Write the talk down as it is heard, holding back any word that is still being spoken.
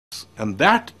And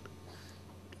that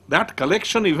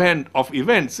collection of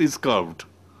events is curved.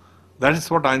 That is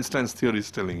what Einstein's theory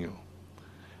is telling you.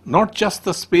 Not just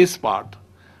the space part,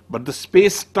 but the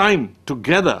space-time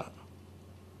together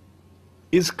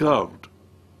is curved.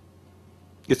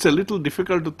 It's a little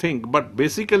difficult to think, but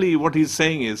basically what he's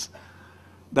saying is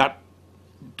that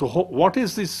what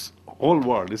is this whole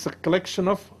world? It's a collection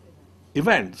of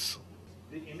events.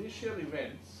 The initial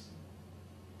events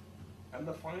and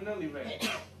the final events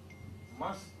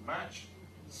must match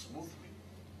smoothly.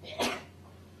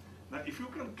 Now, if you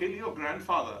can kill your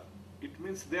grandfather, it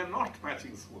means they are not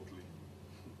matching smoothly.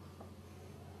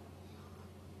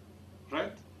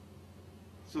 Right?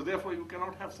 So therefore you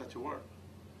cannot have such a world.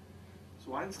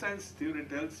 So Einstein's theory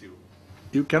tells you,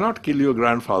 you cannot kill your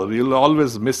grandfather, you'll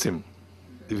always miss him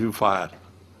if you fire.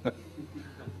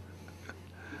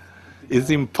 It's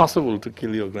impossible to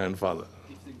kill your grandfather.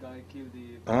 If the guy killed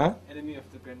the enemy of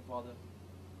the grandfather.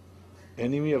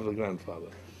 Enemy of the grandfather.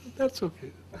 That's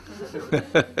okay.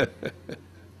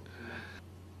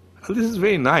 This is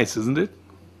very nice, isn't it?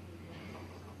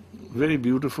 Very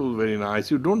beautiful, very nice.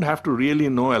 You don't have to really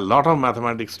know a lot of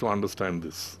mathematics to understand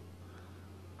this.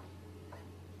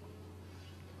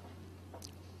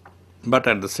 But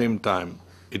at the same time,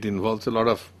 it involves a lot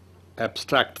of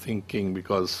abstract thinking,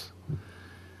 because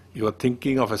you are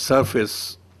thinking of a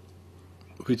surface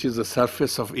which is a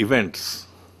surface of events.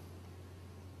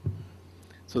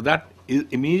 So that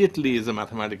immediately is a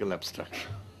mathematical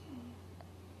abstraction.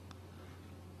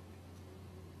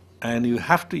 And you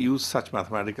have to use such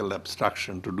mathematical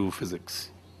abstraction to do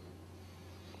physics.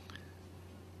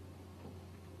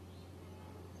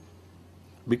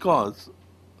 Because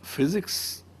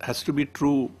physics has to be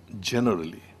true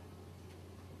generally.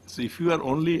 So if you are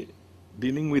only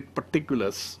dealing with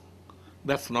particulars,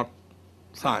 that's not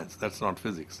science, that's not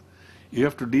physics. You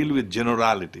have to deal with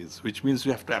generalities, which means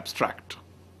you have to abstract.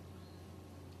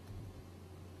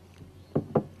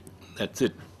 That's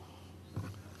it.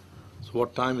 So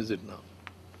what time is it now?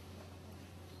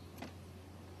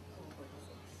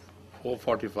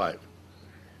 4:45.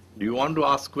 Do you want to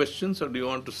ask questions, or do you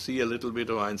want to see a little bit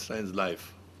of Einstein's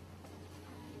life?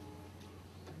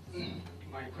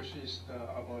 My question is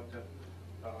about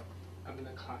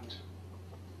Kant.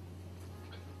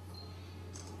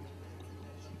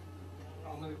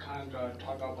 Kant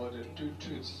talk about two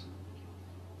truths.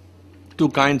 Two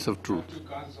kinds of truth. Two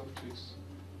kinds of truths.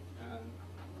 And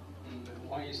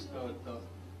one is the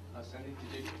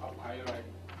scientific a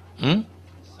priori.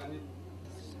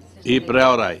 A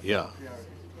priori, yeah.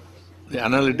 The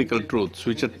analytical truths,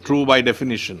 which are true by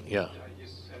definition, yeah.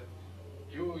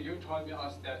 You told me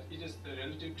us that it is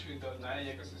relative to the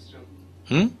Nyaya system.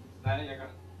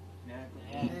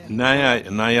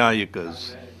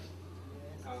 Nyayikas.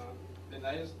 The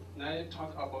Nyaya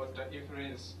talk about the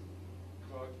inference.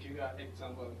 For give an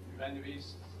example, when we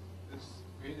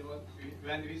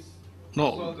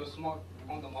saw the smoke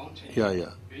on the mountain.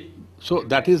 Yeah. So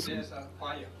that is, there's a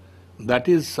fire. That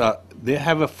is, they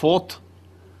have a fourth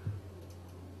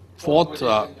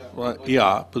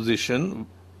position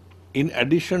in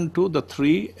addition to the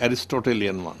three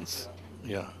Aristotelian ones.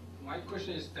 Yeah. My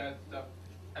question is that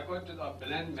according to the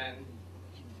blind man,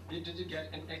 did you get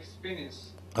an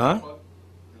experience?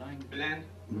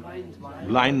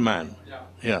 Blind man.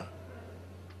 Yeah.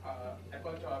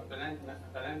 According to a blind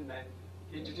man,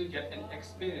 did you get an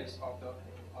experience of the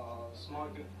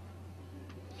smoke?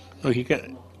 No, he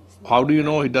can. How do you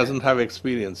know he doesn't have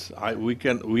experience?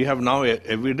 We have now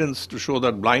evidence to show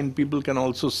that blind people can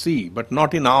also see, but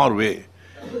not in our way.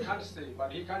 He can't see,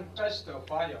 but he can touch the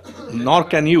fire. Nor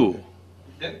can you.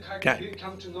 Then he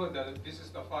come to know that this is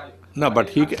the fire. No, but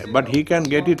he can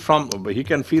get it from. He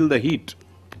can feel the heat.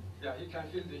 Yeah, he can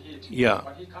feel the heat. Yeah.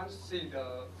 But he can't see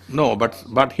the. No,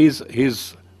 but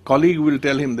his colleague will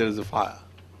tell him there is a fire.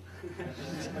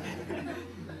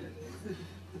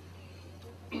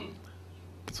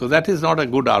 So that is not a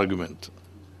good argument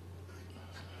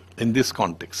in this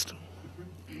context.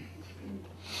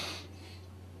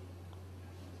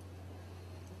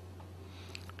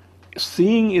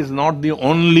 Seeing is not the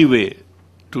only way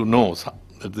to know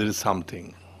that there is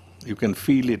something. You can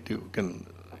feel it, you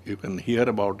can hear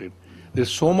about it.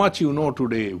 There's so much you know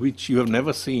today which you have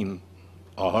never seen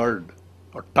or heard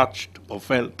or touched or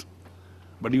felt.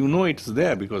 But you know it's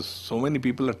there because so many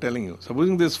people are telling you.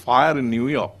 Supposing there's fire in New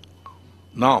York,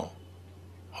 now,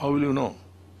 how will you know?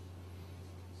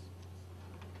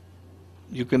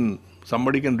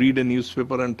 Somebody can read a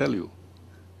newspaper and tell you,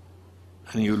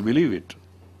 and you will believe it,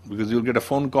 because you'll get a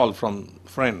phone call from a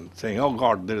friend saying, "Oh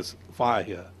God, there is fire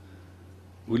here."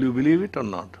 Will you believe it or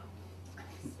not?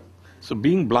 So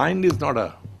being blind is not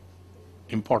a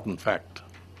important fact.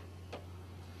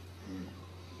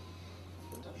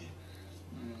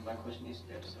 My question is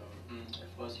that at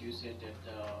first you said that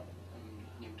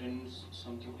Newton's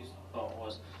some theories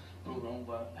was proved wrong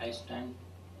by Einstein,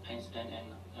 and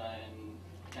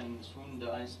soon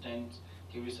the Einstein's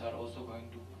theories are also going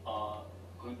to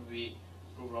be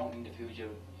proved wrong in the future.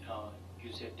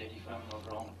 You said that if I'm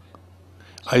not wrong.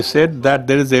 So I said that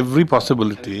there is every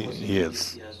possibility,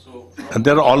 yes. Yeah, so And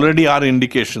there already are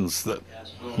indications that. yeah,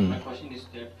 so my question is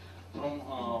that from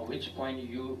which point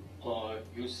you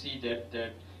see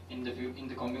that in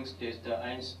the coming stage the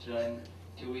Einstein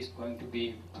theory is going to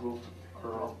be proved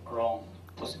wrong,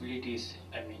 possibilities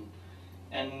I mean,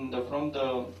 and from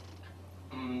the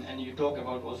and you talk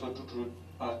about also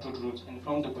two truths, and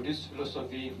from the Buddhist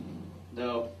philosophy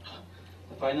the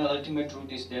final ultimate truth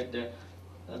is that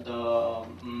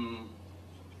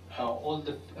all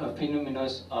the phenomena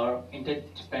are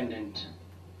interdependent.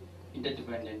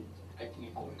 I think you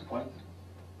got the point.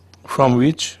 From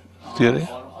which theory?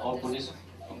 Or Buddhist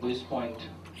point.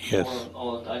 Yes.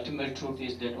 Or the ultimate truth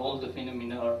is that all the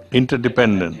phenomena are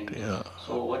Interdependent, yeah.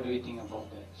 So what do you think about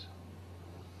that?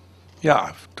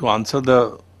 Yeah, to answer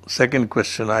the second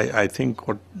question, I think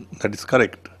that is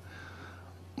correct.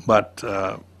 But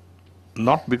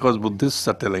not because Buddhists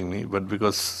are telling me, but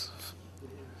because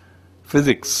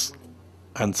physics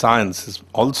and science is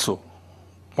also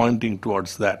pointing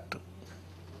towards that.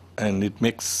 And it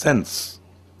makes sense.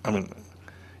 I mean,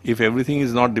 if everything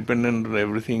is not dependent on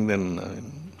everything, then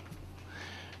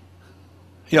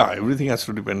yeah, everything has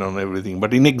to depend on everything.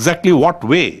 But in exactly what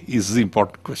way is the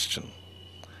important question.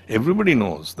 Everybody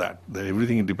knows that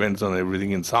everything depends on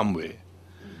everything in some way.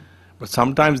 But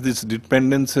sometimes these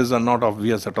dependencies are not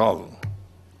obvious at all.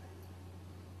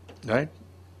 Right?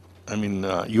 I mean,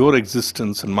 your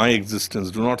existence and my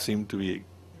existence do not seem to be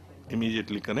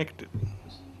immediately connected.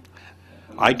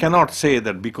 I cannot say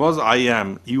that because I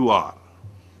am, you are.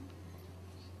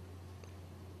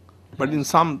 But in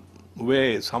some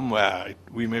way, somewhere,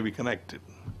 we may be connected.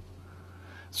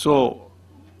 So,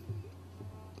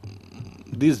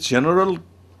 these general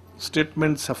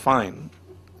statements are fine,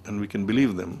 and we can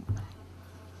believe them.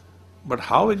 But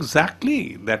how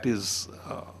exactly that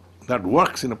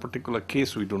works in a particular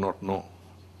case, we do not know.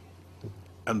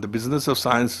 And the business of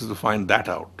science is to find that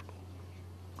out.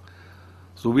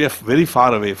 So we are very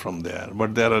far away from there,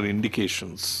 but there are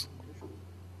indications.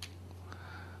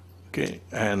 Okay,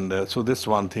 and so this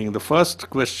one thing. The first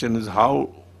question is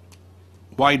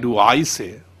why do I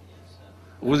say?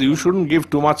 Because you shouldn't give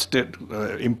too much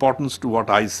importance to what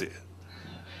I say.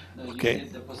 Okay.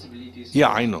 Yeah,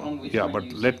 I know. Yeah,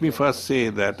 but let me first say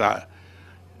that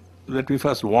let me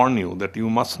first warn you that you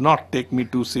must not take me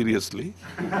too seriously.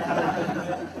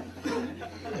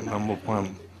 Number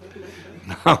one.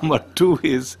 Number two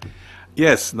is,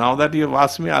 yes, now that you have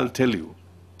asked me, I'll tell you.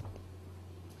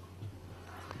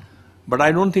 But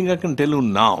I don't think I can tell you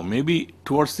now. Maybe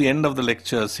towards the end of the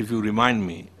lectures, if you remind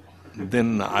me,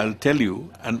 then I'll tell you,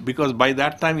 and because by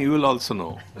that time you will also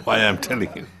know why I'm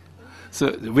telling you.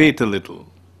 So wait a little.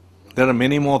 There are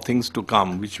many more things to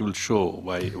come which will show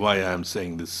why I am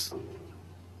saying this.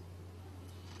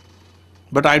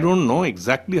 But I don't know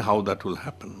exactly how that will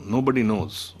happen. Nobody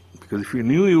knows. Because if you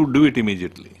knew, you would do it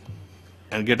immediately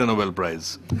and get a Nobel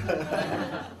Prize. Good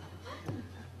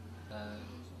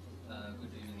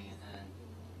evening.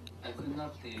 I could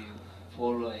not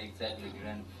follow exactly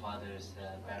grandfather's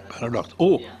Paradox.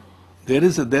 Oh, yeah. there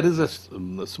is a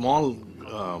small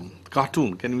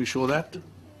cartoon. Can we show that?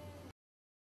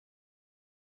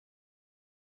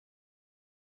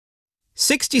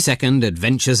 60-second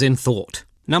adventures in thought.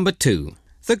 Number 2.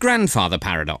 The grandfather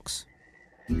paradox.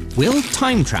 Will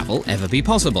time travel ever be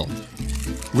possible?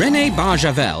 René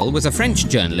Barjavel was a French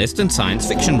journalist and science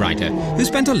fiction writer who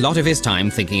spent a lot of his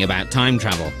time thinking about time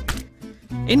travel.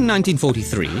 In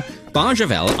 1943,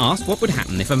 Barjavel asked what would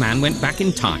happen if a man went back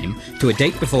in time to a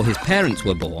date before his parents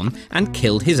were born and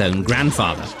killed his own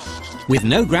grandfather. With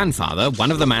no grandfather,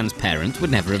 one of the man's parents would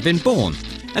never have been born,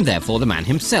 and therefore the man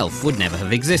himself would never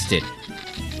have existed.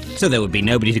 So there would be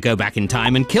nobody to go back in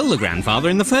time and kill the grandfather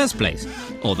in the first place,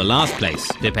 or the last place,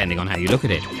 depending on how you look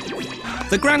at it.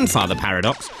 The grandfather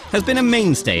paradox has been a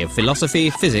mainstay of philosophy,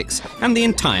 physics, and the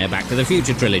entire Back to the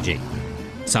Future trilogy.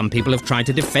 Some people have tried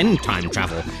to defend time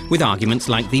travel with arguments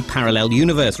like the parallel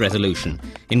universe resolution,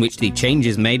 in which the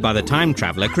changes made by the time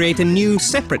traveller create a new,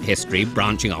 separate history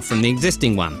branching off from the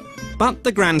existing one. But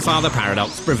the grandfather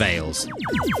paradox prevails.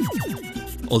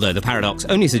 Although the paradox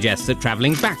only suggests that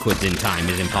travelling backwards in time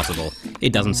is impossible,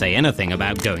 it doesn't say anything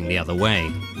about going the other way.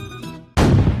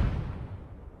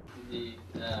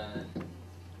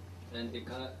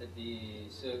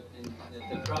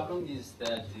 The problem is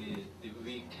that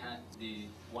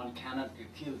one cannot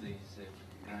kill his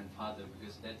grandfather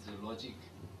because that's the logic.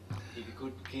 If you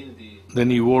could kill then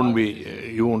you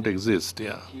won't exist.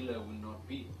 Yeah. Killer will not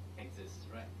exist,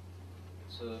 right?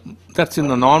 So that's in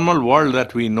the normal world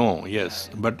that we know. Yes,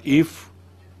 but if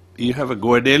you have a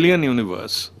Gödelian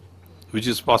universe, which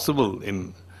is possible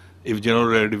if general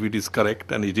relativity is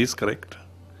correct, and it is correct.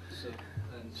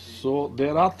 So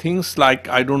there are things like,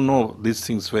 I don't know these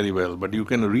things very well, but you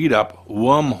can read up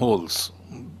wormholes.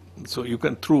 So you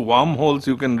can, through wormholes,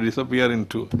 you can disappear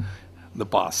into the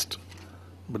past.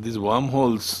 But these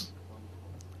wormholes,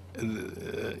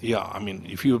 yeah, I mean,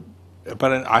 if you,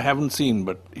 apparently, I haven't seen,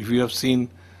 but if you have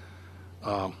seen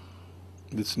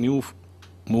this new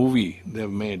movie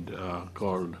they've made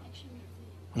called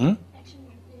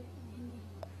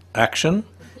Action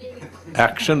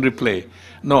Replay.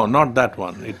 No, not that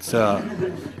one. It's a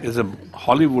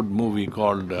Hollywood movie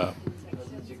called no,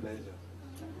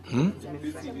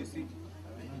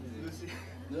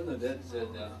 that's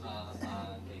the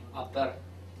Avatar.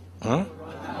 Huh?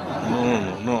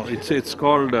 No. It's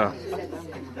called.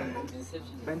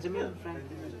 Benjamin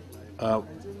Franklin.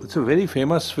 It's a very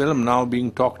famous film now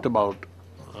being talked about.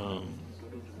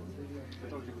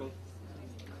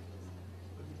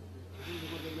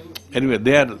 Anyway,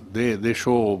 they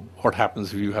show what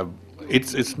happens if you have.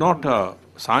 It's not a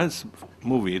science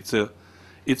movie. It's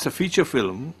a feature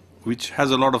film which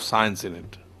has a lot of science in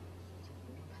it.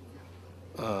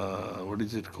 What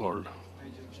is it called?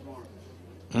 Age of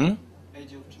Tomorrow.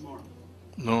 Age of Tomorrow.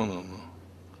 No.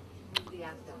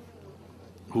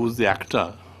 Who's the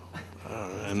actor?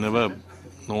 I never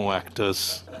know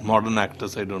actors, modern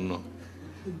actors. I don't know.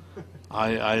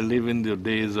 I live in the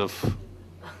days of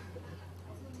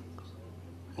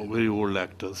very old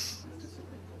actors.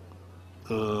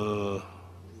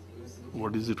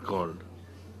 What is it called?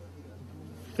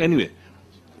 Anyway,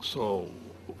 so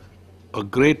a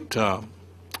great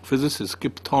physicist,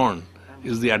 Kip Thorne,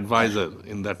 is the advisor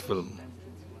in that film.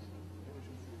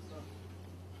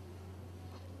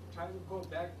 Trying to go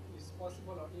back is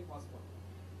possible or impossible?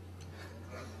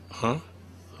 Huh?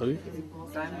 Sorry?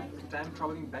 Time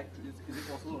traveling back, is it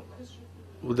possible?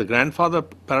 Well, the grandfather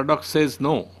paradox says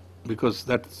no, because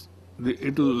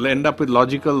it will end up with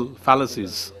logical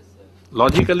fallacies.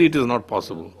 Logically, it is not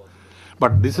possible.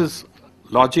 But this is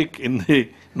logic in the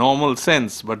normal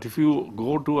sense. But if you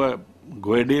go to a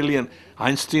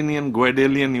Einsteinian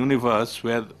Gödelian universe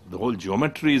where the whole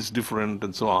geometry is different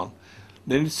and so on,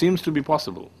 then it seems to be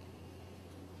possible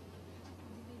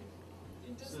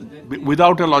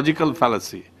without a logical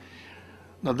fallacy.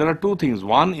 Now there are two things.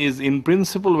 One is in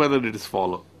principle whether it is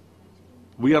followed.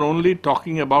 We are only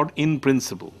talking about in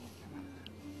principle.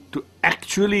 To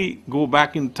actually go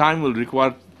back in time will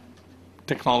require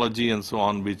technology and so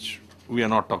on, which we are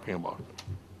not talking about.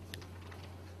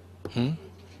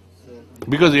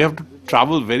 Because you have to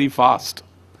travel very fast.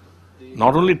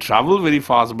 Not only travel very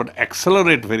fast, but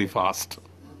accelerate very fast,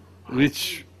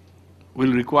 which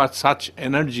will require such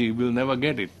energy, we'll never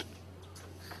get it.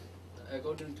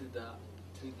 According to the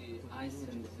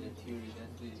Einstein's theory,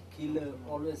 that the killer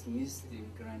always misses the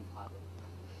grandfather.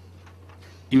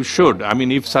 You should. I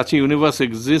mean, if such a universe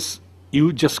exists,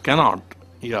 you just cannot.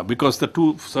 Yeah, because the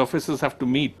two surfaces have to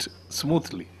meet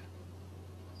smoothly.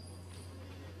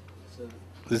 So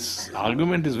This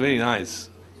argument is very nice.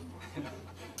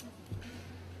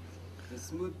 the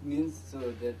smooth means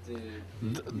so that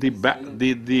The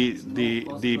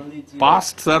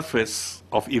past surface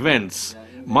of events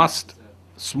must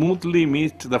smoothly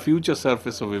meet the future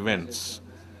surface of events.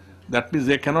 That means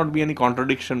there cannot be any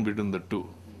contradiction between the two.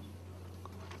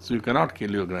 So you cannot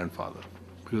kill your grandfather.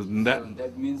 Because in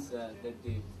that means that the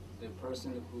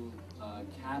person who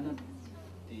cannot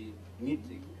meet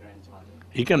the grandfather.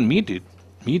 he can meet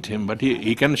him, but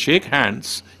he can shake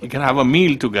hands, he can have a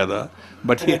meal together,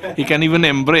 but he can even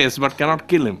embrace, but cannot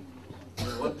kill him. So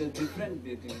what the difference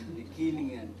between the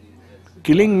killing and the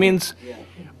Killing means yeah.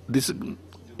 this.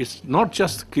 It's not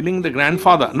just killing the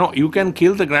grandfather. No, you can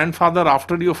kill the grandfather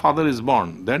after your father is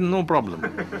born. Then no problem.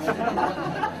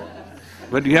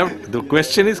 But the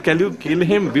question is, can you kill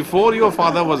him before your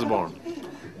father was born?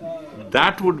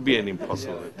 That would be an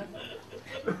impossibility.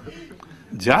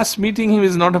 Just meeting him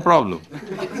is not a problem.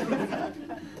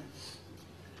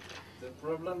 The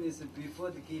problem is before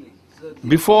the killing. So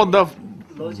Before the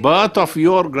birth of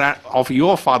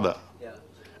your father, yeah.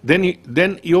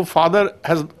 then your father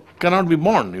cannot be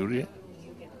born.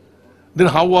 Then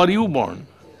how are you born?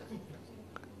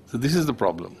 So this is the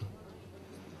problem.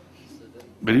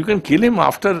 But you can kill him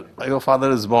after your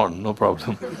father is born, no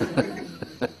problem.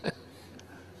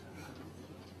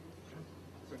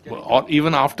 So or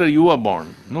even after you are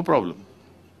born, no problem.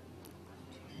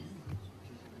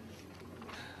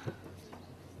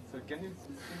 So can you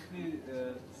simply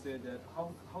say that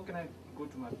how can I go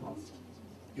to my past?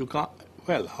 You can't,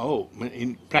 well, how?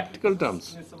 In practical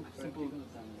terms. In some simple,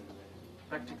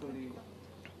 practically.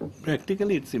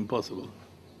 Practically it's impossible.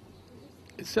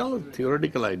 It's all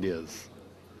theoretical ideas.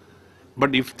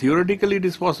 But if theoretically it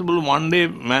is possible, one day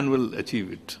man will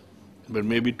achieve it. But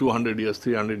maybe 200 years,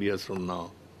 300 years from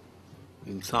now.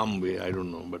 In some way, I don't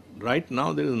know. But right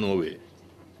now there is no way.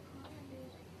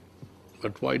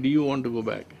 But why do you want to go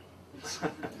back?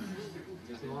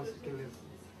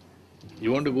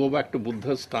 You want to go back to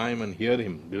Buddha's time and hear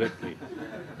him directly,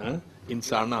 huh? In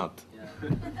Sarnath. Yeah.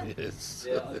 Yes.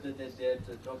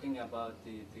 They're talking about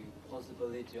the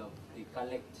possibility of the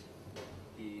collect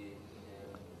the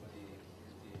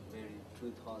very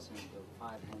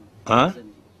 2,500.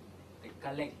 They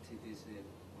collect this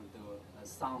the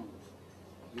sound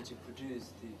which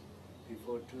produced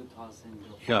before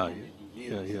 2,500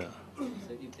 years. Yeah.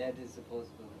 So if that is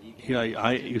possible,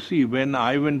 You see, when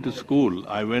I went to school,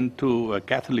 I went to a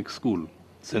Catholic school,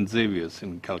 St. Xavier's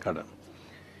in Calcutta.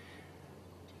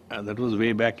 And that was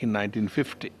way back in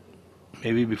 1950,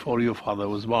 maybe before your father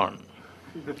was born.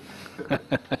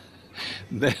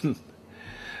 Then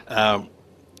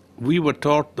we were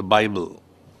taught the Bible.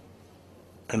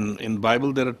 And in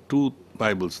Bible there are two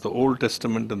Bibles, the Old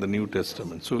Testament and the New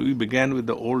Testament. So we began with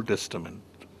the Old Testament,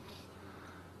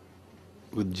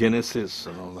 with Genesis,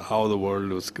 how the world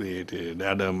was created,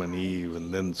 Adam and Eve,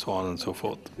 and then so on and so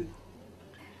forth.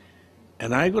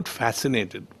 And I got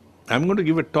fascinated. I'm going to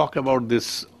give a talk about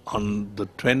this on the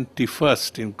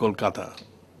 21st in Kolkata.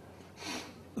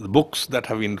 The books that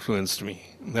have influenced me,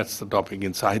 that's the topic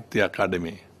in Sahitya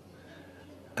Academy.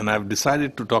 And I've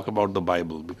decided to talk about the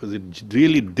Bible because it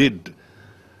really did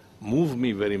move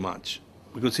me very much.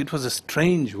 Because it was a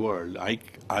strange world.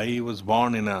 I was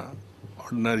born in a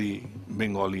ordinary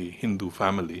Bengali Hindu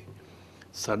family.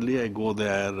 Suddenly I go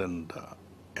there and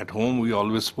at home we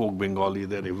always spoke Bengali,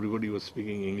 there everybody was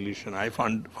speaking English and I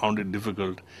found it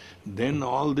difficult. Then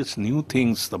all these new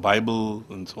things, the Bible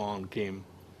and so on came.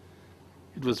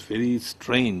 It was very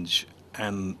strange,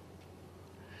 and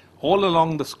all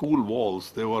along the school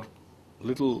walls there were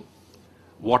little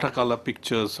watercolor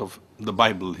pictures of the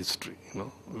Bible history,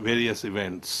 various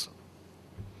events.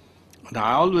 And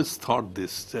I always thought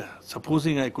this,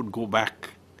 supposing I could go back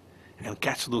and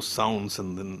catch those sounds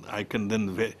and then I can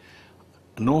then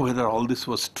know whether all this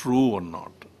was true or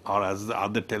not, or are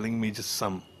they telling me just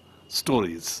some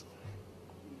stories.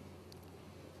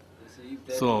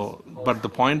 So, but the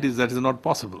point is that is not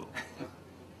possible.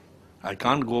 I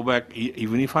can't go back,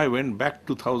 even if I went back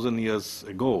 2,000 years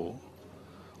ago,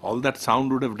 all that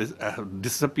sound would have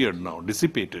disappeared now,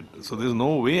 dissipated. So there's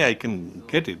no way I can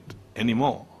get it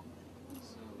anymore.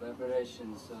 So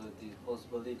vibration, so the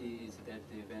possibility is that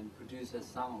when produce a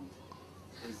sound,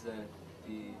 is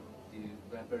the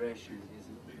vibration is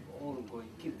all going,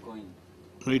 keep going.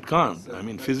 No, it can't. So I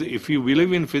mean, if you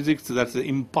believe in physics, that's an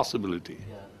impossibility.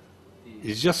 Yeah.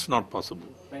 It's just not possible.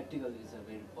 Practical is a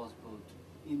very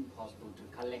impossible to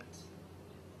collect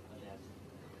that.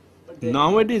 But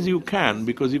Nowadays you can,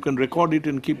 because you can record it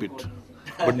and keep it.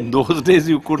 But in those days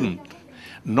you couldn't.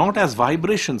 Not as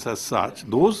vibrations as such,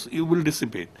 those you will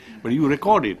dissipate. But you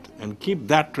record it and keep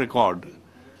that record.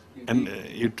 And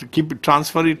you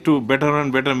transfer it to better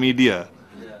and better media.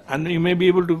 And you may be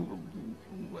able to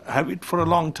have it for a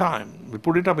long time. We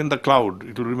put it up in the cloud,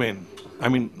 it will remain. I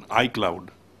mean, iCloud.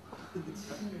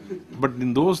 But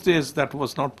in those days that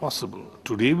was not possible.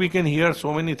 Today we can hear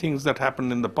so many things that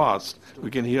happened in the past.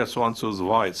 We can hear so-and-so's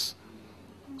voice,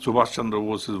 Subhash Chandra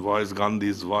Bose's voice,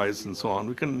 Gandhi's voice and so on,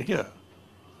 we can hear.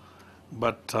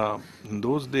 But in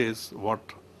those days what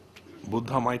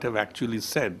Buddha might have actually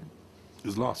said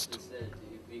is lost.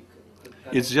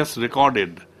 It's just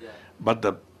recorded, but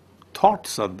the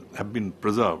thoughts have been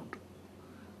preserved.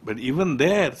 But even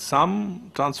there,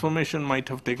 some transformation might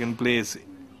have taken place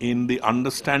in the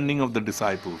understanding of the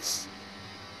disciples.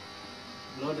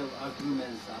 A lot of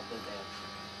arguments after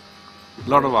that.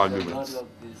 Lot of arguments. A lot of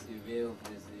this way of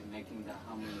this, making the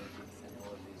harmonics and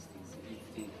all these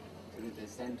things. Through the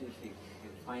scientific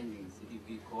findings, if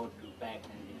we go back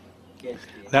and get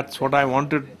the... That's what I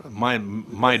wanted.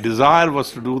 My desire was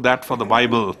to do that for the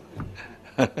Bible,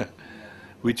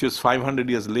 which is 500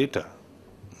 years later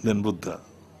than Buddha.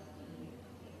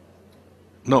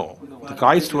 No, the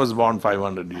Christ was born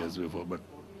 500 years before, but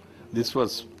this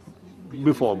was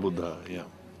before Buddha, yeah.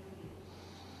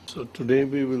 So today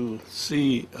we will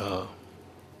see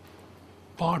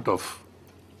part of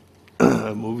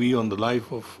a movie on the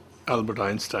life of Albert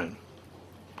Einstein.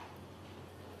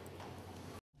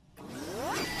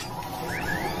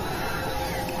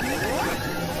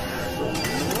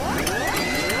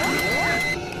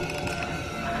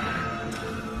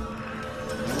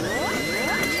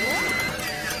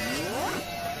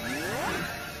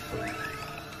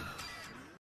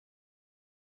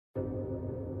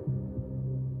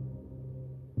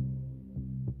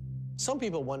 Some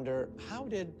people wonder, how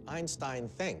did Einstein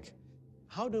think?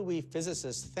 How do we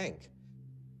physicists think?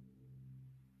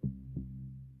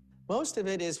 Most of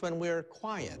it is when we're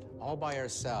quiet, all by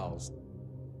ourselves.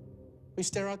 We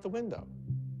stare out the window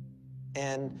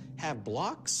and have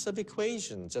blocks of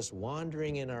equations just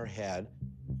wandering in our head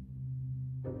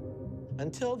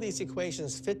until these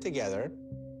equations fit together,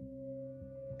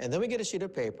 and then we get a sheet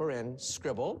of paper and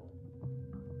scribble.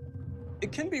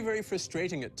 It can be very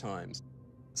frustrating at times,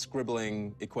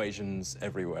 scribbling equations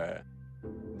everywhere.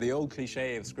 The old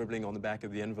cliche of scribbling on the back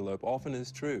of the envelope often is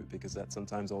true because that's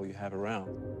sometimes all you have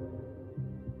around.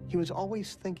 He was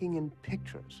always thinking in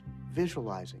pictures,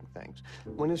 visualizing things.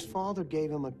 When his father gave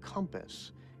him a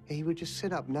compass, he would just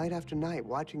sit up night after night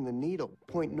watching the needle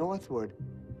point northward.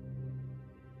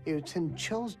 It would send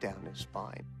chills down his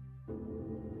spine.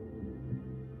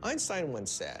 Einstein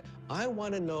once said, I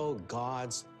want to know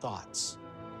God's thoughts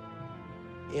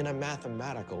in a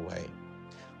mathematical way.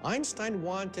 Einstein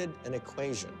wanted an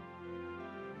equation,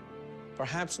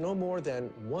 perhaps no more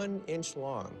than 1 inch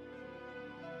long,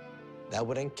 that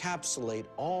would encapsulate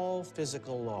all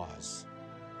physical laws.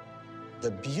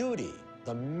 The beauty,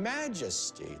 the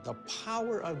majesty, the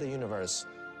power of the universe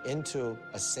into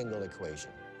a single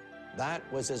equation. That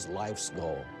was his life's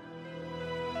goal.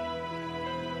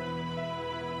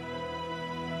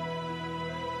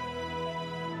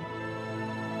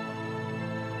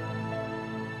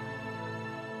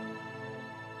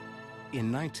 In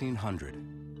 1900,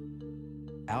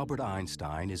 Albert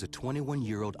Einstein is a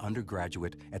 21-year-old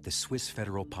undergraduate at the Swiss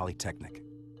Federal Polytechnic.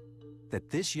 That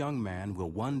this young man will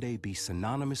one day be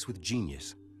synonymous with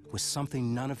genius was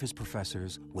something none of his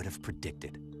professors would have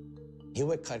predicted. He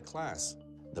would cut class.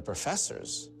 The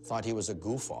professors thought he was a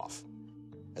goof-off.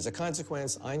 As a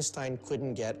consequence, Einstein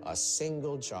couldn't get a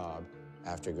single job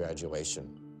after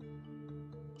graduation.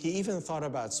 He even thought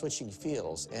about switching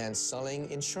fields and selling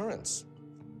insurance.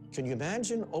 Can you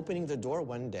imagine opening the door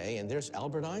one day and there's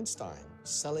Albert Einstein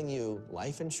selling you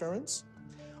life insurance?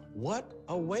 What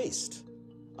a waste.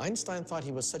 Einstein thought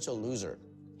he was such a loser.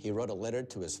 He wrote a letter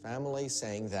to his family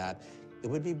saying that it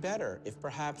would be better if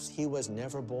perhaps he was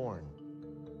never born.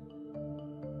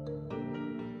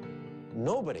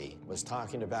 Nobody was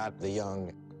talking about the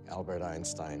young Albert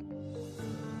Einstein.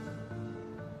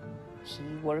 He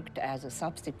worked as a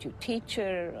substitute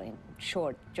teacher in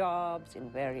short jobs in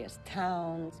various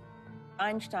towns.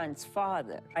 Einstein's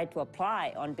father tried to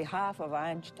apply on behalf of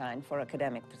Einstein for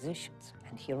academic positions.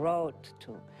 And he wrote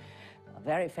to a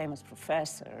very famous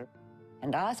professor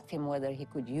and asked him whether he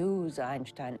could use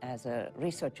Einstein as a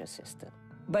research assistant.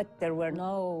 But there were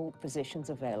no positions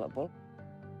available.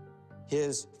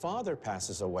 His father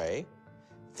passes away,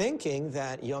 thinking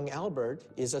that young Albert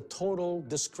is a total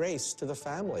disgrace to the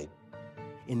family.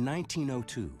 In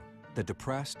 1902, the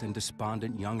depressed and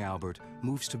despondent young Albert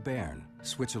moves to Bern,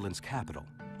 Switzerland's capital,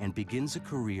 and begins a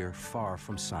career far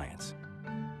from science.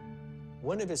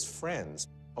 One of his friends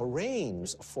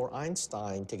arranged for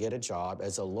Einstein to get a job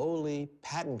as a lowly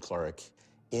patent clerk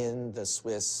in the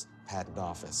Swiss patent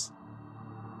office.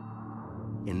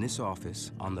 In this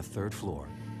office, on the 3rd floor,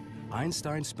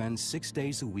 Einstein spends 6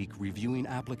 days a week reviewing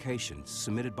applications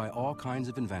submitted by all kinds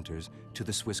of inventors to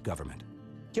the Swiss government.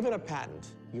 Given a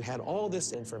patent, you had all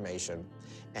this information,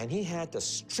 and he had to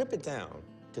strip it down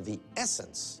to the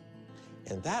essence,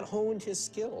 and that honed his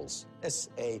skills as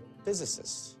a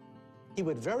physicist. He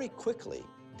would very quickly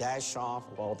dash off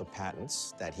all the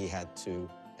patents that he had to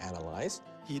analyze.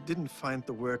 He didn't find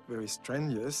the work very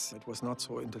strenuous. It was not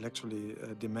so intellectually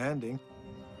demanding.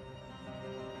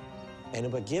 And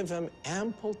it would give him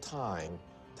ample time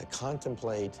to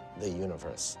contemplate the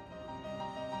universe.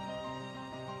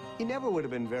 He never would have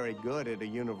been very good at a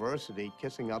university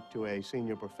kissing up to a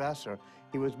senior professor.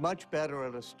 He was much better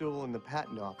at a stool in the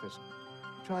patent office,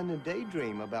 trying to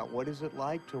daydream about what is it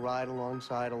like to ride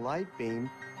alongside a light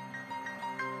beam.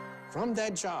 From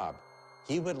that job,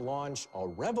 he would launch a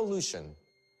revolution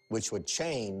which would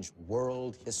change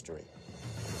world history.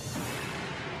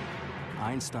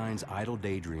 Einstein's idle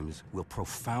daydreams will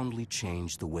profoundly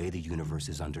change the way the universe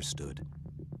is understood.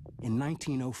 In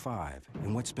 1905,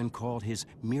 in what's been called his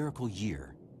miracle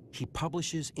year, he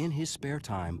publishes in his spare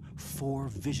time 4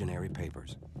 visionary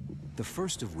papers, the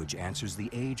first of which answers the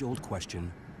age-old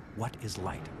question, what is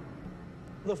light?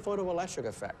 The photoelectric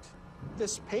effect.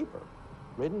 This paper,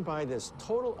 written by this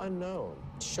total unknown,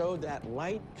 showed that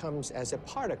light comes as a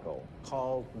particle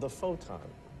called the photon.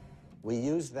 We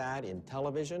use that in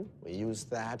television, we use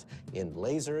that in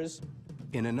lasers.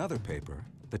 In another paper,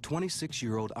 the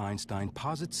 26-year-old Einstein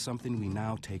posits something we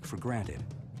now take for granted,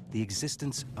 the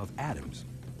existence of atoms.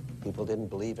 People didn't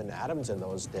believe in atoms in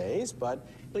those days, but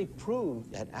he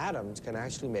proved that atoms can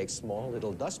actually make small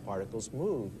little dust particles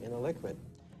move in a liquid.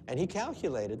 And he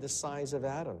calculated the size of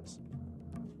atoms.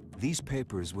 These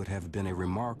papers would have been a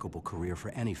remarkable career for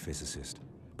any physicist,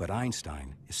 but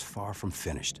Einstein is far from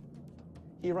finished.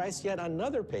 He writes yet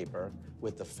another paper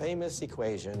with the famous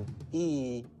equation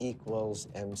E equals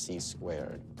mc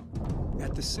squared.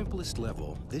 At the simplest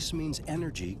level, this means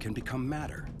energy can become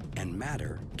matter, and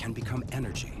matter can become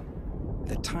energy.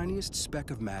 The tiniest speck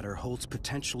of matter holds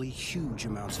potentially huge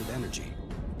amounts of energy.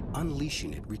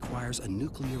 Unleashing it requires a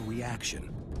nuclear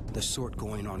reaction, the sort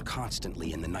going on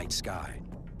constantly in the night sky.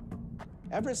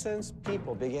 Ever since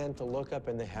people began to look up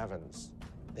in the heavens,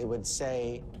 they would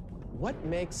say, what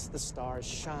makes the stars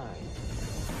shine?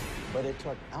 But it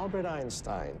took Albert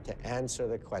Einstein to answer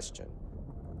the question.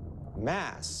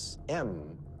 Mass,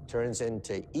 M, turns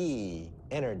into E,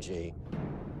 energy.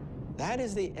 That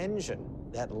is the engine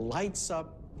that lights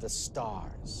up the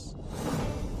stars.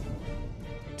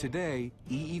 Today,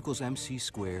 E equals mc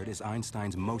squared is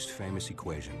Einstein's most famous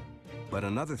equation. But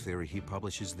another theory he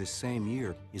publishes this same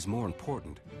year is more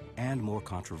important and more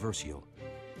controversial: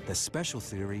 the special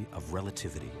theory of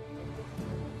relativity.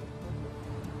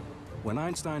 When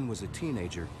Einstein was a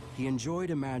teenager, he enjoyed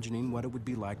imagining what it would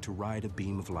be like to ride a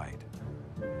beam of light.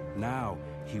 Now,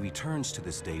 he returns to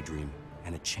this daydream,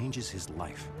 and it changes his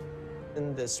life.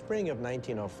 In the spring of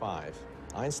 1905,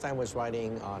 Einstein was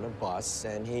riding on a bus,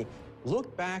 and he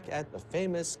looked back at the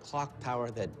famous clock tower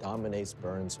that dominates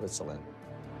Bern, Switzerland.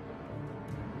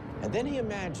 And then he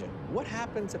imagined, what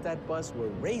happens if that bus were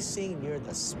racing near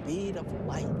the speed of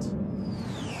light?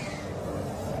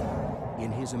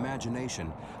 In his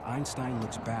imagination, Einstein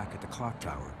looks back at the clock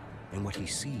tower, and what he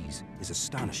sees is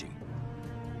astonishing.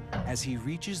 As he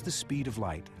reaches the speed of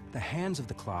light, the hands of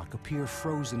the clock appear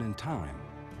frozen in time.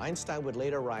 Einstein would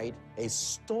later write, a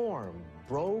storm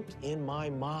broke in my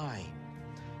mind.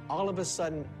 All of a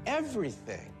sudden,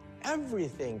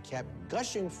 everything kept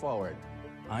gushing forward.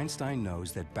 Einstein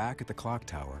knows that back at the clock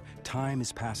tower, time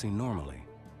is passing normally.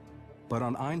 But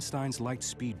on Einstein's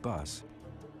light-speed bus,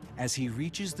 as he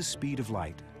reaches the speed of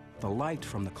light, the light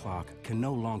from the clock can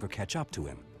no longer catch up to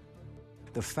him.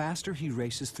 The faster he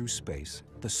races through space,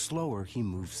 the slower he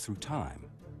moves through time.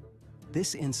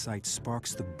 This insight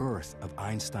sparks the birth of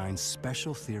Einstein's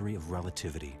special theory of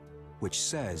relativity, which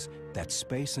says that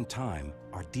space and time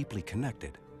are deeply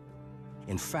connected.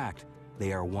 In fact,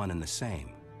 they are one and the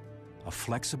same, a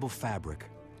flexible fabric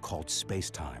called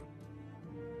space-time.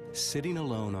 Sitting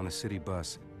alone on a city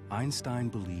bus, Einstein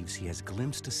believes he has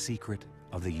glimpsed a secret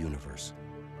of the universe.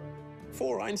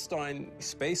 For Einstein,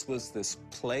 space was this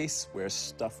place where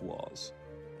stuff was,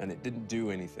 and it didn't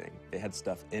do anything. It had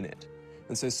stuff in it.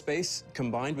 And so space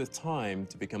combined with time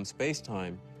to become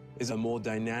space-time is a more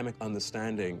dynamic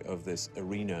understanding of this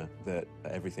arena that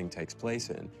everything takes place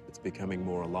in. It's becoming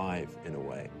more alive in a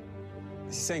way.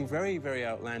 He's saying very, very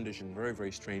outlandish and very,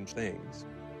 very strange things.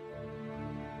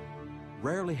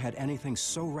 Rarely had anything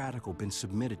so radical been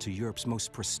submitted to Europe's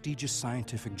most prestigious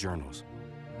scientific journals.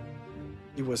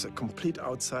 He was a complete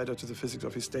outsider to the physics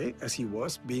of his day, as he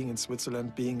was, being in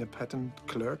Switzerland, being a patent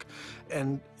clerk,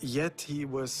 and yet he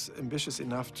was ambitious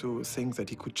enough to think that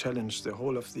he could challenge the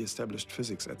whole of the established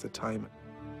physics at the time.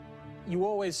 You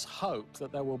always hope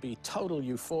that there will be total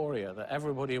euphoria, that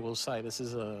everybody will say this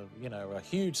is a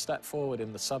huge step forward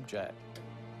in the subject.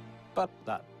 But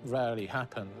that rarely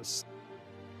happens.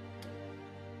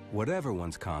 Whatever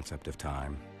one's concept of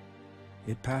time,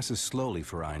 it passes slowly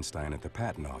for Einstein at the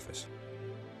patent office.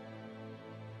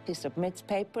 He submits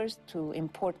papers to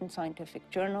important scientific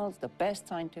journals, the best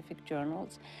scientific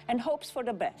journals, and hopes for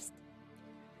the best.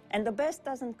 And the best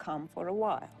doesn't come for a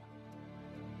while.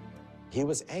 He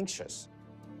was anxious.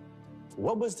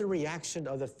 What was the reaction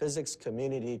of the physics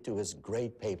community to his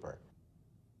great paper?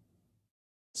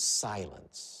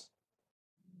 Silence.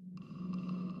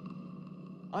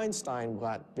 Einstein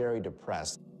got very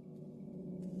depressed.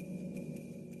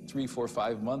 3, 4,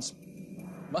 5 months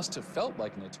must have felt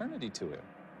like an eternity to him.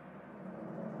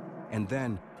 And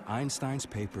then Einstein's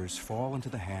papers fall into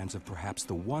the hands of perhaps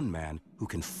the one man who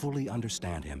can fully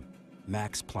understand him,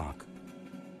 Max Planck.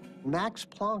 Max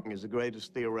Planck is the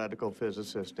greatest theoretical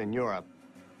physicist in Europe.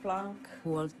 Planck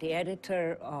was the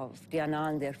editor of the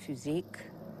Annalen der Physik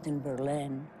in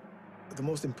Berlin. The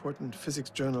most important physics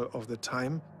journal of the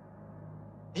time.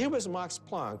 Here was Max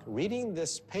Planck reading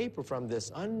this paper from this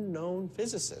unknown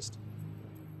physicist.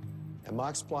 And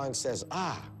Max Planck says,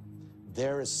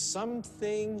 there is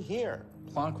something here.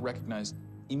 Planck recognized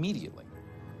immediately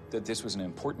that this was an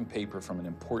important paper from an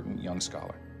important young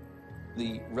scholar.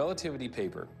 The relativity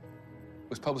paper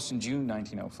was published in June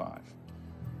 1905.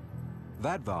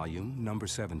 That volume, number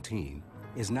 17,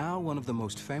 is now one of the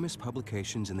most famous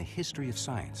publications in the history of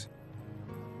science.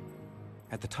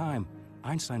 At the time,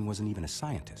 Einstein wasn't even a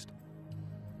scientist.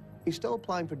 He's still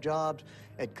applying for jobs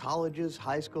at colleges,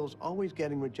 high schools, always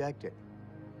getting rejected.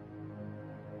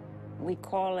 We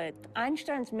call it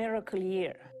Einstein's miracle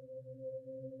year.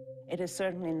 It is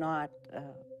certainly not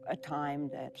a time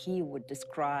that he would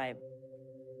describe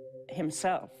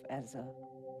himself as a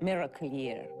miracle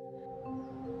year.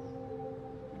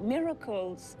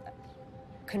 Miracles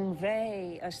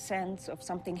convey a sense of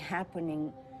something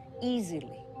happening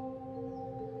easily.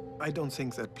 I don't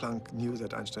think that Planck knew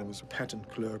that Einstein was a patent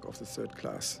clerk of the 3rd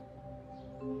class.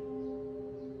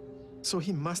 So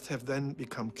he must have then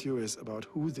become curious about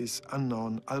who this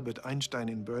unknown Albert Einstein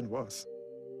in Bern was.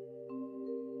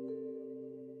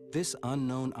 This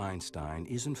unknown Einstein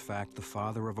is in fact the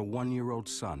father of a 1-year-old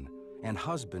son and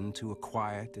husband to a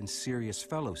quiet and serious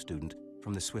fellow student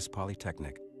from the Swiss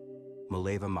Polytechnic,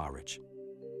 Mileva Maric.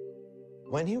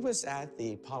 When he was at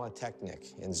the Polytechnic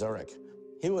in Zurich,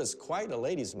 he was quite a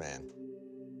ladies' man.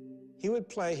 He would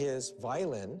play his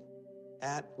violin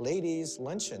at ladies'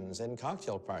 luncheons and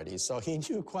cocktail parties, so he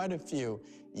knew quite a few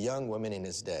young women in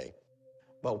his day.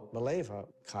 But Mileva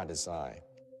caught his eye.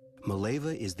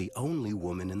 Mileva is the only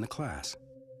woman in the class.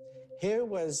 Here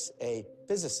was a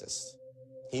physicist.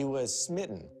 He was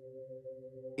smitten.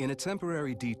 In a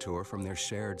temporary detour from their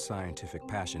shared scientific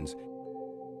passions,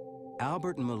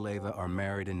 Albert and Mileva are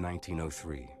married in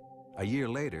 1903. A year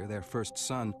later, their first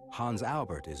son, Hans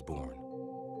Albert, is born.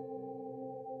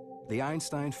 The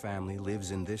Einstein family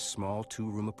lives in this small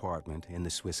 2-room apartment in the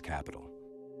Swiss capital.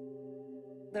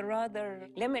 The rather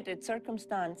limited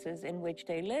circumstances in which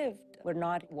they lived were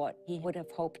not what he would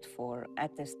have hoped for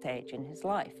at this stage in his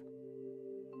life.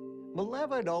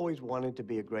 Mileva had always wanted to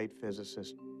be a great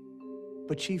physicist,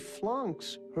 but she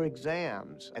flunks her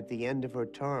exams at the end of her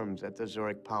terms at the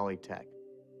Zurich Polytech.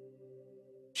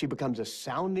 She becomes a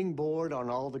sounding board on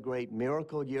all the great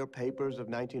miracle year papers of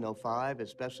 1905,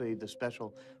 especially the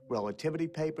special relativity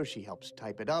paper. She helps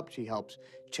type it up, she helps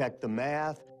check the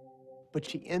math, but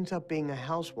she ends up being a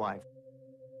housewife.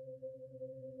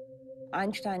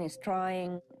 Einstein is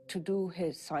trying to do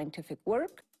his scientific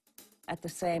work at the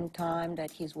same time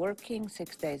that he's working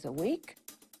 6 days a week.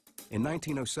 In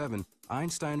 1907,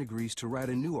 Einstein agrees to write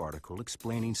a new article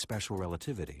explaining special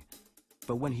relativity.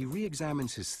 But when he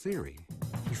re-examines his theory,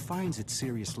 he finds it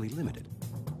seriously limited.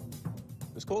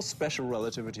 It was called special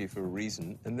relativity for a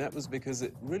reason, and that was because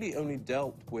it really only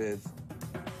dealt with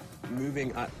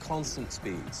moving at constant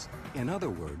speeds. In other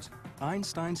words,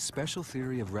 Einstein's special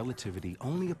theory of relativity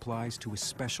only applies to a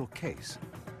special case,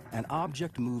 an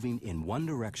object moving in one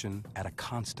direction at a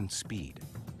constant speed.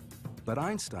 But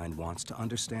Einstein wants to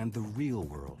understand the real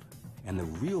world, and the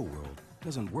real world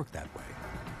doesn't work that way.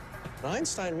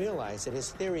 Einstein realized that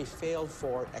his theory failed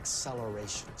for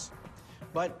accelerations.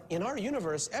 But in our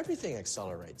universe, everything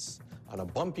accelerates. On a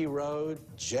bumpy road,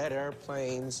 jet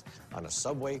airplanes, on a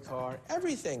subway car,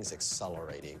 everything's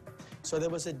accelerating. So there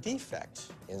was a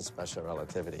defect in special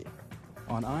relativity.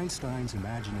 On Einstein's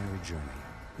imaginary journey,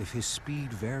 if his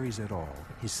speed varies at all,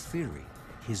 his theory,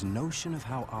 his notion of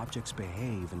how objects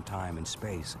behave in time and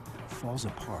space, falls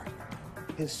apart.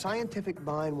 His scientific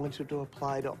mind wants it to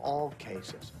apply to all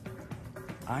cases.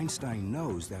 Einstein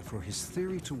knows that for his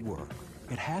theory to work,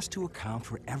 it has to account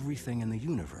for everything in the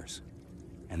universe.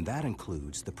 And that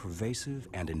includes the pervasive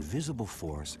and invisible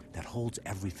force that holds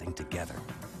everything together.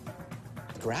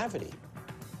 Gravity.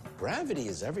 Gravity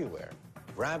is everywhere.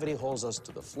 Gravity holds us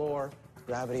to the floor.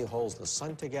 Gravity holds the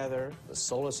sun together, the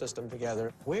solar system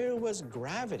together. Where was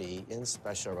gravity in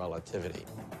special relativity?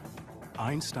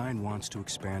 Einstein wants to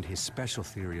expand his special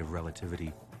theory of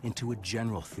relativity into a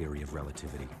general theory of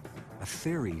relativity, a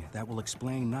theory that will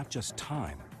explain not just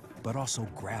time, but also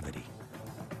gravity.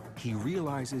 He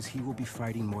realizes he will be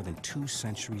fighting more than 2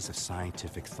 centuries of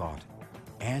scientific thought,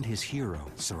 and his hero,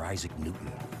 Sir Isaac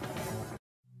Newton.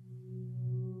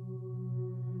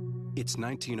 It's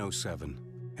 1907,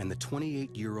 and the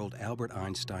 28-year-old Albert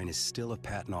Einstein is still a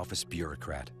patent office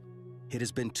bureaucrat. It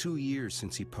has been 2 years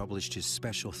since he published his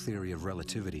special theory of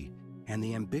relativity, and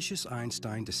the ambitious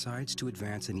Einstein decides to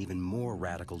advance an even more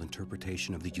radical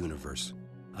interpretation of the universe,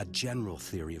 a general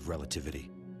theory of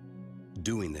relativity.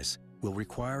 Doing this will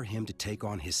require him to take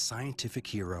on his scientific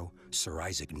hero, Sir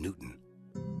Isaac Newton.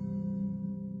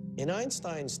 In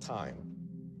Einstein's time,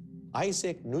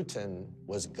 Isaac Newton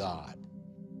was God.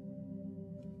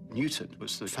 Newton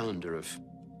was the founder of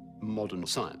modern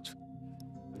science.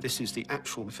 This is the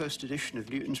actual first edition of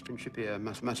Newton's Principia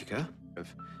Mathematica of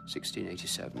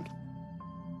 1687.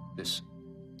 This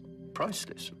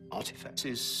priceless. Artifacts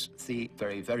is the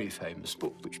very, very famous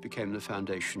book which became the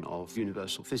foundation of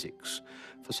universal physics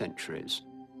for centuries,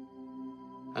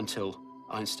 until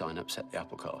Einstein upset the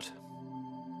apple cart.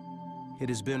 It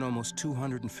has been almost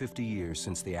 250 years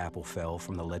since the apple fell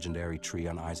from the legendary tree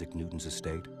on Isaac Newton's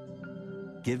estate,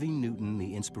 giving Newton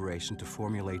the inspiration to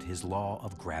formulate his law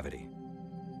of gravity.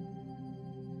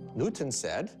 Newton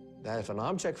said that if an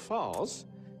object falls,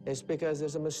 it's because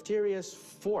there's a mysterious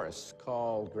force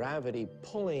called gravity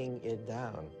pulling it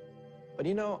down. But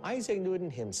you know, Isaac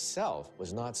Newton himself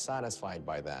was not satisfied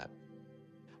by that.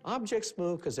 Objects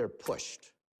move because they're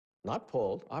pushed, not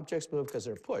pulled. Objects move because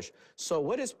they're pushed. So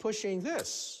what is pushing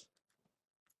this?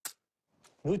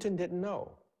 Newton didn't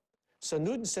know. So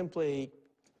Newton simply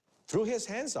threw his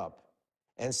hands up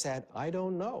and said, I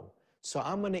don't know. So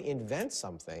I'm going to invent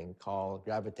something called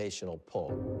gravitational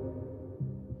pull.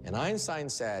 And Einstein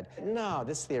said, no,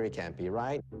 this theory can't be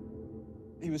right.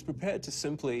 He was prepared to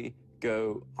simply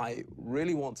go, I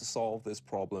really want to solve this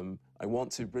problem. I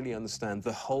want to really understand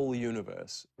the whole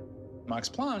universe. Max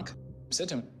Planck said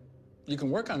to him, you can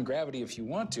work on gravity if you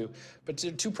want to, but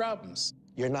there are two problems.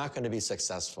 You're not going to be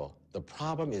successful. The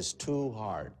problem is too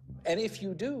hard. And if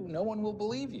you do, no one will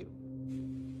believe you.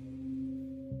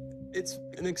 It's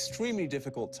an extremely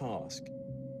difficult task.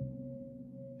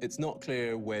 It's not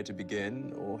clear where to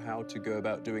begin or how to go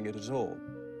about doing it at all.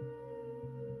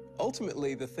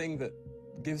 Ultimately, the thing that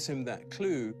gives him that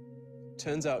clue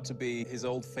turns out to be his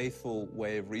old faithful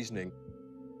way of reasoning,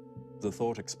 the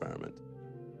thought experiment.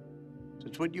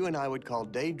 It's what you and I would call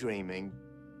daydreaming,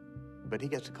 but he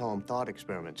gets to call them thought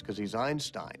experiments because he's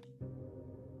Einstein.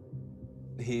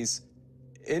 He's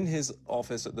in his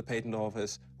office at the patent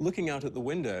office, looking out at the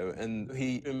window, and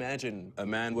he imagined a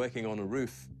man working on a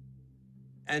roof.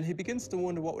 And he begins to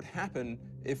wonder what would happen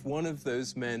if one of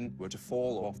those men were to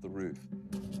fall off the roof.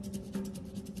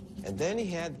 And then he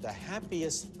had the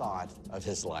happiest thought of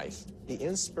his life, the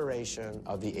inspiration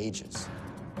of the ages.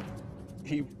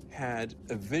 He had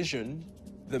a vision.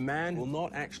 The man will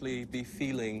not actually be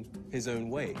feeling his own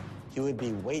weight. He would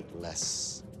be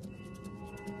weightless.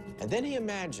 And then he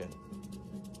imagined,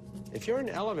 if you're in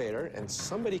an elevator and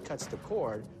somebody cuts the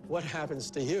cord, what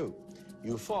happens to you?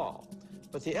 You fall.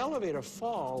 But the elevator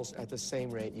falls at the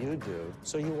same rate you do,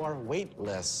 so you are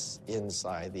weightless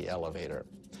inside the elevator.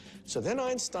 So then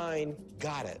Einstein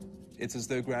got it. It's as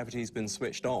though gravity's been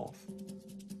switched off.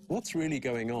 What's really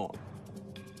going on?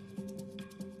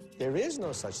 There is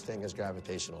no such thing as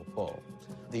gravitational pull.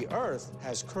 The Earth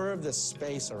has curved the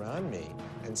space around me,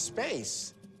 and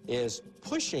space is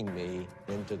pushing me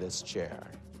into this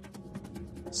chair.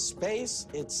 Space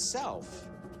itself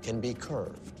can be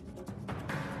curved.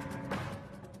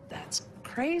 That's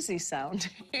crazy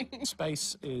sounding.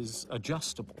 Space is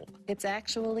adjustable. It's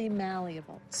actually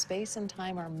malleable. Space and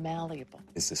time are malleable.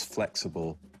 It's this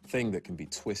flexible thing that can be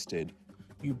twisted.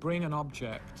 You bring an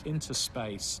object into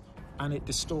space, and it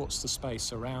distorts the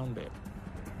space around it.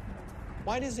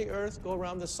 Why does the Earth go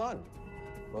around the sun?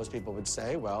 Most people would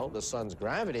say, well, the sun's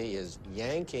gravity is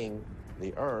yanking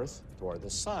the Earth toward the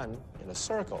sun in a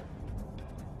circle.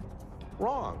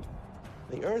 Wrong.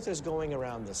 The Earth is going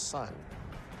around the sun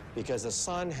because the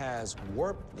sun has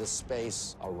warped the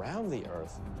space around the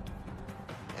Earth,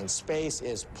 and space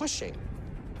is pushing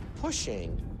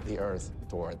the Earth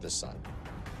toward the sun.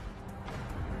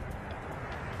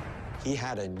 He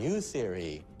had a new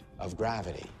theory of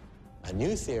gravity, a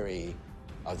new theory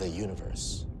of the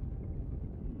universe.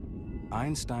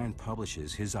 Einstein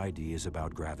publishes his ideas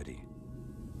about gravity.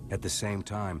 At the same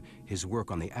time, his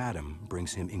work on the atom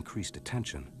brings him increased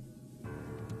attention.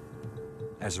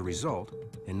 As a result,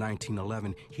 in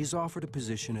 1911, he's offered a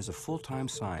position as a full-time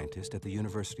scientist at the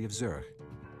University of Zurich.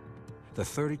 The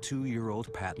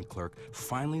 32-year-old patent clerk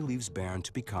finally leaves Bern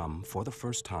to become, for the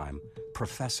first time,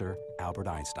 Professor Albert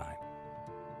Einstein.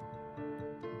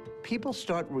 People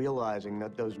start realizing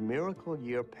that those miracle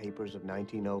year papers of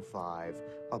 1905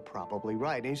 are probably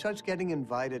right. And he starts getting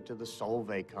invited to the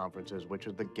Solvay conferences, which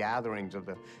are the gatherings of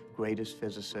the greatest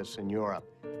physicists in Europe.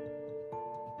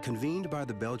 Convened by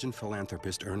the Belgian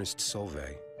philanthropist Ernest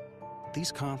Solvay,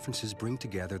 these conferences bring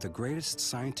together the greatest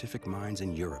scientific minds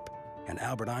in Europe, and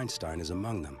Albert Einstein is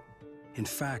among them. In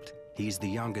fact, he's the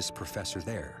youngest professor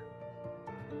there.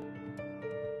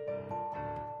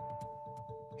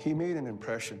 He made an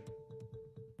impression.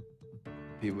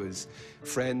 He was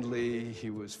friendly,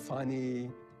 he was funny,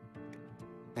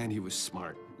 and he was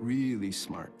smart, really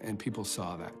smart, and people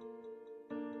saw that.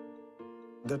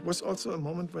 That was also a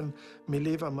moment when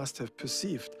Mileva must have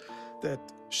perceived that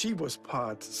she was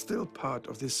still part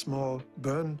of this small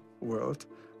Bern world,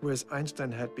 whereas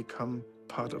Einstein had become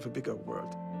part of a bigger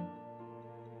world.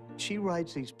 She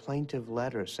writes these plaintive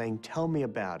letters saying, tell me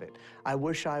about it. I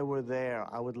wish I were there.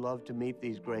 I would love to meet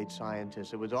these great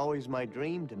scientists. It was always my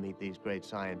dream to meet these great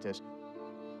scientists.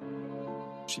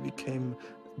 She became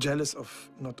jealous of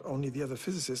not only the other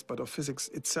physicists, but of physics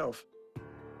itself.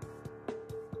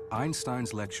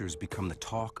 Einstein's lectures become the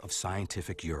talk of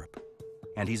scientific Europe,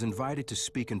 and he's invited to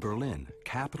speak in Berlin,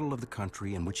 capital of the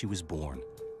country in which he was born.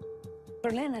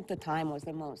 Berlin at the time was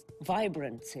the most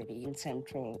vibrant city in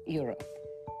Central Europe.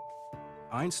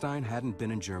 Einstein hadn't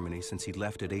been in Germany since he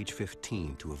left at age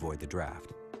 15 to avoid the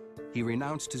draft. He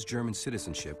renounced his German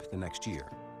citizenship the next year.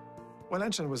 While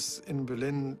Einstein was in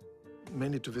Berlin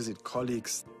mainly to visit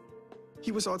colleagues,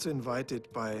 he was also invited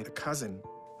by a cousin.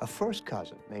 A first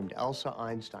cousin named Elsa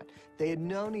Einstein. They had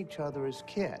known each other as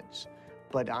kids,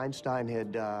 but Einstein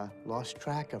had lost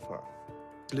track of her.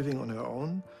 Living on her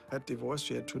own, had divorced,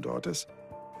 she had 2 daughters.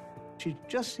 She's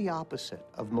just the opposite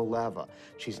of Mileva.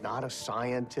 She's not a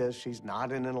scientist, she's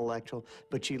not an intellectual,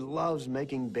 but she loves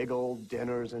making big old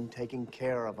dinners and taking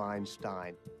care of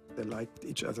Einstein. They liked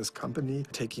each other's company,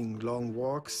 taking long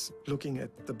walks, looking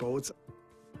at the boats,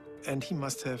 and he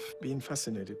must have been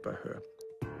fascinated by her.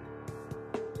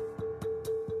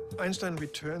 Einstein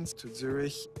returns to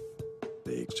Zurich.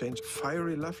 They exchange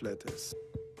fiery love letters.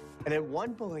 And at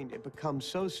one point, it becomes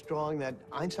so strong that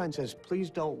Einstein says,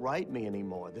 please don't write me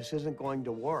anymore. This isn't going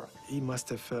to work. He must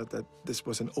have felt that this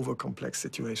was an overcomplex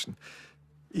situation,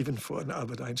 even for an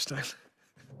Albert Einstein.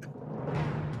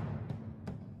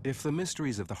 If the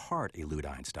mysteries of the heart elude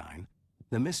Einstein,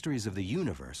 the mysteries of the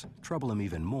universe trouble him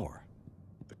even more.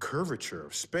 The curvature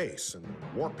of space and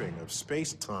warping of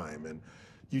space-time, and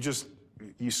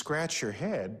you scratch your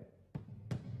head.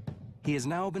 He has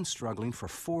now been struggling for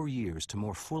 4 years to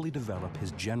more fully develop his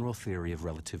general theory of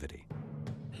relativity.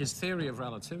 His theory of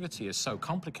relativity is so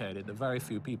complicated that very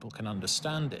few people can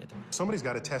understand it. Somebody's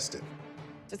got to test it.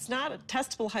 It's not a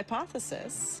testable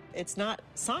hypothesis. It's not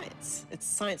science. It's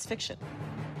science fiction.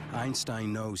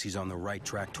 Einstein knows he's on the right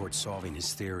track towards solving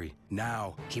his theory.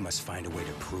 Now he must find a way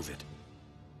to prove it.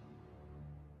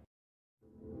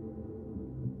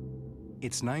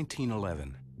 It's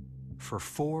 1911. For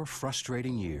 4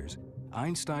 frustrating years,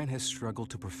 Einstein has struggled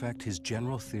to perfect his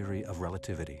general theory of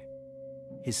relativity.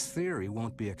 His theory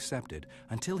won't be accepted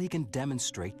until he can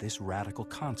demonstrate this radical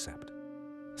concept.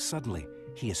 Suddenly,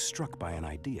 he is struck by an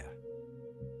idea.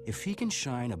 If he can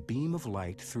shine a beam of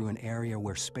light through an area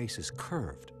where space is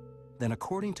curved, then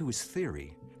according to his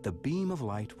theory, the beam of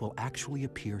light will actually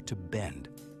appear to bend.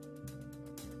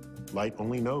 Light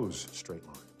only knows straight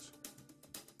lines.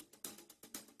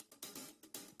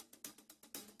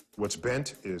 What's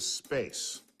bent is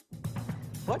space.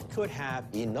 What could have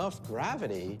enough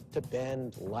gravity to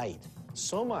bend light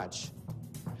so much?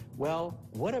 Well,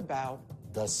 what about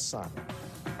the sun?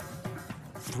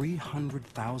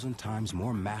 300,000 times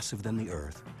more massive than the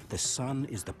Earth, the sun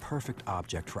is the perfect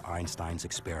object for Einstein's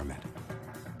experiment.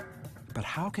 But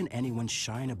how can anyone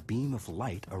shine a beam of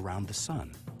light around the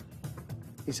sun?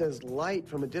 He says light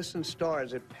from a distant star,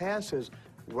 as it passes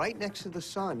right next to the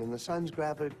sun, and the sun's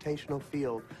gravitational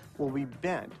field will be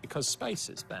bent. Because space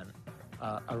is bent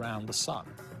around the sun.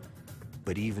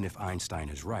 But even if Einstein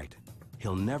is right,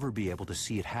 he'll never be able to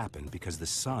see it happen because the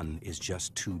sun is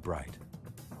just too bright.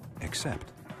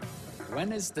 Except,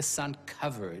 when is the sun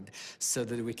covered so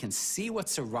that we can see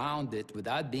what's around it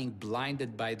without being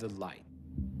blinded by the light?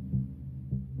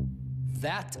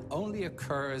 That only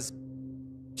occurs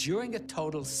during a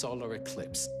total solar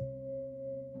eclipse.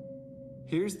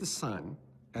 Here's the sun,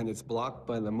 and it's blocked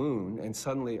by the moon, and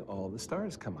suddenly all the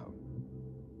stars come out.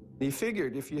 He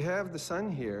figured if you have the sun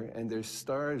here, and there's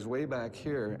stars way back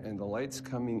here, and the light's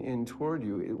coming in toward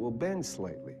you, it will bend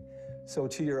slightly. So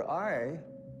to your eye,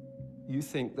 you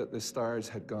think that the stars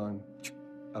had gone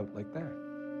out like that.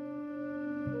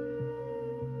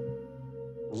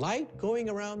 Light going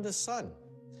around the sun.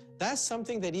 That's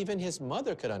something that even his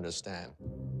mother could understand.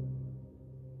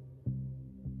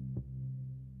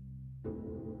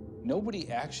 Nobody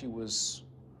actually was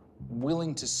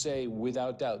willing to say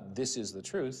without doubt this is the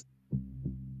truth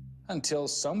until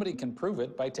somebody can prove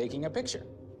it by taking a picture.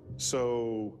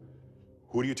 So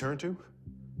who do you turn to?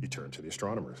 You turn to the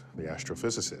astronomers, the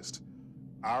astrophysicists.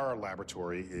 Our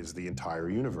laboratory is the entire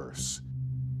universe.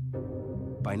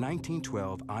 by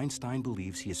 1912, Einstein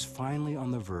believes he is finally on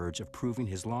the verge of proving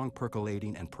his long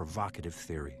percolating and provocative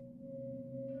theory.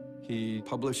 He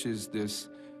publishes this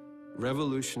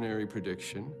revolutionary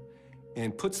prediction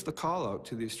and puts the call out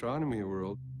to the astronomy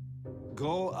world.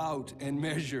 Go out and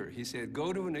measure. He said,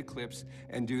 go to an eclipse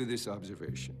and do this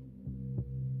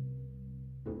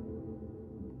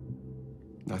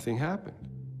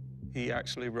He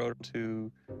actually wrote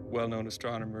to well-known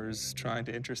astronomers trying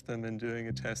to interest them in doing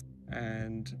a test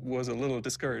and was a little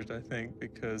discouraged, I think,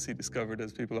 because he discovered,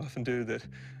 as people often do, that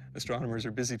astronomers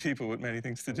are busy people with many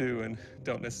things to do and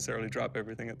don't necessarily drop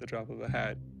everything at the drop of a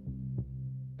hat,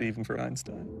 even for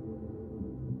Einstein.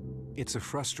 It's a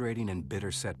frustrating and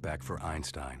bitter setback for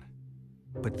Einstein.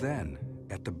 But then,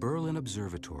 at the Berlin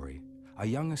Observatory, a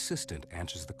young assistant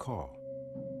answers the call.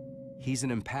 He's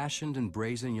an impassioned and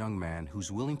brazen young man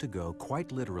who's willing to go,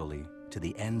 quite literally, to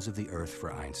the ends of the earth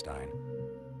for Einstein.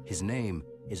 His name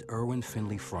is Erwin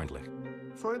Finley Freundlich.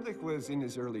 Freundlich was in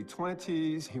his early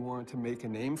 20s. He wanted to make a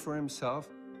name for himself.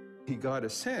 He got a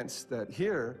sense that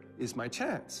here is my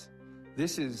chance.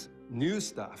 This is new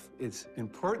stuff. It's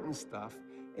important stuff,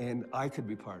 and I could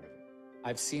be part of it.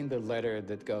 I've seen the letter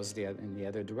that goes in the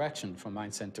other direction from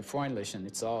Einstein to Freundlich, and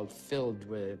it's all filled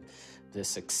with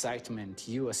this excitement.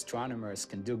 You astronomers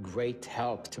can do great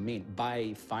help to me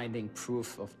by finding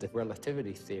proof of the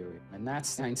relativity theory. And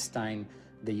that's Einstein,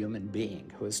 the human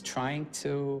being, who is trying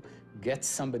to get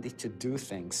somebody to do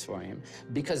things for him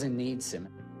because he needs him.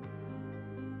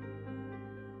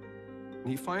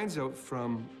 He finds out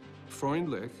from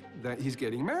Freundlich that he's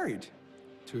getting married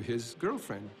to his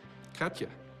girlfriend, Katja.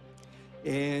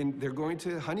 And they're going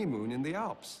to honeymoon in the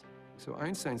Alps. So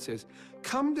Einstein says,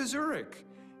 come to Zurich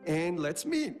and let's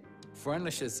meet.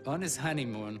 Freundlich is on his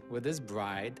honeymoon with his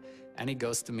bride, and he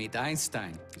goes to meet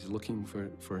Einstein. He's looking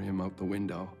for him out the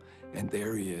window, and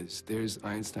there he is. There's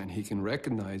Einstein. He can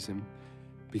recognize him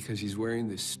because he's wearing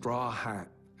this straw hat,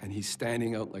 and he's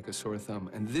standing out like a sore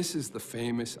thumb. And this is the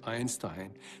famous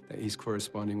Einstein that he's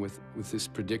corresponding with this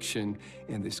prediction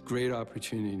and this great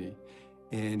opportunity.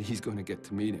 And he's going to get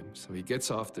to meet him. So he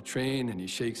gets off the train and he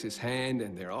shakes his hand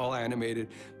and they're all animated.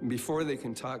 And before they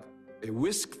can talk, they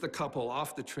whisk the couple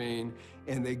off the train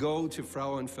and they go to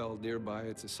Frauenfeld nearby.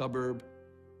 It's a suburb.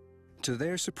 To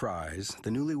their surprise, the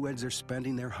newlyweds are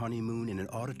spending their honeymoon in an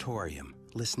auditorium,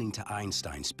 listening to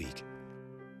Einstein speak.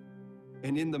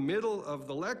 And in the middle of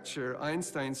the lecture,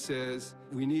 Einstein says,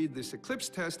 we need this eclipse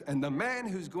test, and the man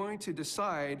who's going to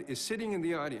decide is sitting in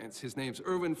the audience. His name's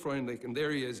Erwin Freundlich, and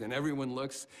there he is, and everyone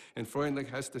looks, and Freundlich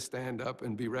has to stand up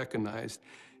and be recognized.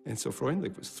 And so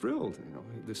Freundlich was thrilled, you know,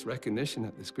 this recognition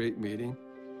at this great meeting.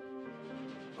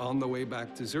 On the way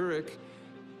back to Zurich,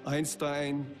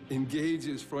 Einstein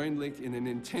engages Freundlich in an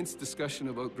intense discussion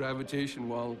about gravitation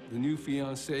while the new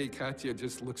fiancée, Katja,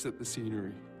 just looks at the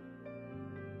scenery.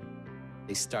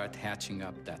 They start hatching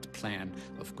up that plan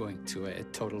of going to a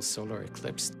total solar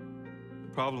eclipse.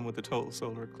 The problem with the total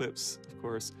solar eclipse, of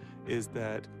course, is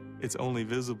that it's only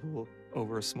visible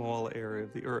over a small area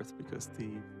of the Earth because the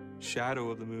shadow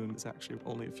of the moon is actually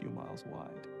only a few miles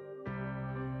wide.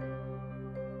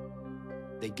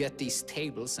 They get these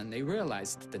tables and they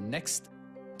realize that the next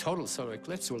total solar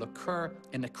eclipse will occur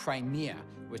in the Crimea,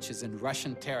 which is in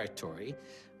Russian territory,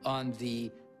 on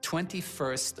the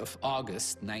 21st of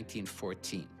August,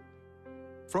 1914.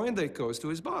 Freundlich goes to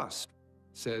his boss,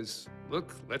 says,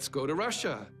 look, let's go to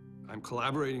Russia. I'm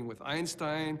collaborating with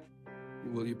Einstein.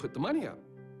 Will you put the money up?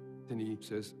 And he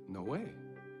says, no way.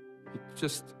 He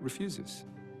just refuses.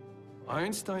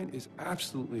 Einstein is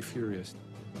absolutely furious.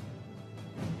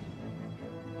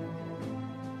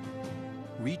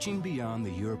 Reaching beyond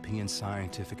the European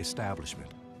scientific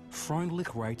establishment,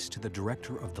 Freundlich writes to the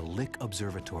director of the Lick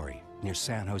Observatory near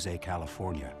San Jose,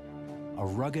 California, a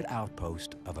rugged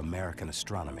outpost of American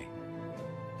astronomy.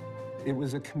 It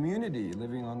was a community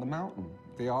living on the mountain.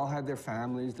 They all had their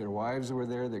families, their wives were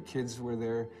there, their kids were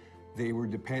there. They were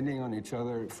depending on each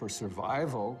other for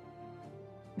survival.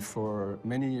 For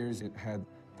many years, it had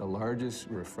the largest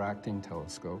refracting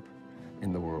telescope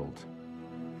in the world.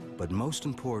 But most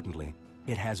importantly,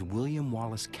 it has William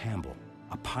Wallace Campbell,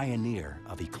 a pioneer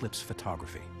of eclipse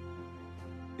photography.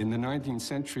 In the 19th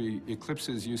century,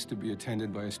 eclipses used to be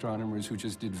attended by astronomers who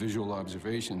just did visual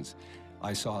observations.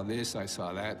 I saw this, I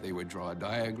saw that. They would draw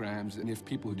diagrams, and if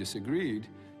people disagreed,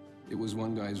 it was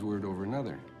one guy's word over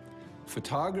another.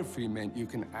 Photography meant you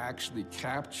can actually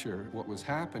capture what was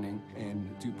happening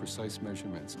and do precise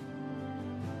measurements.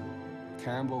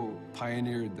 Campbell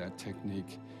pioneered that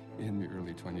technique in the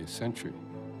early 20th century.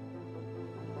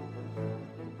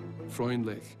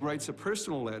 Freundlich writes a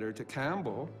personal letter to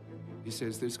Campbell. He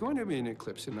says, there's going to be an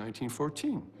eclipse in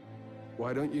 1914.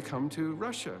 Why don't you come to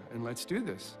Russia and let's do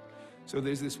this? So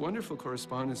there's this wonderful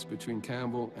correspondence between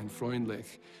Campbell and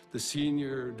Freundlich, the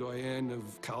senior doyen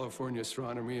of California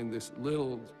astronomy and this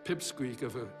little pipsqueak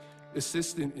of an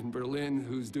assistant in Berlin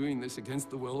who's doing this against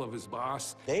the will of his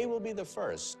boss. They will be the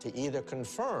first to either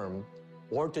confirm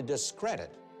or to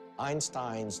discredit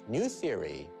Einstein's new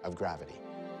theory of gravity.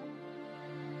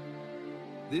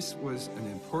 This was an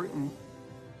important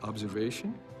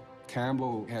observation.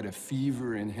 Campbell had a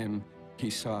fever in him. He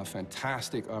saw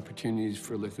fantastic opportunities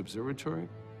for Lick Observatory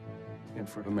and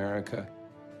for America.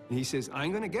 And he says,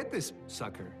 I'm going to get this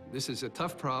sucker. This is a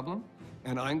tough problem,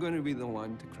 and I'm going to be the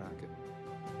one to crack it.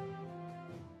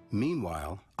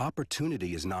 Meanwhile,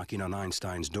 opportunity is knocking on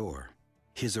Einstein's door.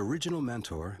 His original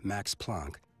mentor, Max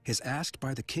Planck, is asked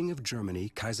by the King of Germany,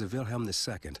 Kaiser Wilhelm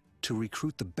II, to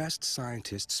recruit the best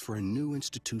scientists for a new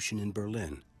institution in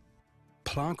Berlin.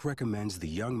 Planck recommends the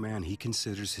young man he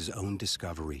considers his own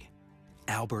discovery,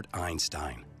 Albert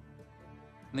Einstein.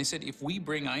 And they said, if we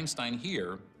bring Einstein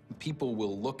here, people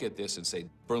will look at this and say,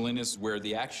 Berlin is where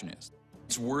the action is.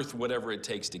 It's worth whatever it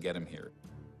takes to get him here.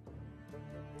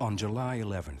 On July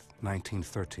 11th,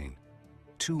 1913,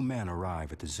 two men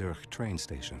arrive at the Zurich train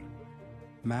station,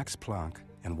 Max Planck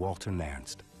and Walter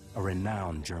Nernst, a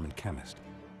renowned German chemist.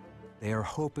 They are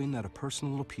hoping that a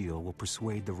personal appeal will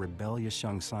persuade the rebellious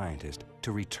young scientist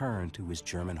to return to his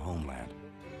German homeland.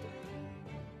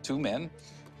 Two men,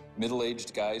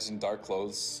 middle-aged guys in dark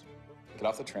clothes, get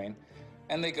off the train,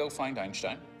 and they go find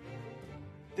Einstein.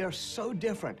 They're so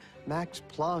different. Max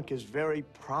Planck is very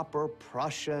proper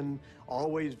Prussian,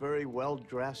 always very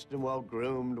well-dressed and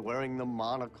well-groomed, wearing the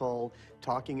monocle,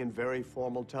 talking in very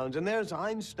formal tones. And there's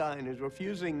Einstein, who's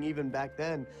refusing, even back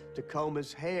then, to comb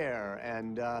his hair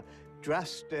and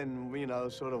dressed in, you know,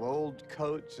 sort of old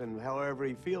coats and however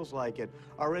he feels like it,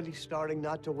 already starting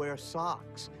not to wear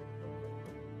socks.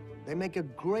 They make a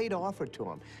great offer to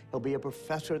him. He'll be a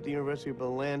professor at the University of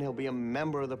Berlin. He'll be a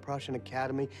member of the Prussian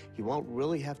Academy. He won't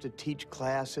really have to teach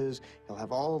classes. He'll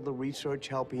have all of the research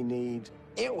help he needs.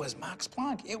 It was Max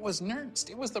Planck. It was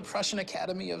Nernst. It was the Prussian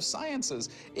Academy of Sciences.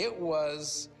 It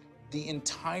was the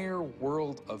entire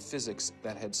world of physics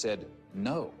that had said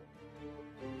no,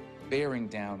 bearing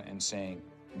down and saying,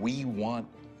 we want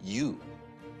you.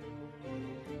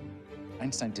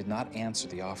 Einstein did not answer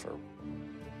the offer.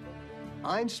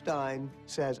 Einstein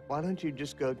says, why don't you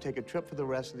just go take a trip for the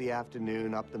rest of the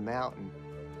afternoon up the mountain?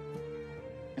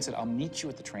 I said, I'll meet you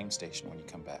at the train station when you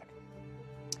come back.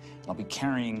 I'll be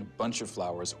carrying a bunch of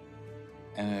flowers.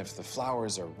 And if the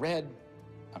flowers are red,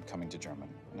 I'm coming to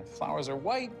Germany. And if flowers are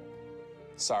white,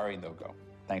 sorry, no go.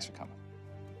 Thanks for coming.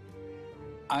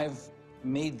 I've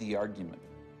made the argument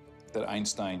that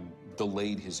Einstein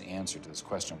delayed his answer to this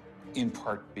question, in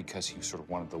part because he sort of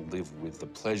wanted to live with the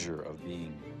pleasure of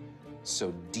being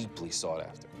so deeply sought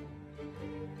after.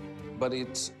 But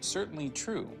it's certainly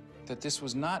true that this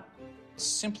was not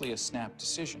simply a snap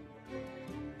decision.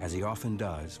 As he often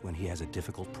does when he has a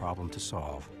difficult problem to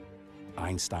solve,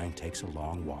 Einstein takes a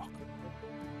long walk.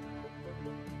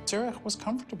 Zurich was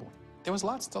comfortable. There was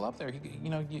lots to love there.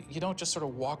 You don't just sort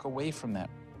of walk away from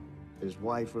that. His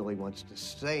wife really wants to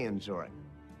stay in Zurich.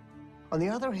 On the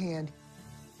other hand,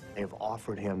 they've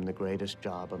offered him the greatest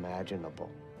job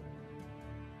imaginable.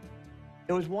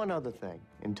 There was one other thing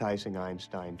enticing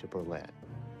Einstein to Berlin.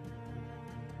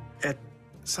 At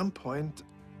some point,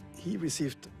 he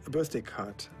received a birthday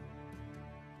card.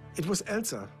 It was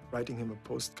Elsa writing him a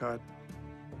postcard.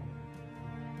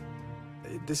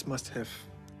 This must have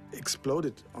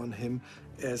exploded on him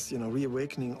as, you know,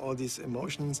 reawakening all these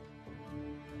emotions.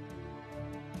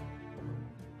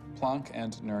 Planck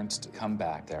and Nernst come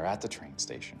back. They're at the train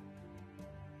station.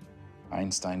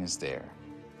 Einstein is there.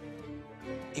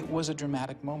 It was a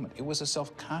dramatic moment. It was a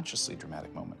self-consciously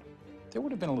dramatic moment. There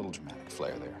would have been a little dramatic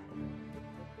flair there.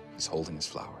 He's holding his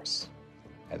flowers.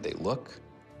 And they look,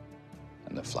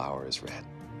 and the flower is red.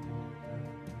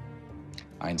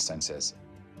 Einstein says,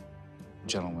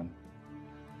 gentlemen,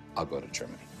 I'll go to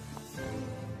Germany.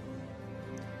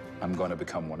 I'm going to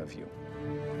become one of you.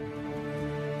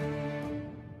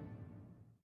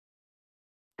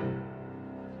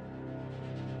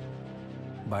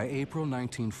 By April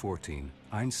 1914,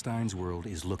 Einstein's world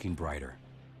is looking brighter.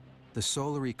 The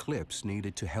solar eclipse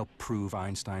needed to help prove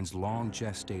Einstein's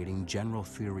long-gestating general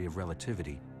theory of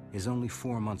relativity is only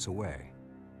 4 months away,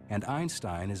 and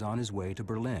Einstein is on his way to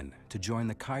Berlin to join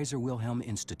the Kaiser Wilhelm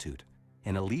Institute,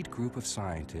 an elite group of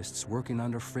scientists working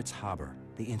under Fritz Haber,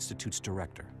 the institute's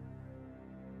director.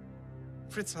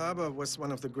 Fritz Haber was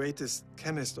one of the greatest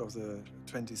chemists of the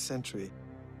 20th century.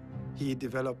 He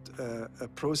developed a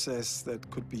process that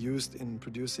could be used in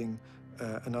producing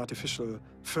an artificial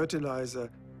fertilizer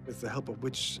with the help of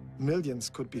which millions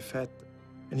could be fed.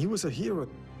 And he was a hero.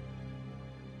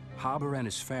 Haber and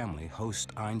his family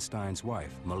host Einstein's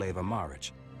wife, Mileva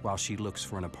Maric, while she looks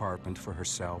for an apartment for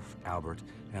herself, Albert,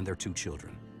 and their 2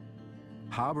 children.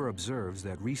 Haber observes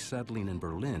that resettling in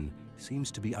Berlin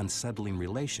seems to be unsettling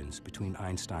relations between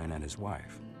Einstein and his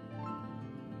wife.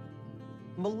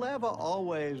 Mileva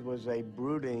always was a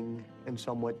brooding and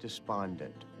somewhat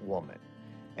despondent woman.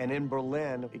 And in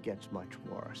Berlin, it gets much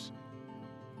worse.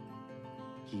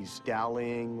 He's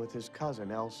dallying with his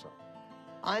cousin, Elsa.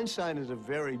 Einstein is a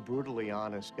very brutally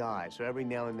honest guy, so every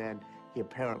now and then he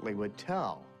apparently would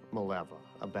tell Mileva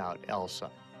about Elsa.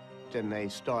 Then they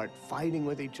start fighting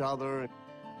with each other.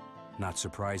 Not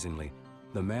surprisingly,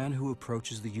 the man who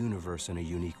approaches the universe in a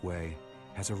unique way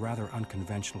has a rather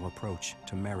unconventional approach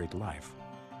to married life.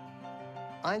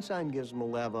 Einstein gives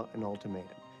Mileva an ultimatum.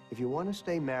 If you want to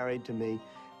stay married to me,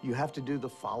 you have to do the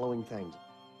following things.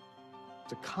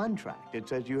 It's a contract. It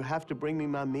says you have to bring me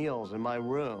my meals in my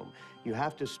room. You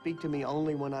have to speak to me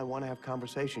only when I want to have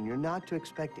conversation. You're not to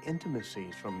expect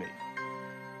intimacies from me.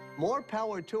 More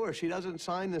power to her. She doesn't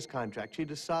sign this contract. She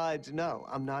decides, no,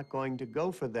 I'm not going to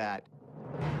go for that.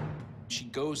 She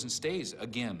goes and stays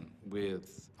again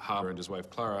with Haber and his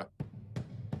wife Clara.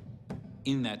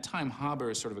 In that time,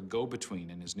 Haber is sort of a go-between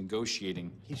and is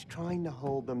negotiating. He's trying to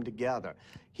hold them together.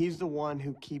 He's the one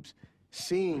who keeps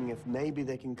seeing if maybe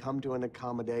they can come to an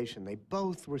accommodation. They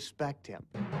both respect him.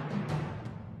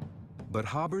 But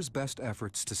Haber's best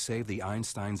efforts to save the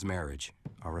Einsteins' marriage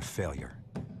are a failure.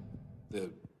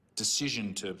 The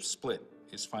decision to split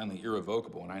is finally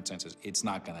irrevocable, and Einstein says it's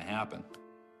not going to happen.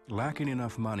 Lacking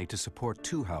enough money to support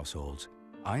two households,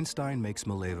 Einstein makes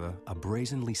Mileva a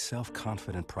brazenly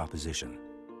self-confident proposition.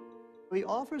 He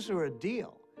offers her a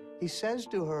deal. He says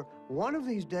to her, one of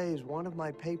these days, one of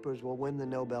my papers will win the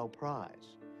Nobel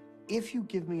Prize. If you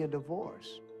give me a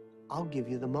divorce, I'll give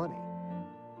you the money.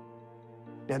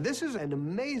 Now, this is an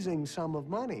amazing sum of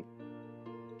money.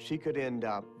 She could end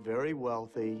up very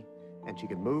wealthy, and she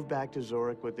could move back to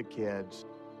Zurich with the kids.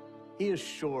 He is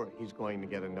sure he's going to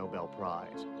get a Nobel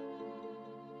Prize.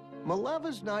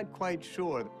 Mileva's not quite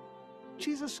sure.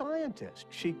 She's a scientist.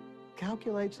 She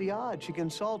calculates the odds. She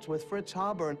consults with Fritz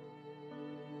Haber.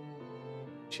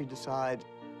 She decides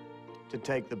to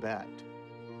take the bet.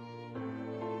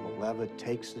 Mileva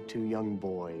takes the two young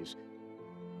boys,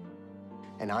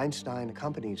 and Einstein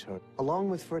accompanies her, along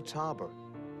with Fritz Haber.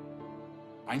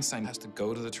 Einstein has to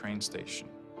go to the train station,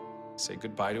 say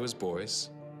goodbye to his boys.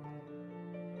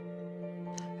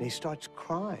 And he starts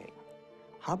crying.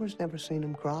 Haber's never seen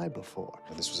him cry before.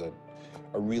 This was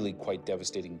a really quite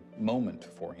devastating moment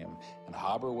for him, and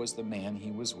Haber was the man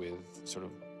he was with, sort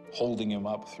of holding him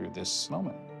up through this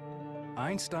moment.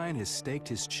 Einstein has staked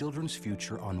his children's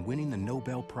future on winning the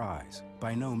Nobel Prize,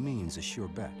 by no means a sure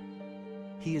bet.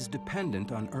 He is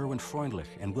dependent on Erwin Freundlich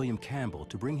and William Campbell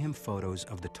to bring him photos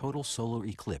of the total solar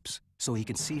eclipse so he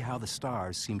can see how the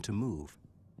stars seem to move.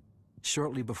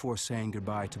 Shortly before saying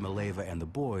goodbye to Mileva and the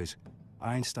boys,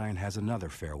 Einstein has another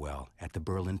farewell at the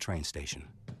Berlin train station.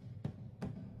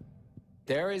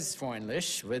 There is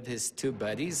Freundlich with his two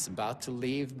buddies about to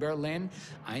leave Berlin.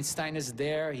 Einstein is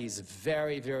there. He's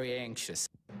very, very anxious.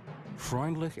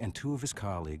 Freundlich and two of his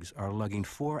colleagues are lugging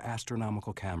 4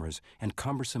 astronomical cameras and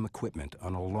cumbersome equipment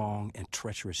on a long and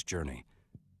treacherous journey.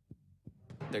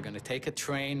 They're going to take a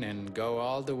train and go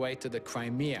all the way to the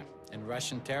Crimea in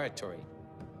Russian territory.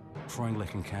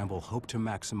 Freundlich and Campbell hope to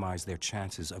maximize their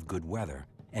chances of good weather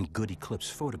and good eclipse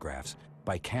photographs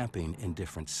by camping in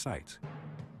different sites.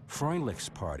 Freundlich's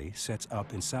party sets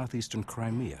up in southeastern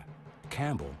Crimea.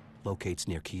 Campbell locates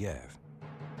near Kiev.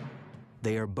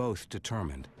 They are both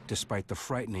determined, despite the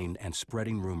frightening and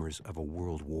spreading rumors of a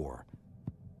world war.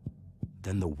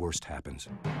 Then the worst happens.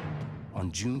 On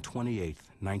June 28,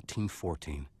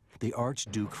 1914, the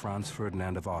Archduke Franz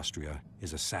Ferdinand of Austria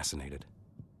is assassinated.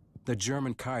 The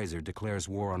German Kaiser declares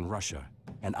war on Russia,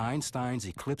 and Einstein's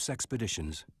eclipse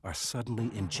expeditions are suddenly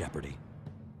in jeopardy.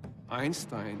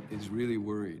 Einstein is really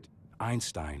worried.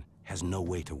 Einstein has no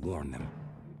way to warn them.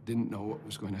 Didn't know what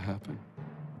was going to happen.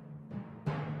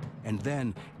 And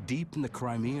then, deep in the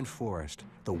Crimean forest,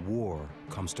 the war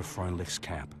comes to Freundlich's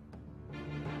camp.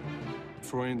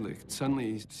 Freundlich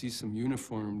suddenly sees some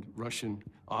uniformed Russian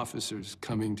officers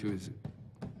coming to his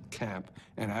camp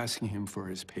and asking him for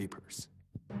his papers.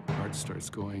 Heart starts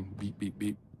going beep, beep,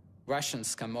 beep.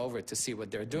 Russians come over to see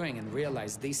what they're doing and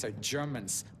realize these are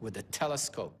Germans with a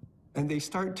telescope. And they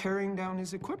start tearing down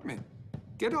his equipment.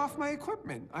 Get off my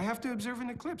equipment. I have to observe an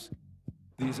eclipse.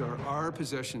 These are our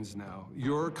possessions now.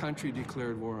 Your country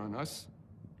declared war on us.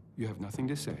 You have nothing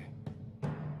to say.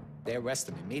 They arrest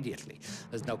them immediately.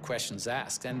 There's no questions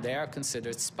asked, and they are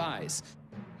considered spies.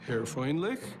 Herr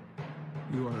Freundlich,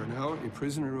 you are now a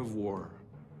prisoner of war.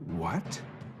 What?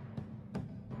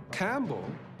 Campbell,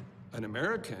 an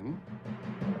American,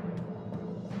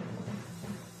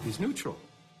 is neutral.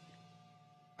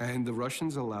 And the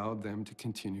Russians allowed them to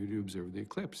continue to observe the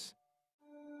eclipse.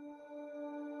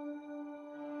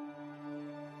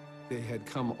 They had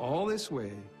come all this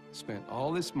way, spent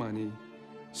all this money,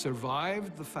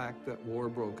 survived the fact that war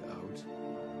broke out,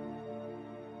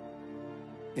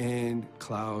 and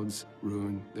clouds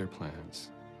ruined their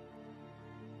plans.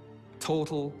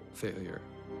 Total failure.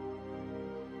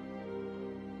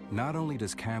 Not only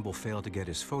does Campbell fail to get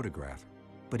his photograph,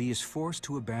 but he is forced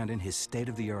to abandon his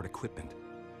state-of-the-art equipment.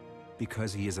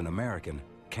 Because he is an American,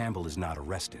 Campbell is not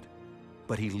arrested,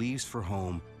 but he leaves for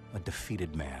home a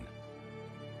defeated man.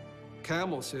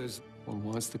 Campbell says one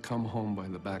wants to come home by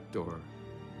the back door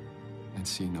and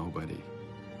see nobody.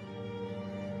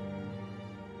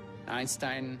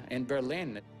 Einstein in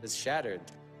Berlin is shattered.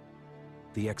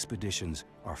 The expeditions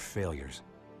are failures.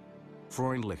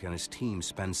 Freundlich and his team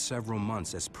spend several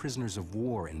months as prisoners of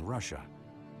war in Russia.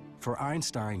 For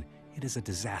Einstein, it is a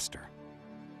disaster.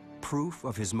 Proof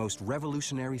of his most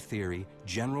revolutionary theory,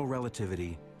 general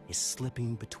relativity, is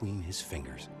slipping between his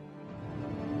fingers.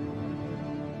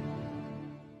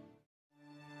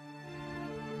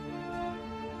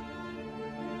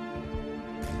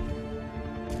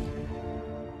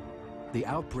 The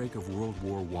outbreak of World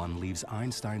War I leaves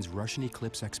Einstein's Russian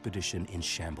eclipse expedition in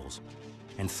shambles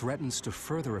and threatens to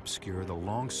further obscure the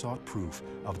long-sought proof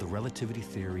of the relativity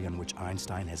theory on which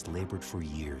Einstein has labored for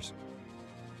years.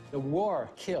 The war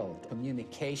killed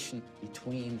communication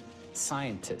between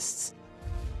scientists.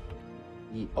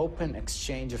 The open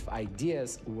exchange of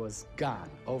ideas was gone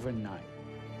overnight.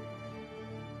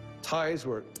 Ties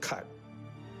were cut.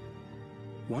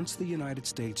 Once the United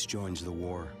States joins the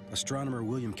war, astronomer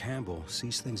William Campbell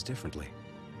sees things differently.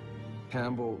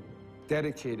 Campbell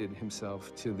dedicated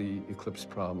himself to the eclipse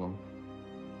problem,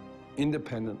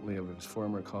 independently of his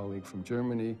former colleague from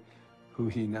Germany, who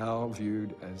he now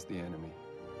viewed as the enemy.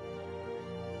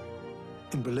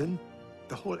 In Berlin,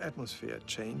 the whole atmosphere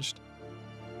changed.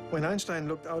 When Einstein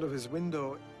looked out of his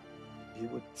window, he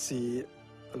would see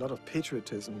a lot of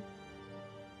patriotism.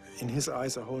 In his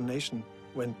eyes, a whole nation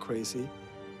went crazy.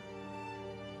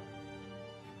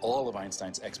 All of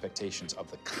Einstein's expectations of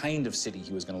the kind of city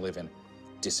he was going to live in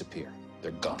disappear.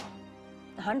 They're gone.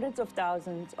 Hundreds of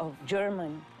thousands of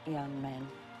German young men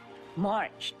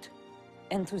marched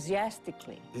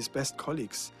enthusiastically. His best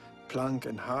colleagues, Planck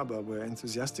and Haber, were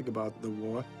enthusiastic about the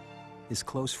war. His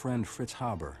close friend Fritz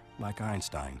Haber, like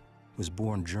Einstein, was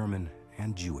born German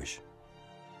and Jewish.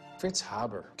 Fritz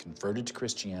Haber converted to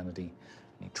Christianity,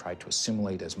 and he tried to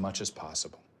assimilate as much as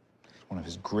possible. One of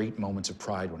his great moments of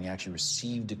pride when he actually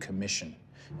received a commission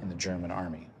in the German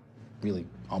army. Really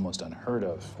almost unheard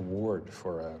of award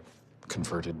for a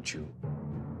converted Jew.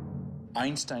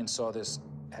 Einstein saw this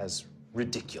as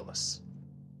ridiculous.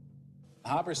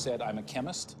 Haber said, I'm a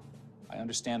chemist. I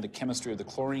understand the chemistry of the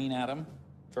chlorine atom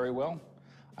very well.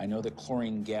 I know that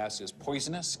chlorine gas is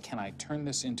poisonous. Can I turn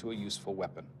this into a useful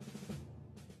weapon?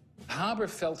 Haber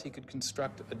felt he could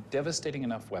construct a devastating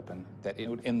enough weapon that it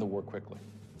would end the war quickly,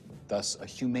 thus a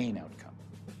humane outcome.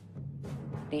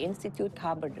 The institute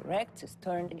Haber directs is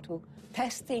turned into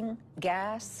testing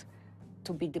gas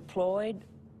to be deployed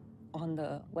on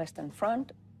the Western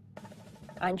Front.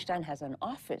 Einstein has an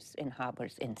office in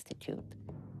Haber's institute.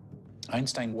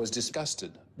 Einstein was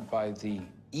disgusted by the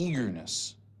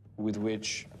eagerness with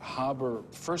which Haber,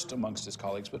 first amongst his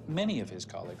colleagues, but many of his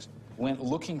colleagues, went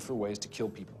looking for ways to kill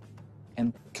people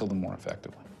and kill them more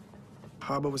effectively.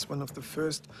 Haber was one of the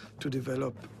first to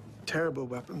develop terrible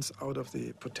weapons out of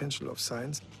the potential of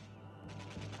science.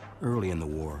 Early in the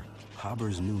war,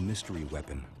 Haber's new mystery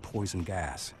weapon, poison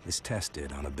gas, is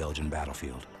tested on a Belgian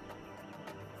battlefield.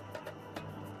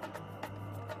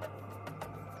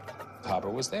 Haber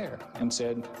was there and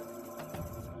said,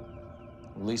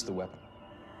 release the weapon.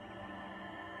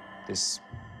 This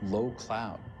low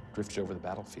cloud drifted over the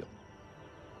battlefield,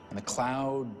 and the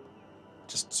cloud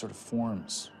just sort of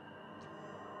forms.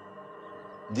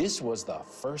 This was the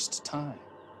first time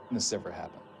this ever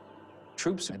happened.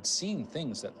 Troops had seen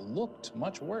things that looked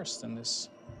much worse than this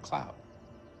cloud,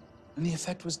 and the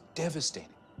effect was devastating.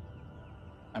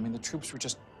 I mean, the troops were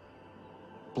just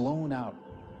blown out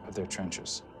of their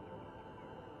trenches.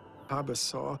 Haber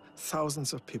saw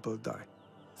thousands of people die,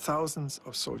 thousands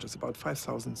of soldiers, about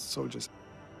 5,000 soldiers.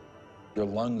 Your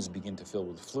lungs begin to fill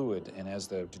with fluid, and as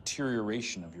the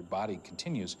deterioration of your body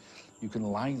continues, you can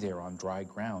lie there on dry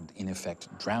ground, in effect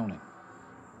drowning.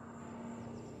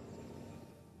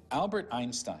 Albert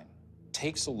Einstein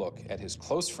takes a look at his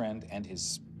close friend and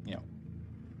his,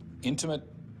 intimate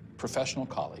professional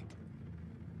colleague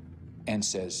and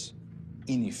says,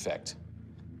 in effect,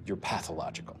 you're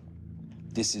pathological.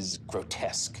 This is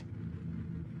grotesque.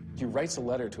 He writes a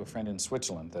letter to a friend in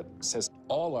Switzerland that says,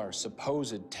 all our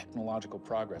supposed technological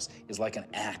progress is like an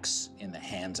axe in the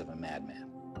hands of a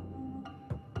madman.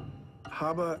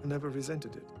 Haber never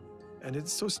resented it. And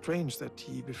it's so strange that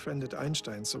he befriended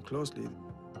Einstein so closely.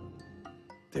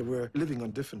 They were living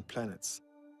on different planets.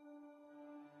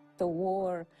 The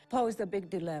war posed a big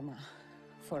dilemma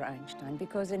for Einstein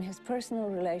because in his personal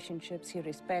relationships he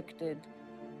respected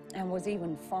and was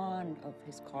even fond of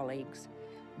his colleagues,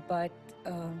 but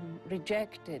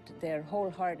rejected their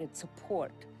wholehearted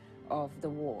support of the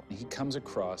war. He comes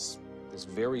across this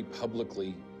very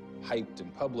publicly hyped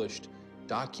and published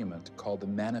document called the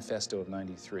Manifesto of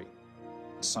 '93,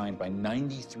 signed by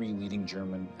 93 leading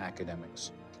German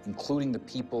academics, including the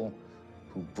people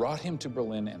who brought him to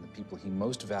Berlin and the people he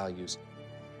most values,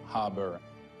 Haber,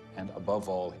 and above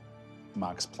all,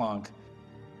 Max Planck.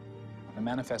 The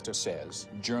manifesto says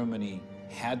Germany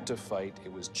had to fight,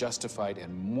 it was justified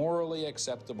and morally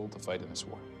acceptable to fight in this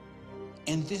war.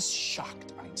 And this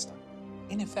shocked Einstein.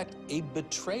 In effect, a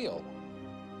betrayal.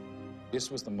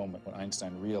 This was the moment when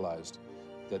Einstein realized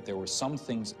that there were some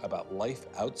things about life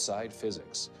outside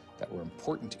physics that were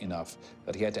important enough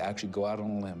that he had to actually go out on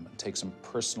a limb and take some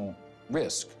personal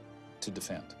risk to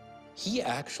defend. He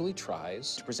actually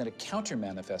tries to present a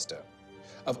counter-manifesto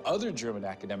of other German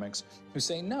academics who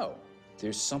say, no,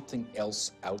 there's something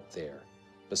else out there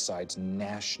besides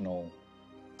national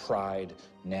pride,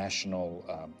 national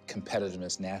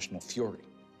competitiveness, national fury.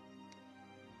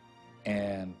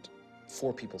 And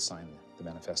 4 people signed the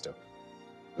manifesto.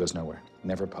 It goes nowhere,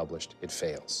 never published, it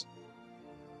fails.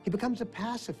 He becomes a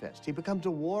pacifist. He becomes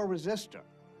a war resistor.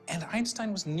 And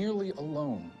Einstein was nearly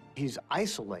alone. He's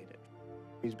isolated.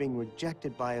 He's being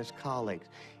rejected by his colleagues.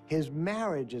 His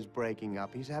marriage is breaking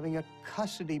up. He's having a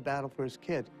custody battle for his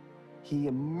kids. He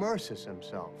immerses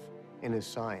himself in his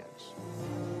science.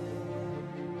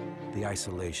 The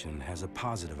isolation has a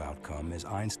positive outcome as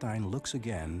Einstein looks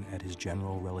again at his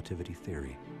general relativity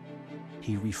theory.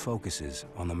 He refocuses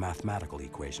on the mathematical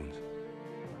equations.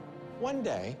 One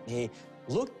day, he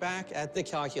looked back at the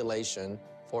calculation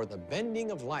for the bending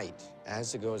of light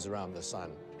as it goes around the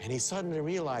sun, and he suddenly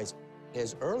realized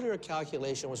his earlier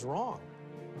calculation was wrong.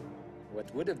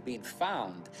 What would have been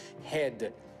found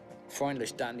had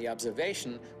Freundlich done the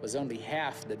observation was only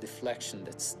half the deflection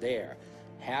that's there,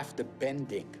 half the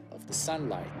bending of the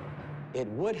sunlight. It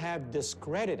would have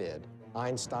discredited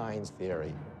Einstein's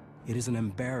theory. It is an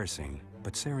embarrassing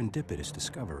but serendipitous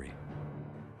discovery.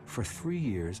 For 3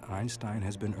 years, Einstein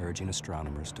has been urging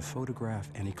astronomers to photograph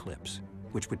an eclipse,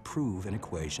 which would prove an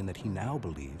equation that he now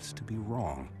believes to be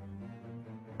wrong.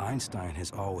 Einstein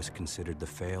has always considered the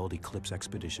failed eclipse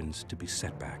expeditions to be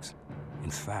setbacks. In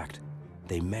fact,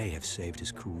 they may have saved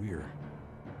his career.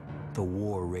 The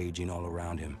war raging all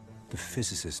around him, the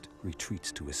physicist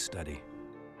retreats to his study.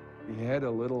 He had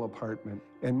a little apartment,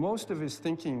 and most of his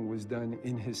thinking was done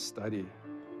in his study.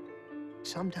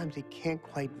 Sometimes he can't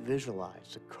quite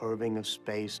visualize the curving of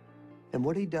space, and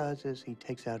what he does is he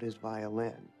takes out his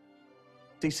violin.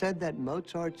 He said that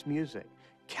Mozart's music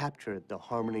captured the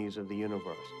harmonies of the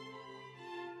universe.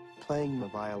 Playing the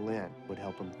violin would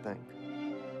help him think.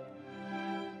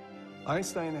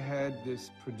 Einstein had this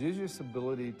prodigious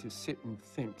ability to sit and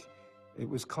think. It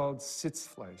was called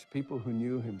Sitzfleisch. People who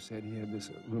knew him said he had this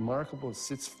remarkable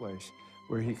Sitzfleisch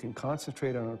where he can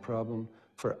concentrate on a problem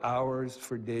for hours,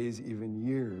 for days, even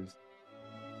years.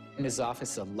 In his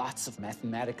office are lots of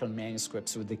mathematical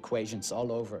manuscripts with equations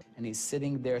all over. And he's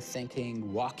sitting there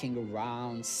thinking, walking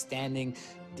around, standing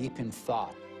deep in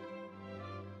thought.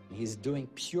 He's doing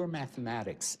pure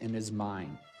mathematics in his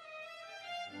mind.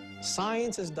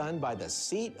 Science is done by the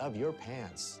seat of your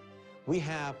pants. We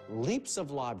have leaps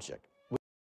of logic.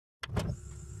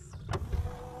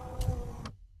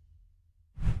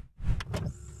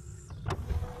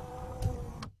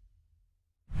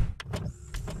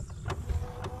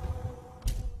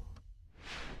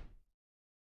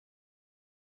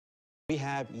 We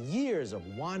have years of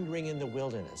wandering in the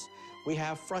wilderness. We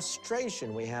have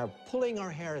frustration. We have pulling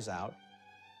our hairs out.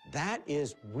 That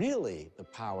is really the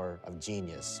power of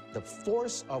genius, the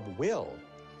force of will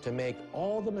to make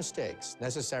all the mistakes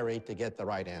necessary to get the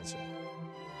right answer.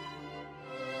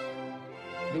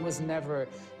 There was never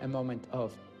a moment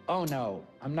of, oh no,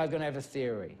 I'm not going to have a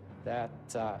theory. That,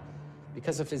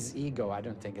 because of his ego, I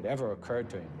don't think it ever occurred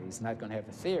to him that he's not going to have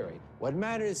a theory. What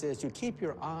matters is you keep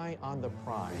your eye on the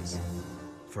prize.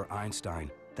 For Einstein,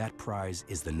 that prize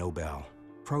is the Nobel,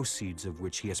 proceeds of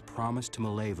which he has promised to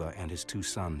Mileva and his 2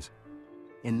 sons.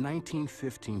 In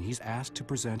 1915, he's asked to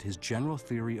present his general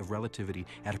theory of relativity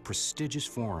at a prestigious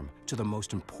forum to the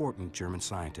most important German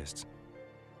scientists.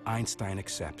 Einstein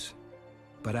accepts.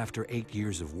 But after 8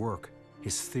 years of work,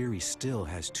 his theory still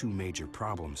has 2 major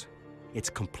problems. It's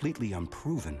completely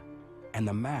unproven, and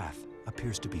the math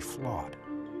appears to be flawed.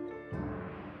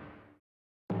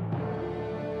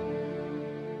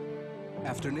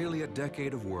 After nearly a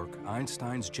decade of work,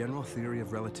 Einstein's general theory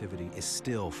of relativity is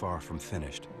still far from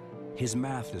finished. His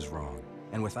math is wrong,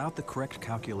 and without the correct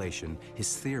calculation,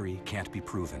 his theory can't be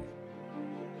proven.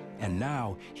 And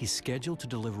now, he's scheduled to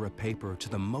deliver a paper to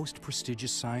the most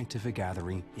prestigious scientific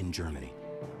gathering in Germany.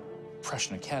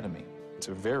 Prussian Academy, it's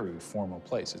a very formal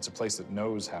place. It's a place that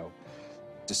knows how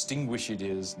distinguished it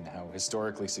is and how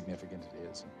historically significant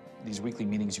it is. These weekly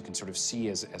meetings you can sort of see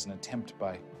as an attempt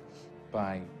by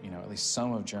at least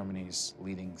some of Germany's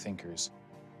leading thinkers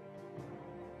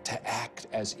to act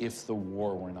as if the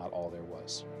war were not all there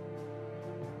was.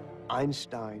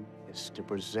 Einstein is to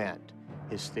present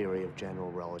his theory of general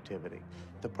relativity.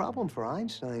 The problem for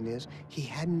Einstein is he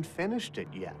hadn't finished it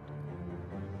yet.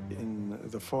 In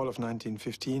the fall of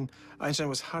 1915, Einstein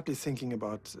was hardly thinking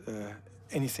about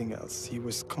anything else. He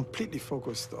was completely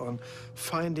focused on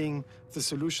finding the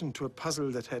solution to a puzzle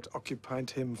that had occupied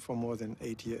him for more than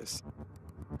 8 years.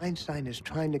 Einstein is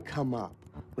trying to come up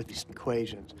with these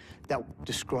equations that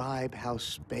describe how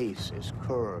space is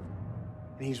curved.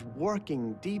 And he's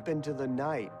working deep into the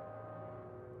night.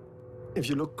 If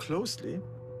you look closely,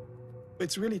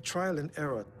 it's really trial and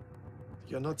error.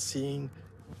 You're not seeing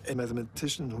a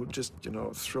mathematician who just,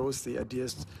 throws the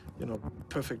ideas,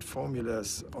 perfect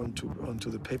formulas onto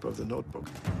the paper of the notebook.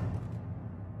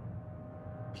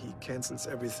 He cancels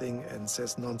everything and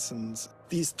says nonsense.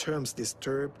 These terms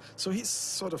disturb. So he's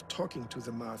sort of talking to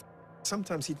the math.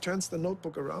 Sometimes he turns the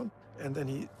notebook around and then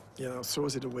he,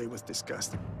 throws it away with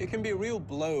disgust. It can be a real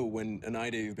blow when an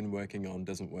idea you've been working on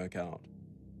doesn't work out.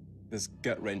 This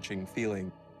gut-wrenching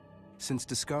feeling. Since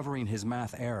discovering his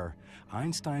math error,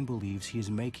 Einstein believes he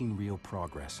is making real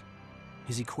progress.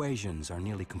 His equations are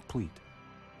nearly complete.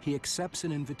 He accepts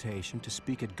an invitation to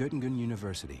speak at Göttingen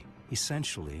University,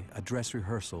 essentially a dress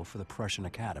rehearsal for the Prussian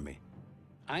Academy.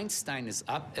 Einstein is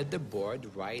up at the board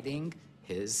writing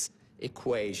his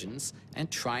equations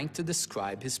and trying to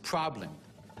describe his problem.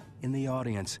 In the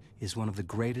audience is one of the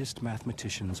greatest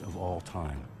mathematicians of all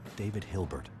time, David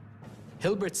Hilbert.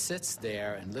 Hilbert sits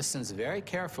there and listens very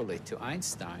carefully to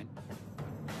Einstein.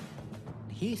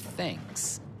 He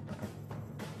thinks,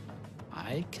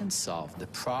 I can solve the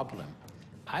problem.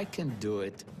 I can do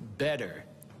it better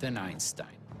than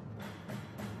Einstein.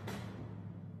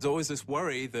 There's always this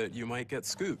worry that you might get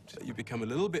scooped. You become a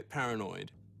little bit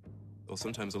paranoid, or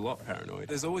sometimes a lot paranoid.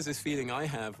 There's always this feeling I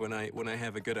have when I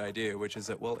have a good idea, which is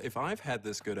that, well, if I've had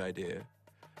this good idea,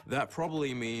 that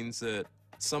probably means that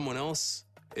someone else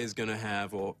is going to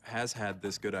have or has had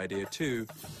this good idea too.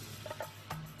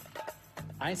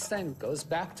 Einstein goes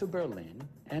back to Berlin,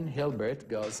 and Hilbert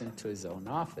goes into his own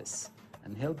office.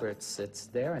 And Hilbert sits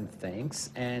there and thinks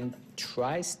and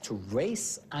tries to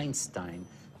race Einstein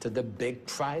to the big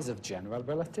prize of general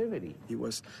relativity. He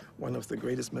was one of the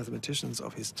greatest mathematicians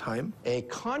of his time. A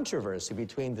controversy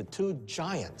between the two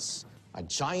giants, a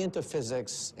giant of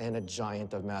physics and a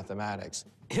giant of mathematics.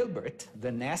 Hilbert,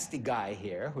 the nasty guy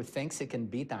here who thinks he can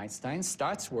beat Einstein,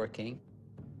 starts working.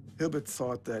 Hilbert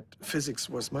thought that physics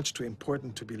was much too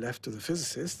important to be left to the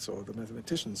physicists, or the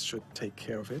mathematicians should take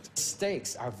care of it.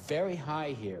 Stakes are very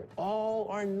high here. All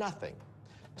or nothing.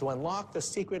 To unlock the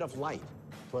secret of light,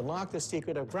 to unlock the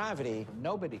secret of gravity.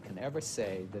 Nobody can ever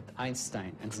say that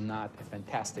Einstein is not a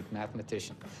fantastic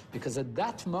mathematician, because at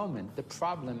that moment, the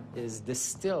problem is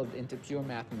distilled into pure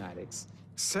mathematics.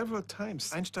 Several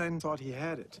times, Einstein thought he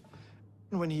had it.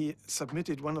 When he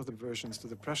submitted one of the versions to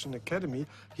the Prussian Academy,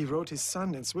 he wrote his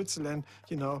son in Switzerland,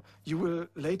 you will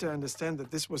later understand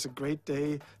that this was a great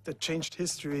day that changed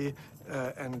history,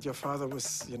 and your father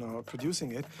was,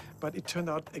 producing it. But it turned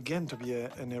out again to be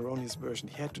an erroneous version.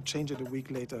 He had to change it a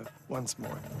week later once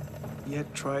more. He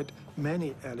had tried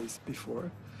many alleys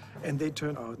before, and they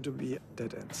turned out to be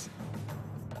dead ends.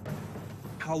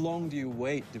 How long do you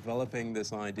wait developing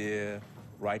this idea,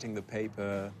 writing the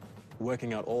paper,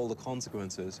 working out all the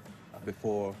consequences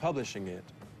before publishing it?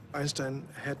 Einstein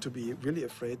had to be really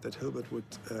afraid that Hilbert would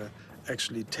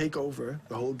actually take over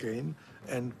the whole game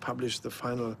and publish the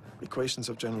final equations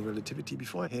of general relativity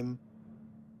before him.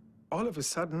 All of a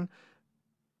sudden,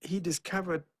 he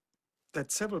discovered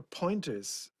that several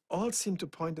pointers all seemed to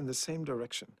point in the same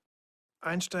direction.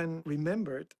 Einstein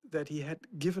remembered that he had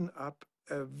given up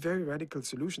a very radical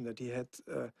solution that he had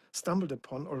stumbled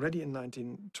upon already in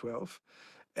 1912,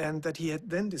 and that he had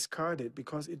then discarded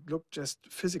because it looked just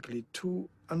physically too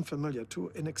unfamiliar,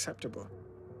 too unacceptable.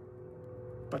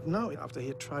 But now, after he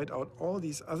had tried out all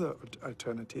these other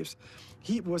alternatives,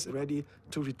 he was ready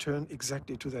to return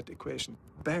exactly to that equation,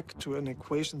 back to an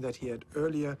equation that he had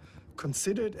earlier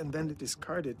considered and then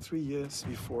discarded 3 years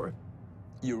before.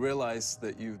 You realize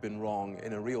that you've been wrong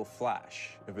in a real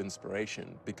flash of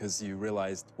inspiration because you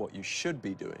realized what you should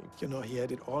be doing. You know, he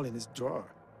had it all in his drawer.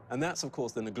 And that's, of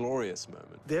course, then a glorious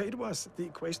moment. There it was, the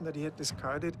equation that he had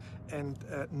discarded, and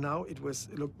now it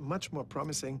looked much more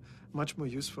promising, much more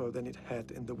useful than it had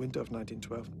in the winter of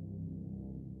 1912.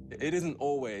 It isn't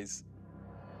always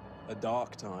a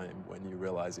dark time when you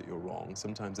realize that you're wrong.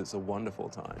 Sometimes it's a wonderful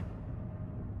time.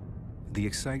 The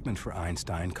excitement for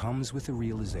Einstein comes with the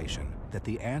realization that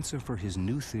the answer for his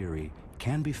new theory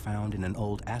can be found in an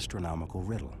old astronomical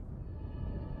riddle.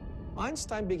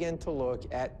 Einstein began to look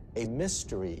at a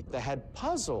mystery that had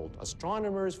puzzled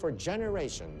astronomers for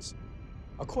generations.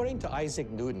 According to Isaac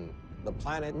Newton, the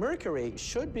planet Mercury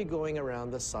should be going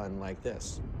around the sun like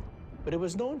this. But it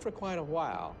was known for quite a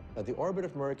while that the orbit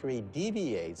of Mercury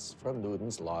deviates from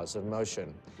Newton's laws of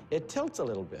motion. It tilts a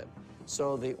little bit.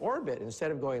 So the orbit,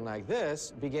 instead of going like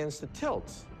this, begins to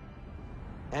tilt.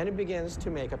 And it begins to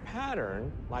make a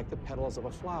pattern like the petals of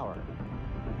a flower.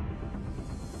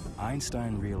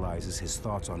 Einstein realizes his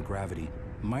thoughts on gravity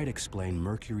might explain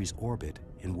Mercury's orbit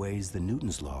in ways the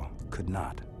Newton's law could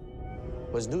not.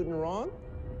 Was Newton wrong?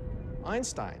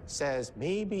 Einstein says,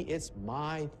 maybe it's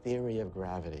my theory of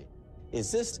gravity.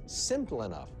 Is this simple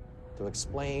enough to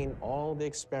explain all the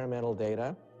experimental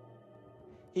data?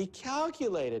 He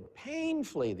calculated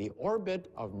painfully the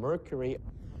orbit of Mercury,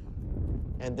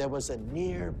 and there was a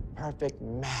near perfect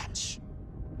match.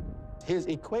 His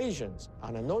equations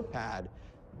on a notepad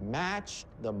matched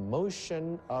the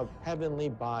motion of heavenly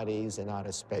bodies in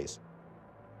outer space.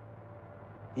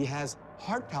 He has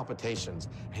heart palpitations,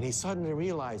 and he suddenly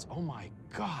realized, oh my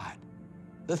God,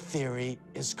 the theory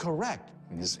is correct.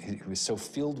 He was so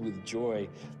filled with joy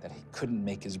that he couldn't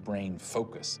make his brain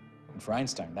focus. And for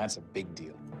Einstein, that's a big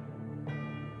deal.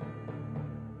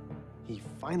 He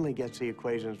finally gets the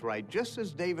equations right, just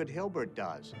as David Hilbert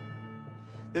does.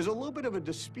 There's a little bit of a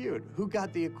dispute. Who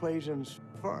got the equations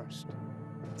first?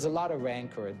 There's a lot of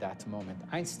rancor at that moment.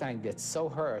 Einstein gets so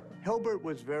hurt. Hilbert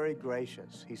was very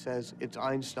gracious. He says it's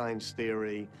Einstein's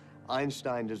theory.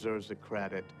 Einstein deserves the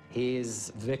credit.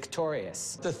 He's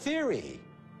victorious. The theory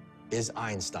is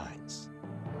Einstein's.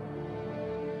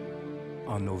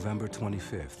 On November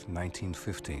 25th,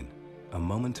 1915, a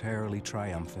momentarily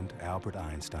triumphant Albert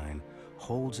Einstein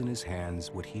holds in his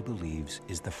hands what he believes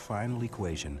is the final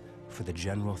equation for the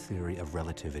general theory of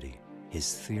relativity,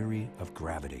 his theory of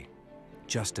gravity,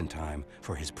 just in time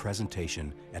for his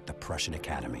presentation at the Prussian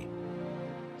Academy.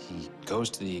 He goes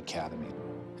to the Academy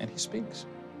and he speaks.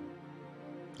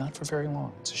 Not for very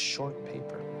long. It's a short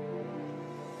paper.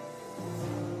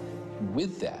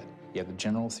 With that, you have the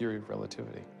general theory of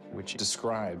relativity, which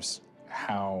describes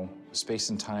how space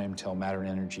and time tell matter and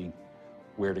energy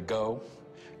where to go.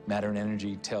 Matter and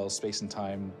energy tell space and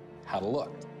time how to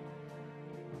look.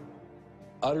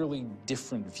 Utterly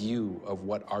different view of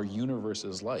what our universe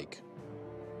is like.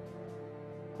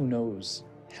 Who knows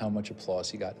how much applause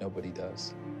he got? Nobody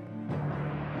does.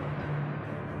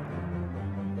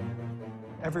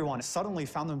 Everyone suddenly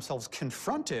found themselves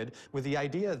confronted with the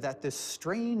idea that this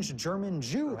strange German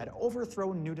Jew had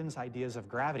overthrown Newton's ideas of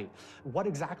gravity. What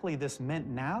exactly this meant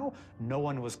now, no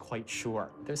one was quite sure.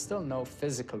 There's still no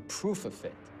physical proof of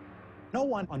it. No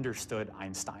one understood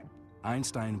Einstein.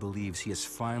 Einstein believes he has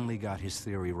finally got his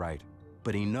theory right,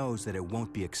 but he knows that it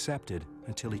won't be accepted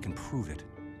until he can prove it.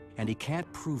 And he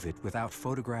can't prove it without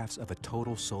photographs of a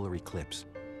total solar eclipse.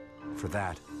 For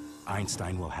that,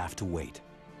 Einstein will have to wait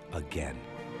again.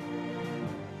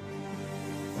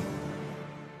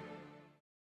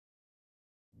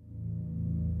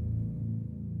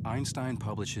 Einstein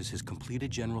publishes his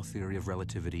completed general theory of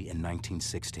relativity in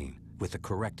 1916 with the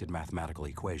corrected mathematical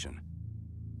equation.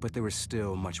 But there is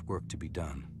still much work to be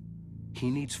done. He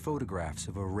needs photographs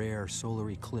of a rare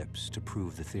solar eclipse to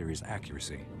prove the theory's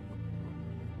accuracy.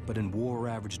 But in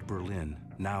war-ravaged Berlin,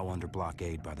 now under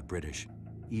blockade by the British,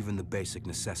 even the basic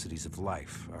necessities of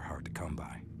life are hard to come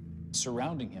by.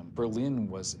 Surrounding him, Berlin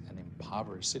was an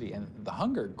impoverished city, and the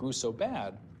hunger grew so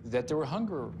bad that there were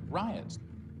hunger riots.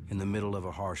 In the middle of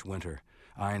a harsh winter,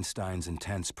 Einstein's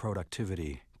intense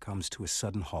productivity comes to a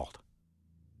sudden halt.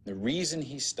 The reason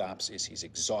he stops is he's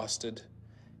exhausted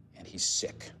and he's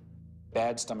sick.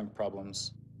 Bad stomach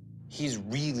problems. He's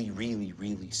really, really,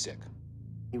 really sick.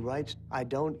 He writes, I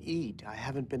don't eat, I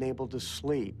haven't been able to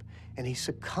sleep, and he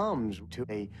succumbs to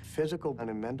a physical and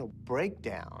a mental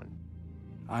breakdown.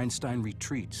 Einstein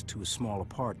retreats to a small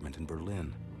apartment in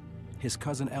Berlin. His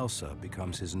cousin Elsa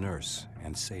becomes his nurse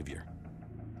and savior.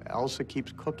 Elsa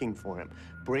keeps cooking for him,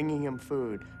 bringing him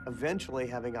food, eventually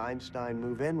having Einstein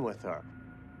move in with her.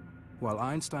 While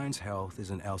Einstein's health is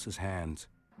in Elsa's hands,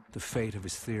 the fate of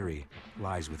his theory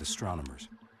lies with astronomers.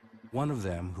 One of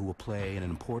them who will play an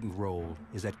important role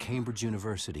is at Cambridge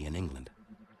University in England.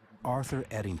 Arthur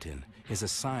Eddington is a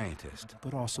scientist,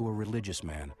 but also a religious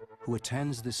man who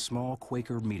attends this small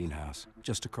Quaker meeting house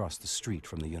just across the street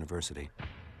from the university.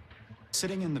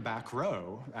 Sitting in the back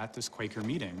row at this Quaker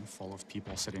meeting, full of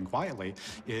people sitting quietly,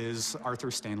 is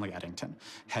Arthur Stanley Eddington,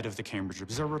 head of the Cambridge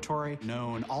Observatory,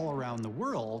 known all around the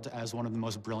world as one of the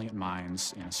most brilliant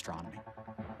minds in astronomy.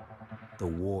 The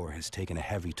war has taken a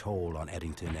heavy toll on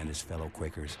Eddington and his fellow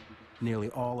Quakers, nearly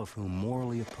all of whom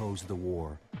morally opposed the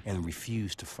war and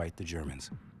refused to fight the Germans.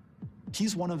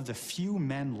 He's one of the few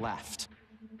men left.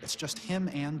 It's just him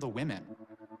and the women.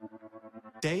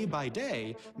 Day by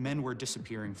day, men were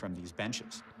disappearing from these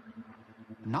benches.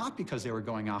 Not because they were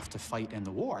going off to fight in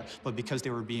the war, but because they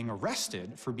were being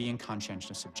arrested for being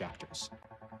conscientious objectors.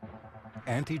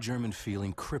 Anti-German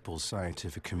feeling cripples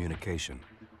scientific communication.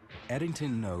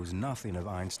 Eddington knows nothing of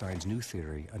Einstein's new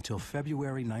theory until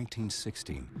February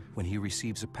 1916, when he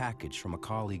receives a package from a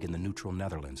colleague in the neutral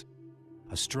Netherlands,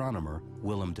 astronomer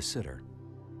Willem de Sitter.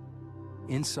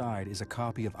 Inside is a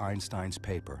copy of Einstein's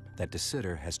paper that de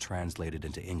Sitter has translated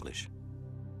into English.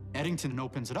 Eddington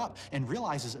opens it up and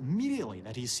realizes immediately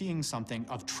that he's seeing something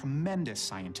of tremendous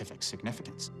scientific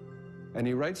significance. And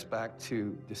he writes back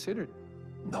to de Sitter,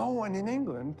 no one in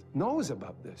England knows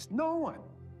about this, no one.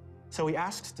 So he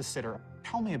asks de Sitter,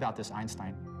 tell me about this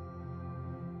Einstein.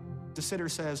 De Sitter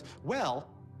says, well,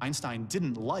 Einstein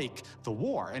didn't like the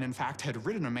war and in fact had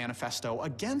written a manifesto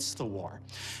against the war.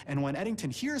 And when Eddington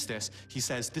hears this, he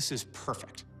says, this is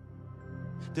perfect.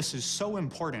 This is so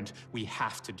important, we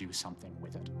have to do something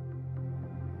with it.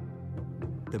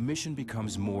 The mission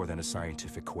becomes more than a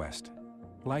scientific quest.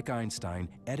 Like Einstein,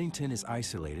 Eddington is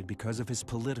isolated because of his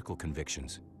political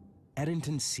convictions.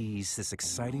 Eddington sees this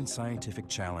exciting scientific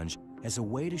challenge as a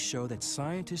way to show that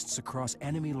scientists across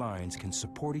enemy lines can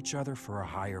support each other for a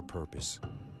higher purpose.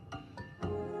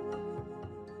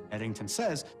 Eddington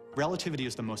says, relativity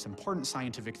is the most important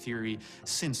scientific theory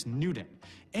since Newton,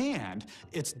 and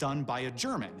it's done by a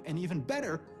German, and even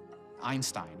better,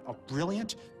 Einstein, a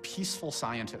brilliant, peaceful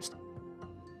scientist.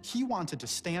 He wanted to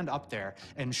stand up there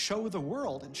and show the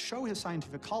world and show his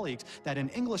scientific colleagues that an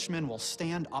Englishman will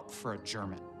stand up for a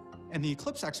German. And the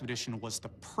Eclipse expedition was the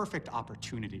perfect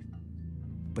opportunity.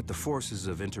 But the forces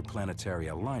of interplanetary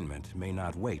alignment may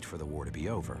not wait for the war to be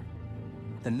over.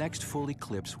 The next full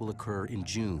eclipse will occur in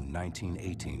June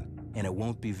 1918, and it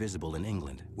won't be visible in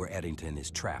England, where Eddington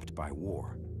is trapped by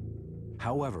war.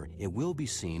 However, it will be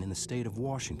seen in the state of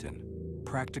Washington,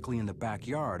 practically in the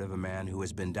backyard of a man who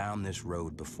has been down this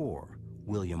road before,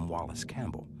 William Wallace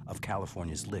Campbell of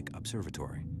California's Lick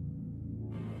Observatory.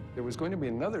 There was going to be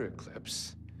another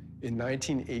eclipse in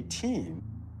 1918,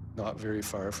 not very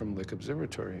far from Lick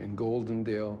Observatory in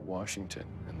Goldendale, Washington,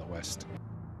 in the west.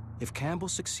 If Campbell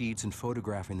succeeds in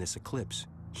photographing this eclipse,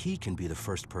 he can be the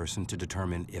first person to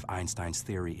determine if Einstein's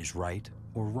theory is right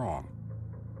or wrong.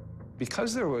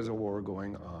 Because there was a war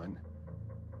going on,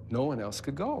 no one else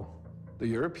could go. The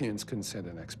Europeans couldn't send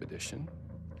an expedition,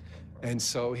 and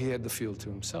so he had the field to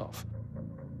himself.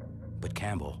 But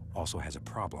Campbell also has a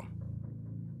problem.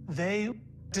 They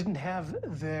didn't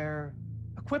have their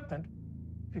equipment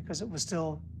because it was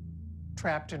still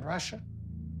trapped in Russia.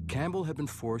 Campbell had been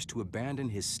forced to abandon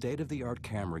his state-of-the-art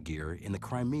camera gear in the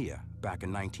Crimea back in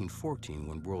 1914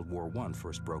 when World War I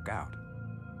first broke out.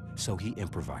 So he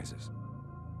improvises.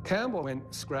 Campbell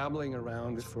went scrabbling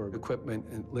around for equipment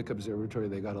at Lick Observatory.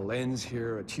 They got a lens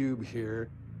here, a tube here,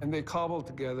 and they cobbled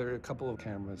together a couple of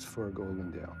cameras for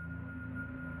Goldendale.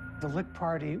 The Lick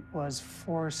party was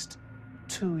forced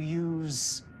to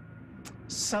use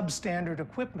substandard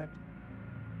equipment.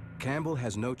 Campbell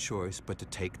has no choice but to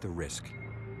take the risk.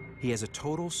 He has a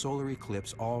total solar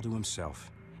eclipse all to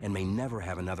himself and may never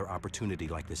have another opportunity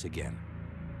like this again.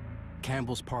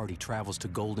 Campbell's party travels to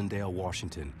Goldendale,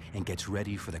 Washington, and gets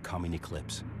ready for the coming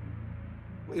eclipse.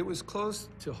 It was close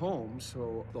to home,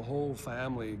 so the whole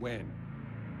family went.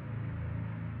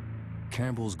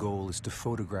 Campbell's goal is to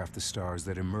photograph the stars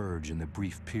that emerge in the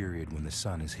brief period when the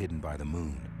sun is hidden by the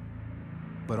moon.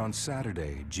 But on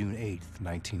Saturday, June 8th,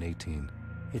 1918,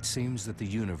 it seems that the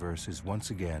universe is once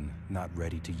again not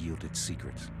ready to yield its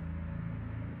secrets.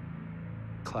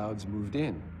 Clouds moved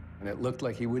in, and it looked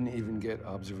like he wouldn't even get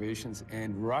observations,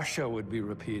 and Russia would be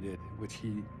repeated, which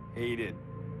he hated.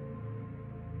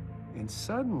 And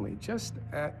suddenly, just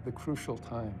at the crucial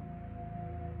time,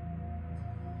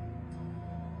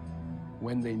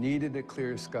 when they needed a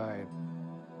clear sky,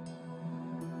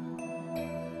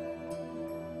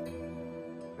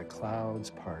 the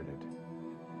clouds parted.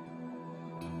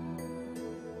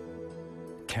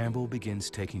 Campbell begins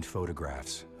taking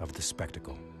photographs of the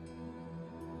spectacle.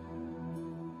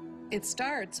 It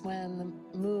starts when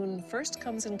the moon first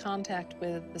comes in contact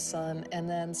with the sun and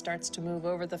then starts to move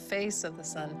over the face of the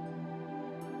sun.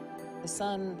 The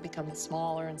sun becomes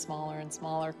smaller and smaller and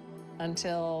smaller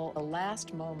until the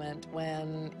last moment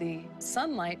when the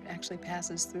sunlight actually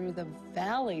passes through the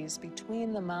valleys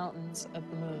between the mountains of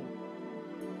the moon.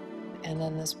 And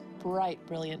then this bright,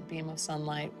 brilliant beam of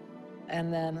sunlight,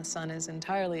 and then the sun is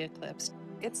entirely eclipsed.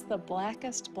 It's the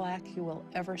blackest black you will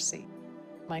ever see.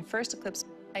 My first eclipse,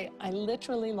 I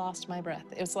literally lost my breath.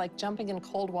 It was like jumping in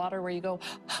cold water where you go,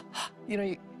 you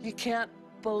know, you can't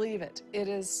believe it. It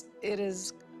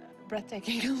is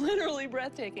breathtaking, literally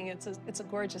breathtaking. It's a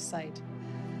gorgeous sight.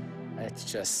 It's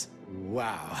just,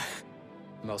 wow.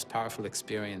 Most powerful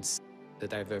experience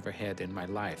that I've ever had in my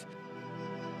life.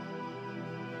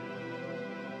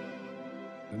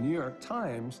 The New York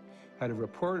Times had a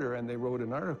reporter, and they wrote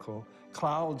an article,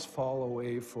 "Clouds Fall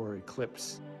Away for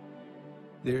Eclipse."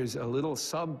 There's a little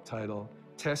subtitle,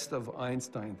 "Test of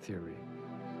Einstein Theory."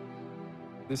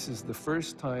 This is the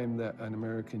first time that an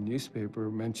American newspaper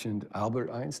mentioned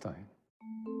Albert Einstein.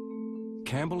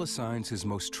 Campbell assigns his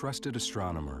most trusted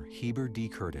astronomer, Heber D.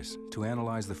 Curtis, to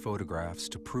analyze the photographs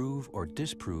to prove or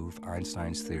disprove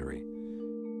Einstein's theory.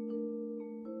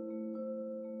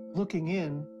 Looking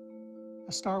in,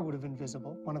 a star would have been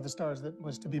visible, one of the stars that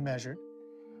was to be measured.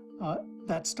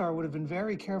 That star would have been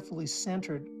very carefully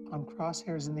centered on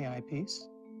crosshairs in the eyepiece.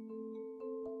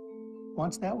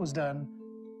 Once that was done,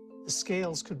 the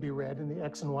scales could be read in the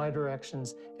X and Y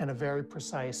directions, and a very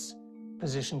precise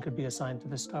position could be assigned to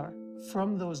the star.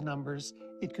 From those numbers,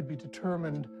 it could be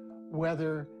determined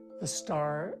whether the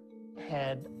star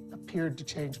had appeared to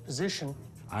change position.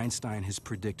 Einstein has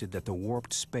predicted that the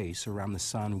warped space around the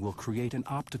sun will create an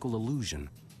optical illusion,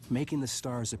 making the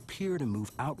stars appear to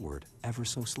move outward ever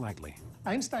so slightly.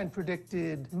 Einstein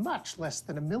predicted much less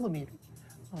than a millimeter.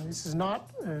 This is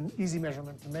not an easy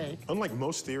measurement to make. Unlike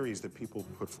most theories that people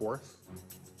put forth,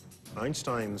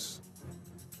 Einstein's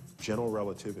general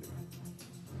relativity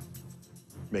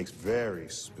makes very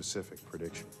specific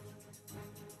predictions.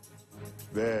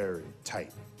 Very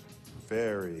tight.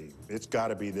 It's got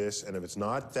to be this, and if it's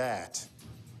not that,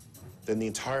 then the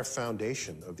entire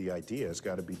foundation of the idea has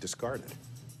got to be discarded.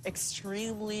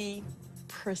 Extremely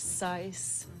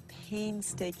precise,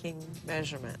 painstaking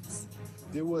measurements.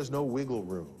 There was no wiggle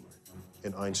room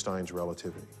in Einstein's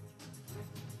relativity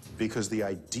because the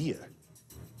idea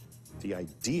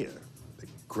that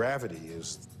gravity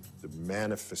is the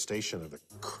manifestation of the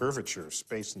curvature of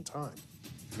space and time.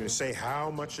 You're going to say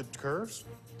how much it curves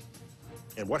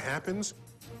and what happens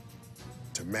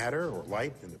to matter or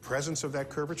light in the presence of that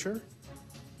curvature,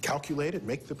 calculate it,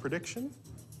 make the prediction.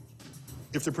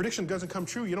 If the prediction doesn't come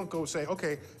true, you don't go say,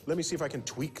 okay, let me see if I can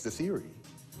tweak the theory.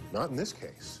 Not in this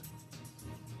case.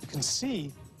 You can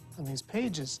see on these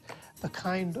pages the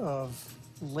kind of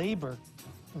labor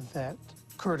that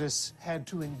Curtis had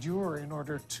to endure in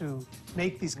order to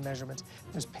make these measurements.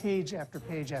 There's page after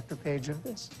page after page of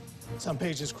this. Some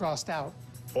pages crossed out.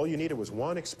 All you needed was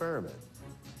one experiment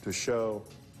to show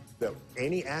that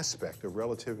any aspect of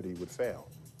relativity would fail.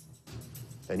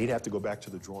 And he'd have to go back to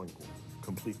the drawing board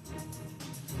completely.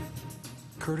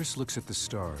 Curtis looks at the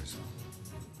stars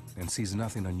and sees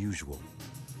nothing unusual.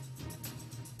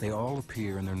 They all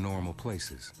appear in their normal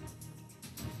places,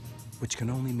 which can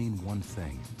only mean one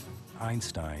thing.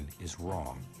 Einstein is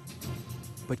wrong.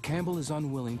 But Campbell is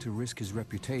unwilling to risk his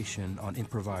reputation on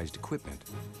improvised equipment.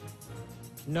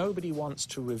 Nobody wants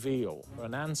to reveal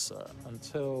an answer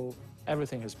until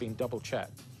everything has been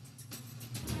double-checked.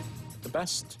 The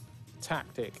best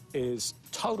tactic is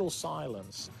total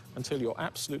silence until you're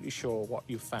absolutely sure what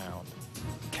you found.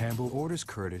 Campbell orders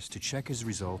Curtis to check his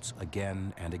results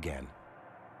again and again.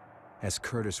 As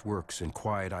Curtis works in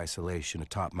quiet isolation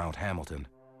atop Mount Hamilton,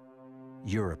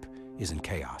 Europe is in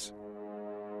chaos.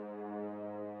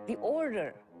 The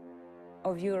order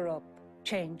of Europe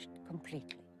changed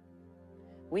completely.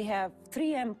 We have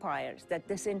 3 empires that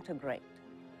disintegrate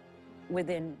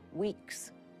within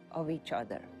weeks of each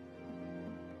other.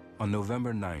 On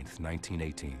November 9th,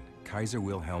 1918, Kaiser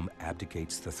Wilhelm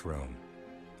abdicates the throne.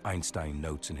 Einstein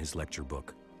notes in his lecture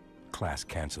book, class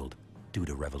canceled due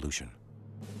to revolution.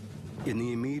 In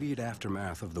the immediate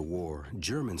aftermath of the war,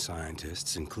 German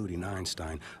scientists, including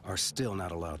Einstein, are still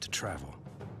not allowed to travel.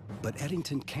 But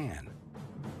Eddington can.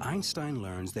 Einstein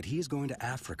learns that he is going to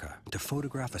Africa to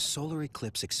photograph a solar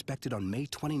eclipse expected on May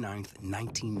 29th,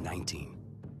 1919.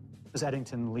 As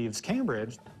Eddington leaves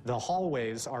Cambridge, the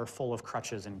hallways are full of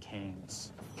crutches and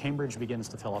canes. Cambridge begins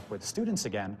to fill up with students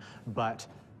again, but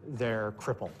they're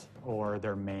crippled or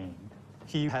they're maimed.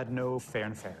 He had no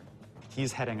fanfare.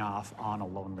 He's heading off on a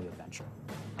lonely adventure.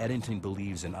 Eddington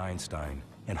believes in Einstein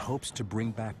and hopes to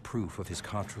bring back proof of his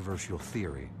controversial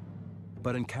theory.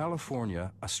 But in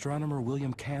California, astronomer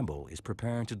William Campbell is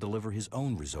preparing to deliver his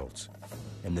own results,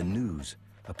 and the news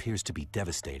appears to be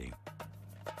devastating.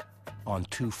 On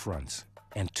two fronts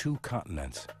and two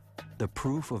continents, the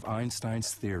proof of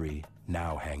Einstein's theory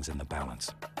now hangs in the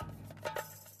balance.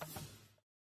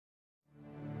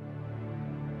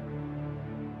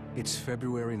 It's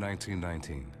February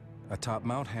 1919. Atop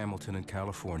Mount Hamilton in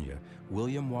California,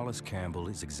 William Wallace Campbell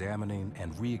is examining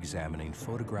and re-examining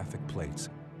photographic plates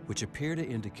which appear to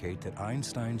indicate that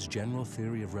Einstein's general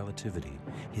theory of relativity,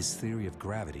 his theory of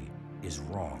gravity, is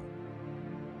wrong.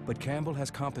 But Campbell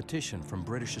has competition from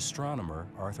British astronomer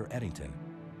Arthur Eddington,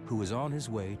 who is on his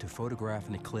way to photograph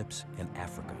an eclipse in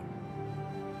Africa.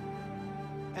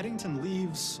 Eddington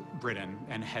leaves Britain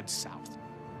and heads south.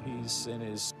 He's in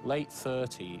his late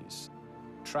 30s.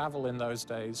 Travel in those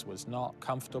days was not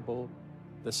comfortable.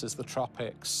 This is the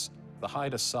tropics, the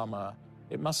height of summer.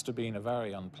 It must have been a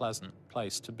very unpleasant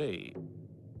place to be.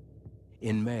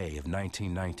 In May of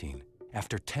 1919,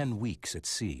 after 10 weeks at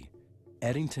sea,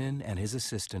 Eddington and his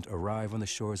assistant arrive on the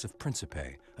shores of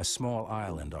Principe, a small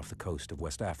island off the coast of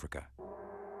West Africa.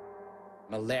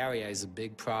 Malaria is a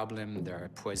big problem. There are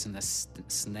poisonous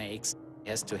snakes. He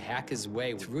has to hack his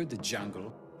way through the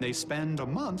jungle. They spend a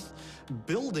month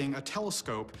building a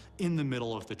telescope in the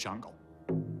middle of the jungle.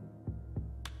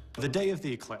 The day of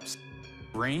the eclipse,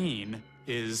 rain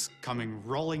is coming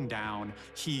rolling down.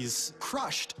 He's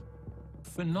crushed.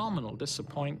 Phenomenal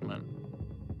disappointment.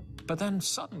 But then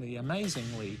suddenly,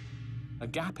 amazingly, a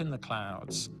gap in the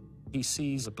clouds. He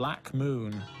sees a black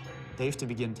moon. They have to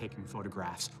begin taking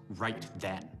photographs right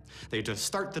then. They just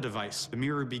start the device. The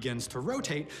mirror begins to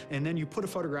rotate, and then you put a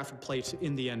photographic plate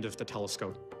in the end of the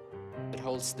telescope. It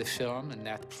holds the film, and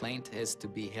that plate has to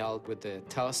be held with the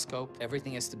telescope.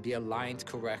 Everything has to be aligned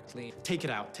correctly. Take it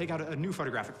out. Take out a new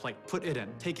photographic plate. Put it in.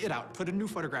 Take it out. Put a new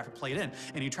photographic plate in.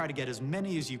 And you try to get as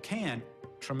many as you can.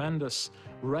 Tremendous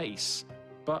race.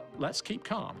 But let's keep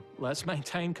calm. Let's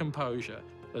maintain composure.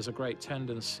 There's a great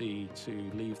tendency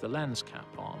to leave the lens cap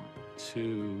on,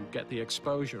 to get the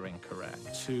exposure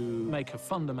incorrect, to make a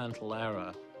fundamental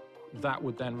error that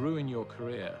would then ruin your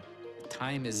career.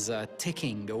 Time is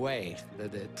ticking away, the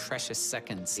precious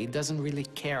seconds. He doesn't really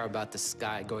care about the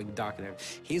sky going dark.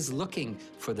 He's looking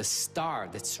for the star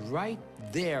that's right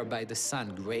there by the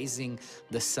sun, grazing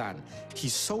the sun.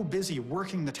 He's so busy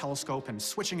working the telescope and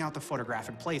switching out the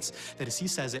photographic plates that, as he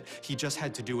says it, he just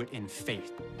had to do it in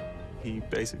faith. He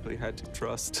basically had to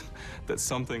trust that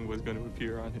something was going to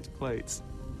appear on his plates.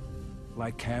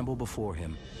 Like Campbell before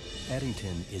him,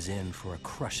 Eddington is in for a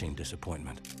crushing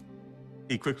disappointment.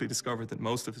 He quickly discovered that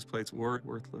most of his plates were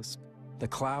worthless. The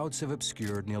clouds have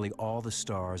obscured nearly all the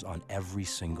stars on every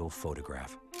single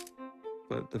photograph.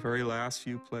 But the very last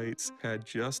few plates had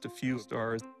just a few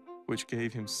stars, which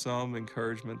gave him some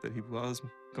encouragement that he was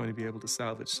going to be able to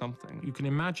salvage something. You can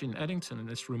imagine Eddington in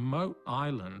this remote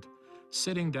island,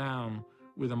 sitting down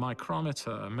with a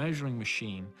micrometer, a measuring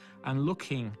machine, and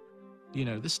looking, you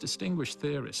know, this distinguished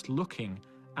theorist looking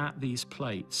at these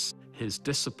plates. His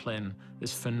discipline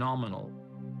is phenomenal.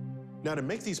 Now, to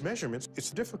make these measurements,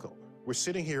 it's difficult. We're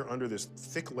sitting here under this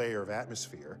thick layer of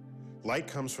atmosphere. Light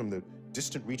comes from the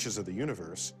distant reaches of the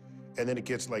universe, and then it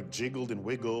gets like jiggled and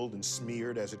wiggled and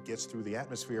smeared as it gets through the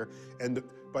atmosphere. And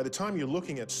by the time you're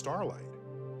looking at starlight,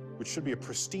 which should be a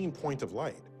pristine point of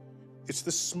light, it's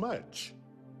the smudge.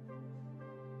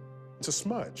 It's a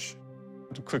smudge.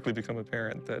 It would quickly become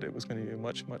apparent that it was going to be a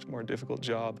much, much more difficult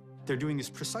job. They're doing these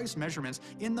precise measurements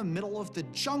in the middle of the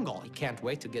jungle. He can't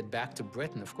wait to get back to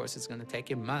Britain. Of course, it's going to take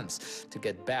him months to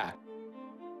get back.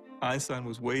 Einstein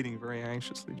was waiting very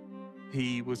anxiously.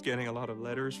 He was getting a lot of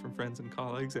letters from friends and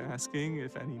colleagues asking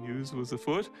if any news was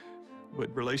afoot.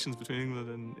 But relations between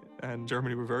England and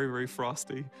Germany were very, very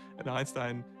frosty, and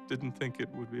Einstein didn't think it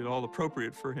would be at all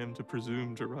appropriate for him to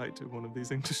presume to write to one of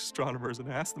these English astronomers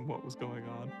and ask them what was going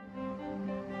on.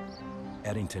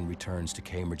 Eddington returns to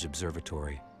Cambridge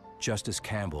Observatory just as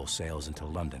Campbell sails into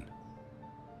London.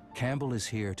 Campbell is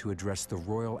here to address the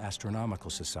Royal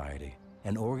Astronomical Society,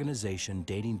 an organization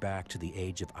dating back to the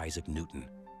age of Isaac Newton.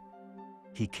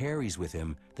 He carries with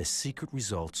him the secret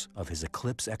results of his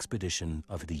eclipse expedition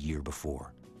of the year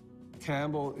before.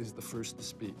 Campbell is the first to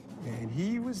speak, and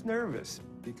he was nervous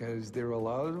because there were a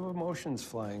lot of emotions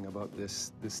flying about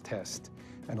this test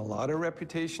and a lot of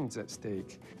reputations at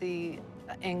stake. The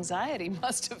anxiety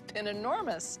must have been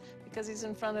enormous because he's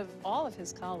in front of all of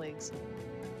his colleagues.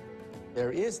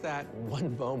 There is that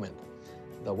one moment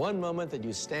The one moment that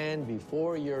you stand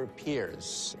before your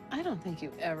peers. I don't think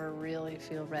you ever really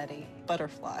feel ready.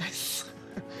 Butterflies.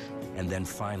 And then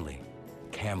finally,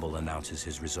 Campbell announces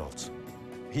his results.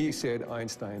 He said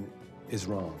Einstein is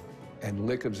wrong, and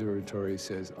Lick Observatory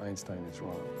says Einstein is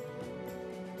wrong.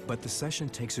 But the session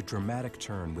takes a dramatic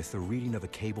turn with the reading of a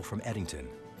cable from Eddington.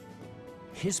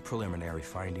 His preliminary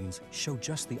findings show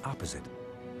just the opposite.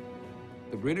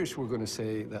 The British were going to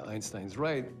say that Einstein's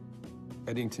right.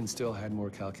 Eddington still had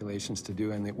more calculations to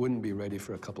do, and it wouldn't be ready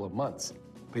for a couple of months.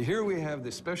 But here we have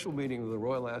this special meeting of the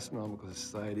Royal Astronomical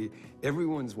Society.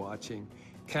 Everyone's watching.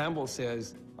 Campbell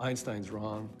says Einstein's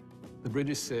wrong. The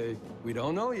British say, we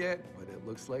don't know yet, but it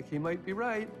looks like he might be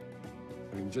right.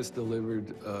 Having just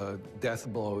delivered a death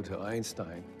blow to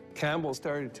Einstein, Campbell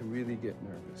started to really get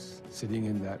nervous, sitting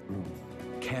in that room.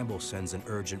 Campbell sends an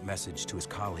urgent message to his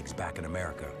colleagues back in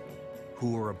America,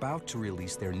 who were about to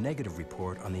release their negative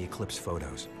report on the eclipse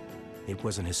photos. It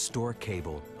was an historic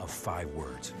cable of 5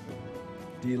 words.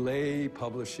 Delay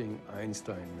publishing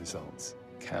Einstein results.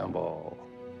 Campbell.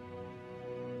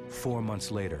 4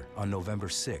 months later, on November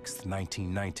 6,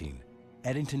 1919,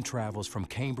 Eddington travels from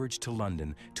Cambridge to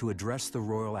London to address the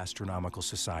Royal Astronomical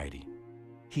Society.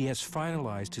 He has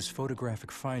finalized his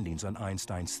photographic findings on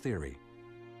Einstein's theory.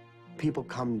 People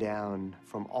come down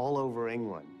from all over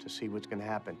England to see what's going to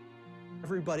happen.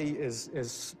 Everybody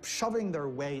is shoving their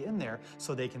way in there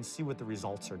so they can see what the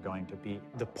results are going to be.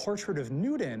 The portrait of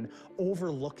Newton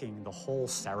overlooking the whole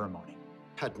ceremony.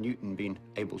 Had Newton been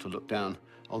able to look down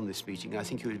on this meeting, I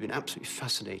think he would have been absolutely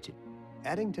fascinated.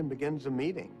 Eddington begins the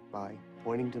meeting by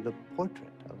pointing to the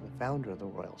portrait of the founder of the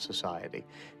Royal Society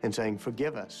and saying,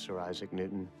 "Forgive us, Sir Isaac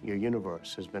Newton, your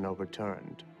universe has been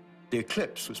overturned." The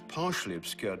eclipse was partially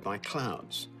obscured by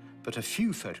clouds, but a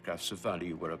few photographs of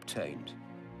value were obtained.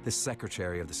 The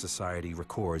secretary of the society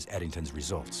records Eddington's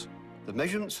results. The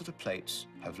measurements of the plates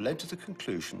have led to the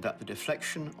conclusion that the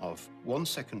deflection of 1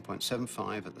 second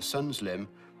 .75 at the sun's limb,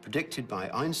 predicted by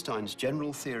Einstein's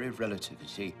general theory of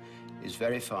relativity, is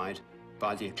verified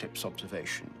by the eclipse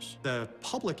observations. The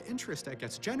public interest that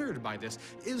gets generated by this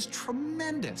is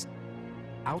tremendous.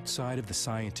 Outside of the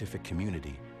scientific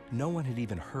community, no one had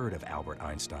even heard of Albert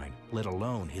Einstein, let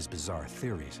alone his bizarre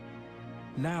theories.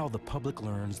 Now the public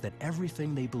learns that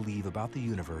everything they believe about the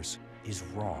universe is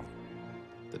wrong.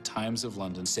 The Times of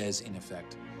London says, in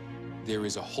effect, there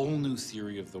is a whole new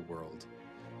theory of the world.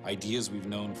 Ideas we've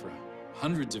known for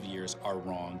hundreds of years are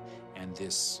wrong, and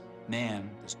this man,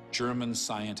 this German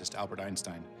scientist, Albert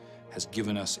Einstein, has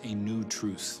given us a new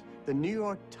truth. The New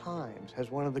York Times has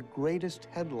one of the greatest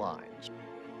headlines.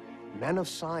 Men of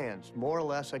science, more or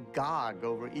less agog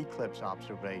over eclipse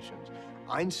observations.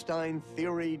 Einstein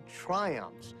theory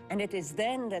triumphs. And it is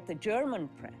then that the German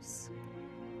press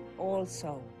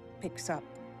also picks up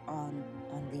on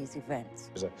these events.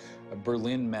 There's a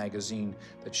Berlin magazine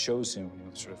that shows him,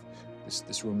 sort of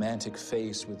this romantic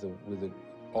face with a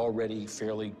already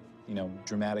fairly,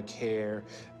 dramatic hair,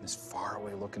 and this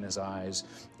faraway look in his eyes.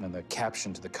 And the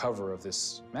caption to the cover of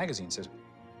this magazine says,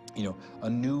 a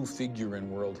new figure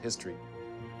in world history.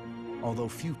 Although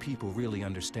few people really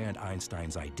understand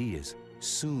Einstein's ideas,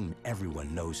 soon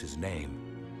everyone knows his name.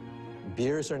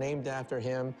 Beers are named after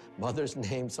him. Mothers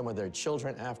named some of their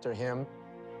children after him.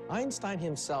 Einstein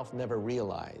himself never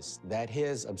realized that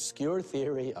his obscure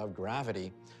theory of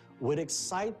gravity would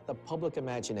excite the public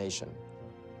imagination.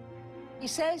 He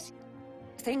says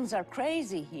things are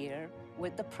crazy here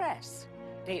with the press.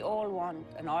 They all want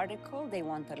an article, they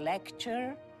want a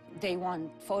lecture, they want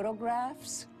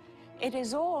photographs. It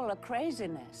is all a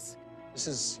craziness. This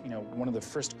is, one of the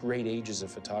first great ages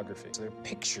of photography. So there are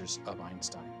pictures of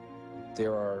Einstein.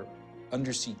 There are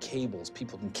undersea cables.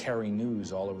 People can carry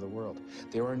news all over the world.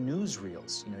 There are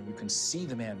newsreels. You can see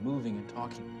the man moving and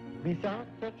talking. Without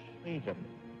such freedom,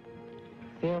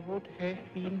 there would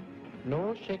have been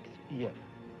no Shakespeare,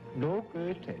 no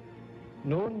Goethe,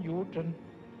 no Newton,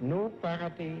 no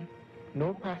Faraday,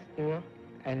 no Pasteur,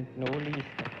 and no Lister.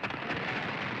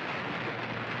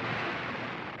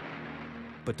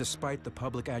 But despite the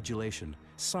public adulation,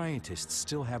 scientists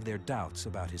still have their doubts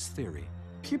about his theory.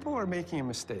 People are making a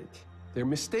mistake. They're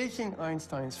mistaking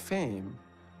Einstein's fame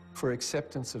for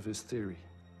acceptance of his theory.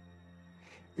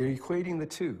 They're equating the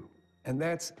two, and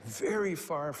that's very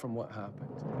far from what happened.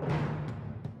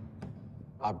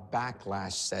 A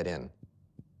backlash set in.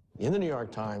 In the New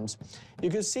York Times,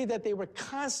 you could see that they were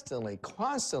constantly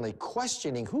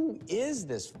questioning, who is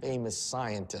this famous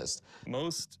scientist?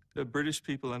 Most British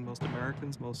people and most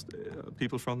Americans, most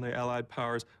people from the Allied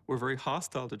powers were very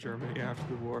hostile to Germany after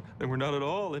the war and were not at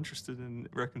all interested in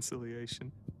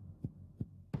reconciliation.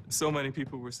 So many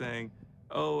people were saying,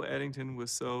 oh, Eddington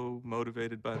was so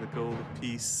motivated by the goal of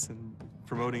peace and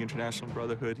promoting international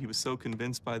brotherhood. He was so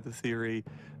convinced by the theory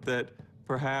that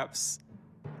perhaps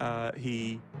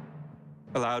he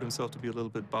allowed himself to be a little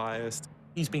bit biased.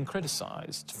 He's been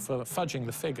criticized for fudging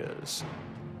the figures.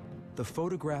 The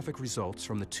photographic results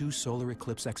from the two solar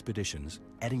eclipse expeditions,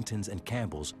 Eddington's and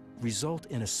Campbell's, result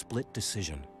in a split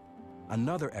decision.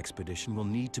 Another expedition will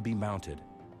need to be mounted.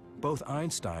 Both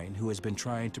Einstein, who has been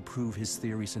trying to prove his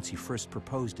theory since he first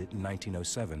proposed it in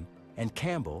 1907, and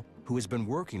Campbell, who has been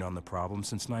working on the problem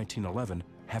since 1911,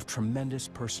 have tremendous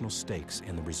personal stakes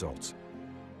in the results.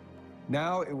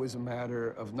 Now it was a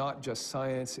matter of not just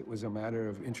science, it was a matter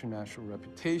of international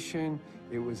reputation,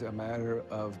 it was a matter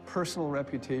of personal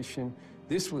reputation.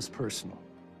 This was personal.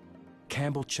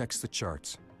 Campbell checks the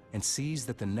charts and sees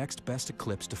that the next best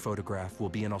eclipse to photograph will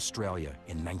be in Australia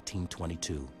in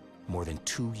 1922, more than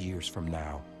 2 years from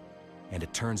now. And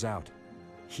it turns out,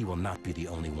 he will not be the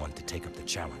only one to take up the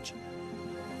challenge.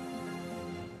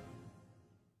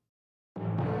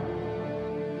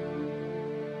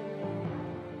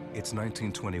 It's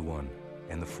 1921,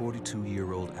 and the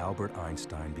 42-year-old Albert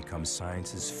Einstein becomes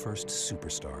science's first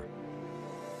superstar.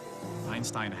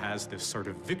 Einstein has this sort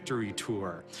of victory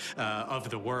tour of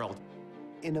the world.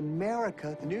 In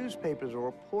America, the newspapers are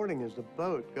reporting as the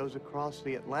boat goes across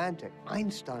the Atlantic,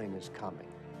 Einstein is coming.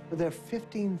 But there are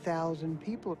 15,000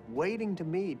 people waiting to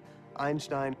meet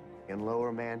Einstein in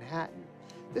Lower Manhattan.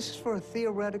 This is for a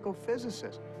theoretical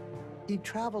physicist. He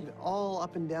traveled all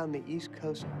up and down the East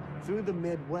Coast through the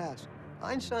Midwest.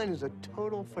 Einstein is a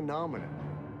total phenomenon.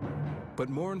 But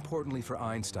more importantly for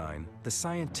Einstein, the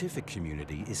scientific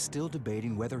community is still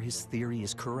debating whether his theory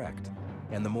is correct.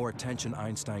 And the more attention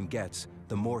Einstein gets,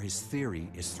 the more his theory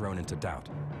is thrown into doubt.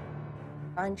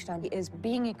 Einstein is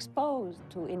being exposed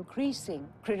to increasing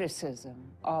criticism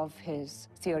of his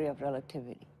theory of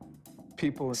relativity.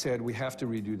 People said, we have to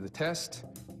redo the test.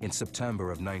 In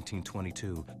September of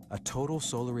 1922, a total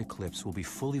solar eclipse will be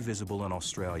fully visible in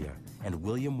Australia, and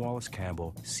William Wallace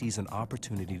Campbell sees an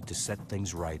opportunity to set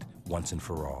things right once and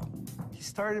for all. He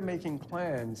started making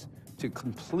plans to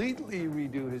completely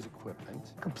redo his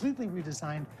equipment. Completely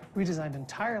redesigned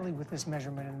entirely with this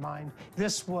measurement in mind.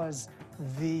 This was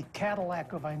the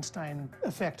Cadillac of Einstein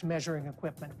effect measuring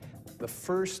equipment. The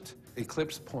first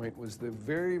eclipse point was the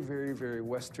very, very, very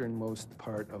westernmost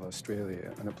part of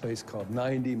Australia, in a place called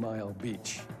 90 Mile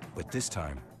Beach. But this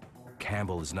time,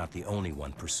 Campbell is not the only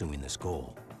one pursuing this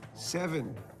goal.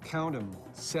 7, count them,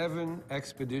 7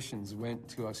 expeditions went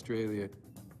to Australia.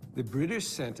 The British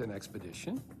sent an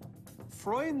expedition.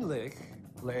 Freundlich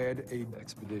led an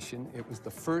expedition. It was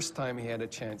the first time he had a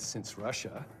chance since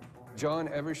Russia. John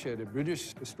Evershed, a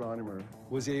British astronomer,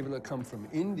 was able to come from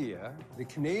India. The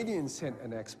Canadians sent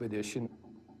an expedition,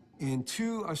 and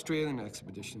 2 Australian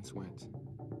expeditions went.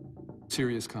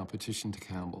 Serious competition to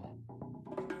Campbell.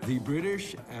 The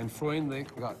British and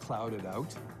Freundlich got clouded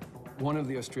out. One of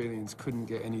the Australians couldn't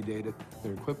get any data.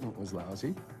 Their equipment was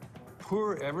lousy.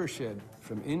 Poor Evershed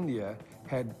from India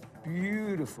had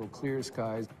beautiful clear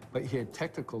skies, but he had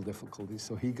technical difficulties,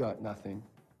 so he got nothing.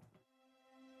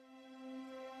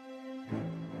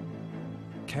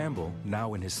 Campbell,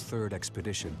 now in his 3rd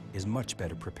expedition, is much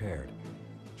better prepared.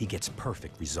 He gets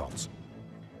perfect results.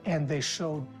 And they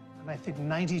showed, I think,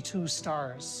 92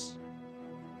 stars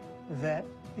that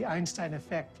the Einstein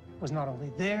effect was not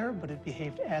only there, but it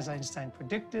behaved as Einstein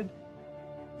predicted,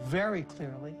 very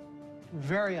clearly,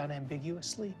 very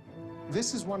unambiguously.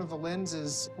 This is one of the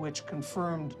lenses which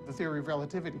confirmed the theory of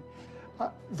relativity.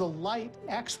 The light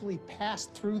actually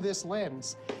passed through this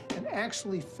lens and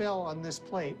actually fell on this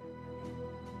plate.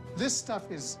 This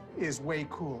stuff is way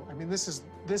cool. I mean, this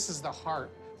is the heart.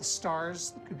 The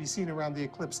stars that could be seen around the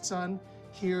eclipsed sun,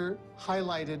 here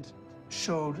highlighted,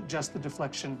 showed just the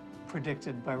deflection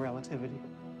predicted by relativity.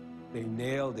 They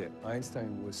nailed it.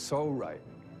 Einstein was so right.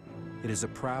 It is a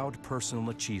proud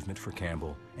personal achievement for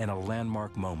Campbell and a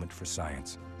landmark moment for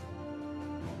science.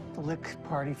 The Lick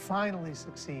Party finally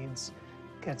succeeds,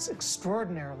 gets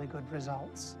extraordinarily good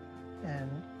results, and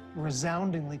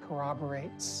resoundingly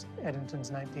corroborates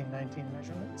Eddington's 1919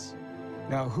 measurements.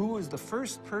 Now, who was the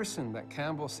first person that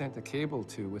Campbell sent a cable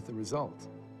to with the result?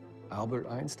 Albert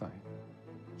Einstein.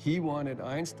 He wanted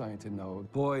Einstein to know,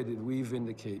 boy, did we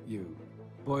vindicate you.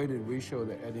 Boy, did we show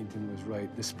that Eddington was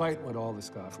right, despite what all the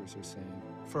scoffers are saying.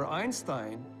 For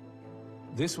Einstein,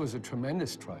 this was a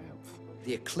tremendous triumph.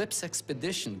 The eclipse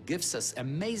expedition gives us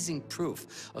amazing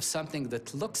proof of something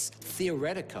that looks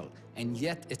theoretical, and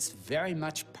yet it's very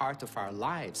much part of our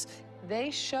lives.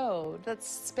 They showed that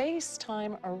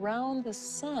space-time around the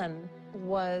sun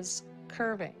was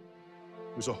curving.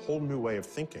 It was a whole new way of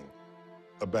thinking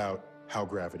about how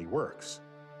gravity works.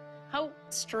 How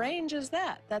strange is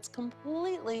that? That's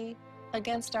completely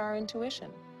against our intuition.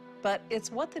 But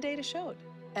it's what the data showed,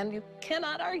 and you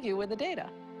cannot argue with the data.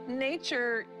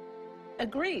 Nature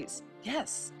agrees.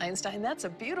 Yes, Einstein, that's a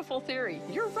beautiful theory.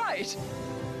 You're right.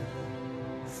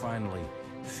 Finally,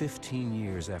 15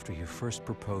 years after he first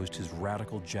proposed his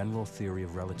radical general theory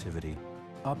of relativity,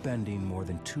 upending more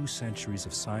than 2 centuries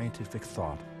of scientific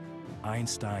thought,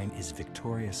 Einstein is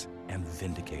victorious and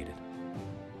vindicated.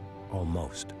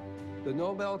 Almost. The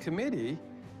Nobel Committee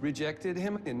rejected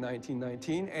him in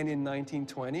 1919 and in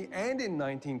 1920 and in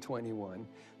 1921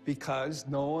 because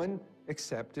no one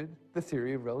accepted the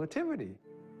theory of relativity.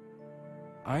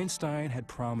 Einstein had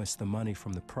promised the money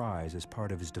from the prize as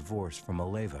part of his divorce from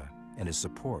Mileva and his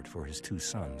support for his 2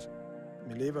 sons.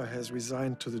 Mileva has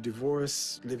resigned to the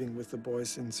divorce, living with the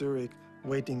boys in Zurich,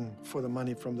 waiting for the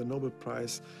money from the Nobel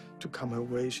Prize to come her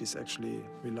way. She's actually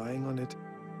relying on it.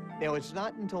 Now, it's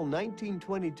not until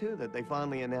 1922 that they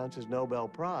finally announce his Nobel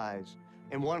Prize.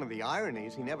 And one of the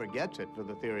ironies, he never gets it for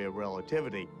the theory of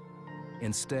relativity.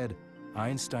 Instead,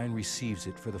 Einstein receives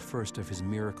it for the first of his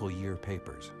Miracle Year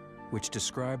papers, which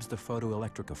describes the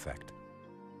photoelectric effect.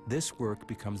 This work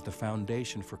becomes the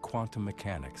foundation for quantum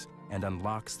mechanics and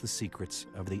unlocks the secrets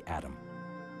of the atom.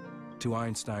 To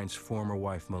Einstein's former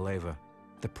wife, Mileva,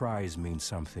 the prize means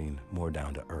something more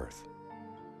down to earth.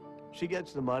 She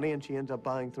gets the money and she ends up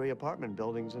buying 3 apartment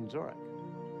buildings in Zurich.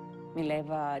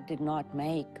 Mileva did not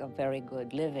make a very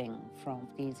good living from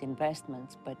these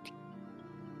investments, but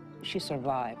she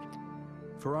survived.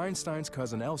 For Einstein's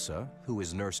cousin Elsa, who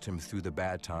has nursed him through the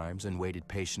bad times and waited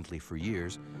patiently for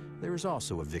years, there is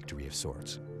also a victory of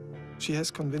sorts. She has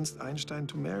convinced Einstein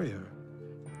to marry her.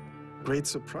 Great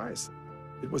surprise.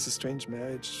 It was a strange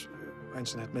marriage.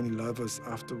 Einstein had many lovers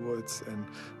afterwards, and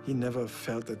he never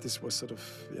felt that this was sort of,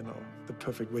 the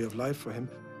perfect way of life for him.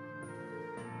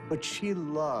 But she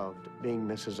loved being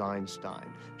Mrs. Einstein.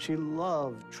 She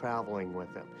loved traveling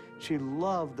with him. She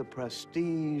loved the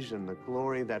prestige and the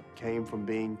glory that came from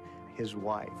being his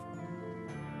wife.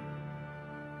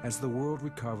 As the world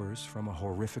recovers from a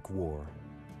horrific war,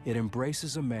 it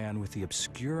embraces a man with the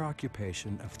obscure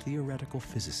occupation of theoretical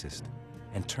physicist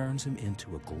and turns him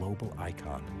into a global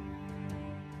icon.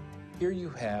 Here you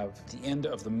have the end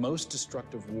of the most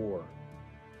destructive war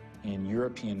in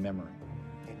European memory.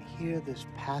 And here this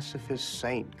pacifist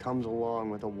saint comes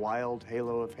along with a wild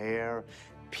halo of hair,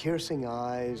 piercing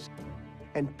eyes,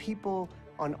 and people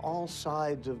on all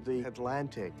sides of the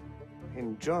Atlantic,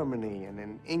 in Germany and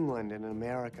in England and in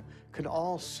America, could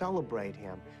all celebrate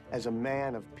him as a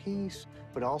man of peace,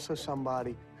 but also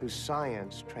somebody whose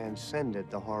science transcended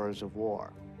the horrors of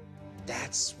war.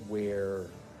 That's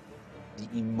where the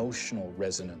emotional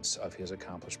resonance of his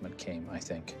accomplishment came, I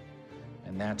think.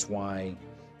 And that's why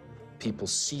people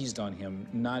seized on him,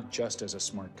 not just as a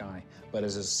smart guy, but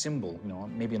as a symbol,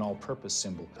 maybe an all-purpose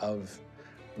symbol of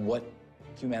what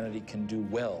humanity can do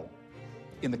well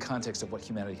in the context of what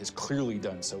humanity has clearly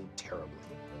done so terribly.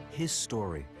 His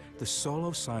story, the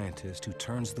solo scientist who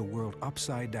turns the world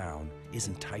upside down, is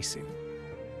enticing.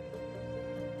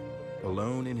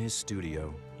 Alone in his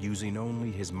studio, using only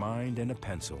his mind and a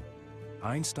pencil,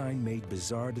 Einstein made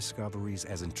bizarre discoveries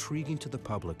as intriguing to the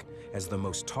public as the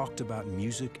most talked about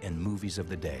music and movies of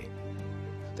the day.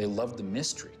 They loved the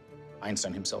mystery.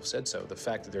 Einstein himself said so. The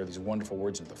fact that there are these wonderful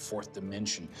words in the 4th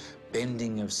dimension,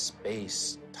 bending of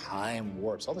space, time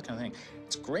warps, all that kind of thing.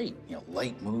 It's great.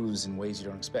 Light moves in ways you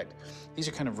don't expect. These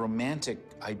are kind of romantic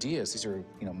ideas. These are,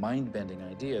 mind-bending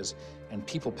ideas, and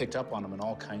people picked up on them in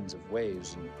all kinds of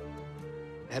ways. And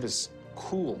it had this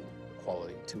cool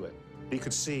quality to it. He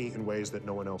could see in ways that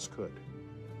no one else could.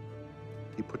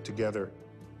 He put together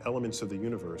elements of the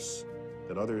universe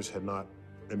that others had not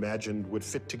imagined would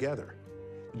fit together.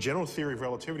 The general theory of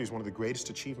relativity is one of the greatest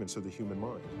achievements of the human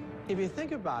mind. If you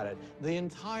think about it, the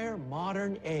entire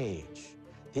modern age,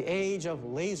 the age of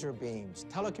laser beams,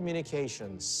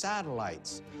 telecommunications,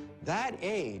 satellites, that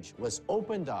age was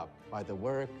opened up by the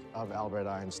work of Albert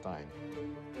Einstein.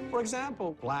 For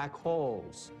example, black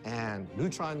holes and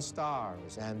neutron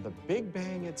stars and the Big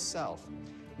Bang itself.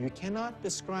 You cannot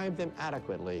describe them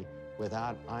adequately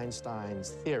without Einstein's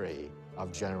theory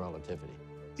of general relativity.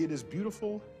 It is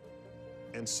beautiful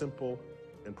and simple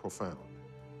and profound.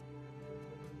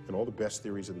 And all the best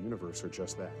theories of the universe are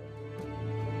just that.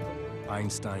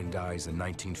 Einstein dies in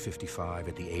 1955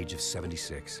 at the age of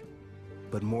 76.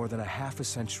 But more than a half a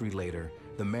century later,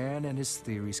 the man and his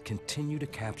theories continue to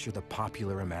capture the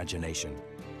popular imagination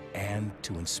and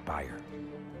to inspire.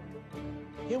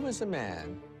 He was a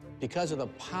man because of the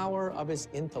power of his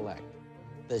intellect,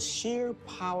 the sheer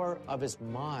power of his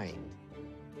mind,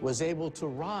 was able to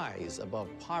rise above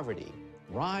poverty,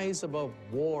 rise above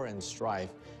war and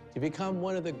strife, to become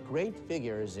one of the great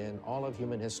figures in all of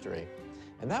human history.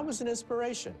 And that was an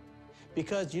inspiration,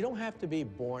 because you don't have to be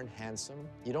born handsome,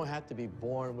 you don't have to be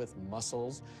born with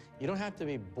muscles, you don't have to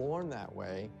be born that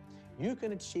way. You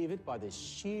can achieve it by the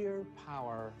sheer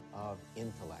power of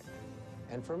intellect.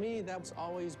 And for me, that's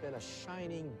always been a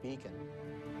shining beacon.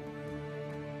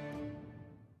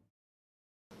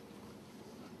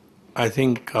 I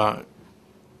think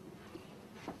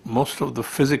most of the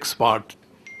physics part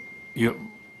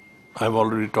I've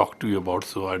already talked to you about,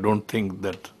 so I don't think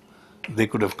that they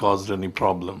could have caused any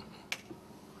problem.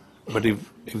 But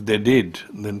if they did,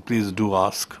 then please do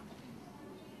ask.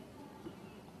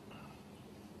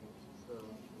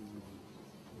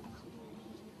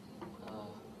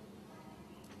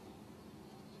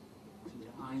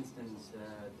 Einstein's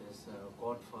this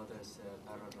Godfather's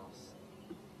paradox.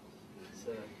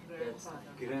 So that's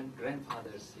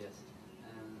grandfather's, yes.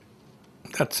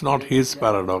 That's not his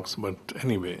paradox, but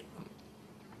anyway,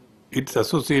 it's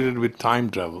associated with time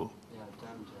travel. Yeah,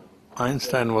 time travel.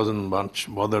 Einstein wasn't much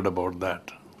bothered about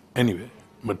that. Anyway,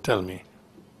 but tell me.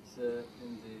 So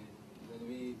when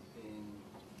we in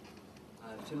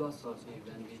philosophy,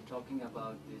 when we're talking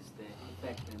about this, the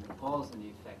effect and the cause and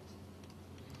effect.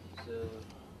 So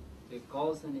the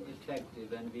cause and effect,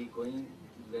 when we going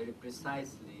very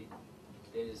precisely,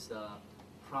 there is a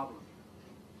problem.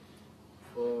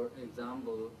 For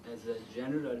example, as a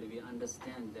generally we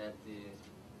understand that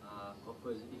of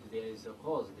course, if there is a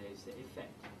cause, there is an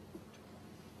effect.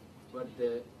 But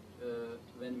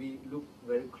when we look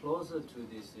very closer to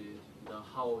this,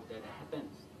 how that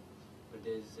happens, but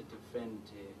there is a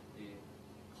different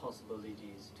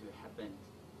possibilities to happen.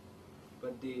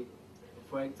 But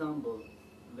for example,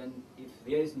 if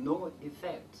there is no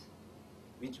effect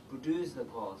which produces the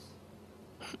cause,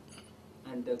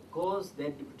 and the cause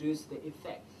that produces the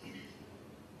effect,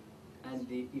 and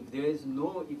if there is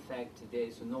no effect, there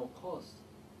is no cause.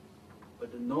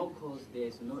 But no cause, there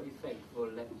is no effect.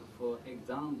 For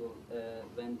example,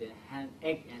 when the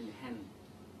egg and hen,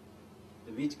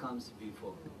 which comes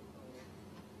before.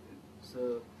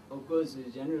 So of course,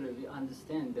 generally we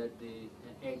understand that the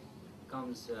egg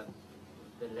comes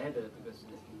the latter,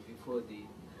 because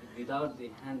without the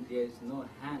hen, there is no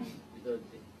hen.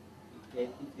 If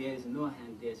there is no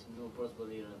hen, there is no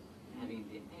possibility of having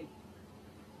the egg.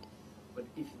 But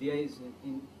if there is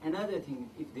another thing,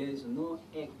 if there is no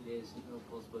egg, there is no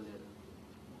possibility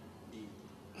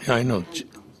of Yeah, I know.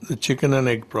 The chicken and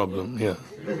egg problem, yeah.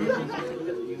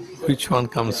 Which one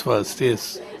comes first?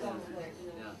 Yes.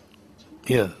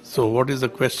 Yeah, so what is the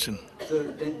question? So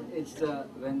then it's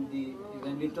when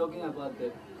we're talking about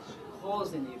the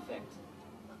cause and effect.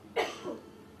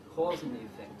 Cause and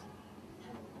effect.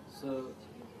 So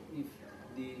if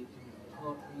the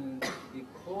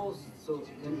cause, so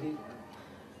when we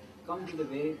come to the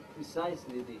very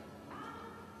precisely,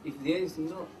 if there is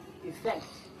no effect,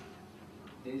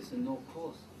 there is no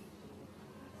cause.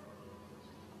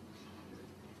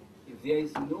 If there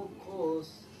is no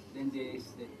cause, then there is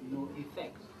no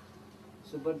effect.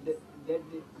 So, but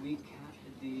we can.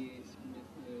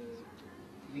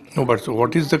 No, but so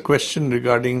what is the question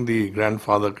regarding the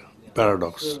grandfather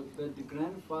paradox? So, but the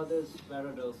grandfather's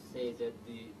paradox say that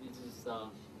it is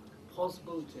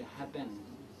possible to happen.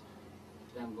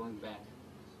 I'm going back,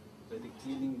 but the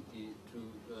killing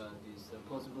this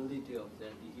possibility of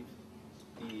that if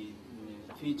the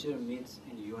future meets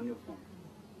in uniform.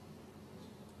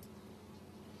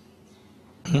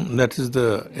 That is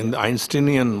in the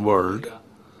Einsteinian world,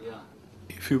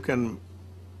 if you can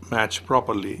match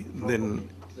properly, then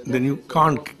you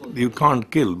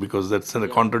can't kill, because that's a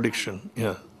contradiction.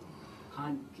 Yeah.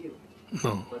 Can't kill.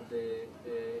 No. But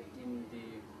in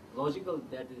the logical,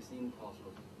 that is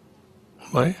impossible.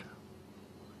 Why?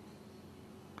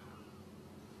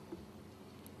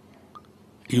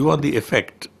 You are the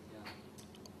effect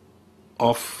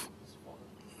of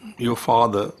your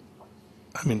father.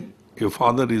 I mean, your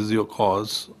father is your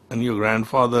cause, and your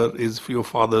grandfather is your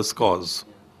father's cause.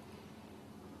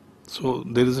 So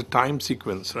there is a time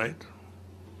sequence, right,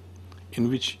 in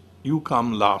which you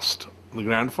come last. The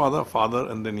grandfather, father,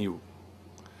 and then you.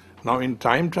 Now in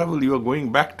time travel, you are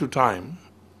going back to time,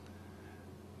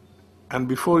 and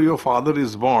before your father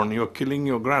is born, you are killing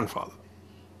your grandfather.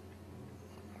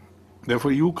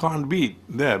 Therefore, you can't be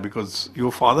there because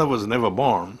your father was never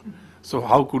born. So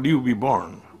how could you be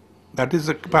born? That is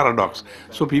a paradox.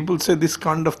 So people say this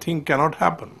kind of thing cannot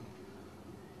happen.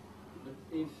 But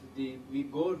if we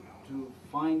go to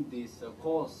find this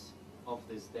cause of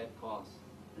that cause,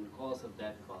 and cause of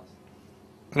that cause.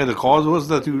 Yeah, the cause was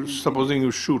that supposing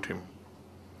you shoot him.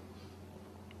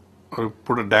 or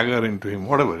put a dagger into him,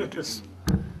 whatever it is.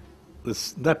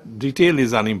 That detail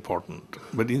is unimportant,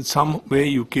 but in some way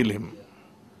you kill him.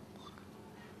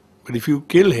 But if you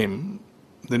kill him,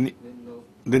 then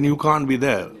you can't be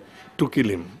there to kill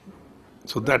him.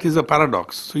 So that is a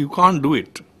paradox. So you can't do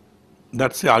it.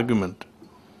 That's the argument.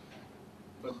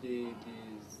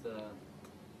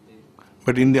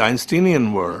 But in the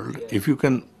Einsteinian world, if you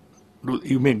can,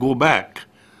 you may go back,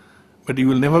 but you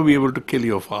will never be able to kill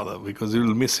your father because you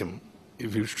will miss him.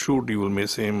 If you shoot, you will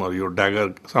miss him, or your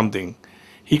dagger, something.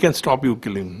 He can stop you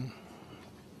killing him.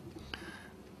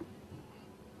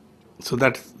 So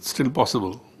that's still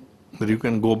possible, that you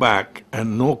can go back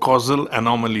and no causal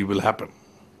anomaly will happen.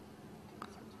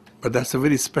 But that's a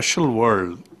very special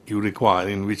world you require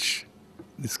in which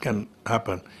this can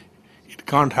happen. It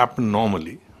can't happen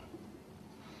normally.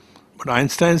 But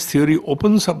Einstein's theory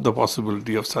opens up the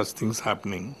possibility of such things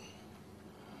happening.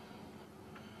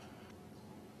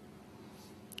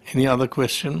 Any other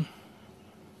question?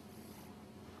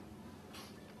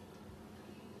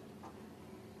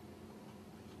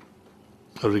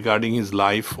 Regarding his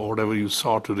life or whatever you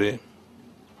saw today?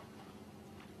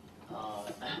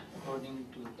 According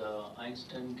to the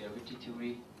Einstein gravity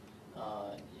theory,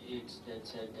 it's that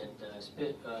said that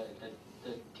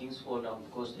that things fall down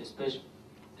because the space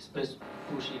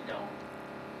push it down.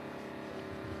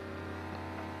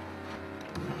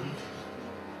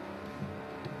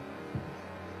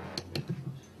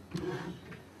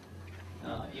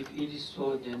 If it is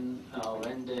so, then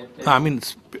when the I mean,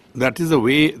 that is the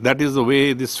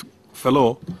way this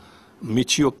fellow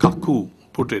Michio Kaku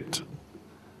put it.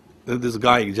 This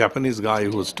guy, Japanese guy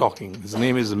who was talking, his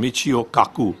name is Michio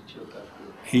Kaku.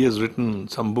 He has written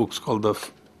some books called The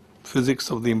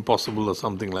Physics of the Impossible or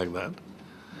something like that.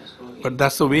 But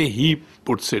that's the way he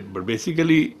puts it. But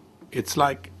basically, it's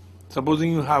like,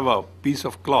 supposing you have a piece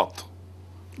of cloth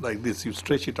like this, you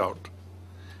stretch it out,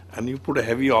 and you put a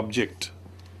heavy object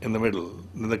in the middle,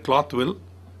 then the cloth will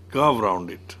curve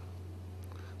around it.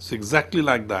 So exactly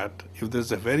like that, if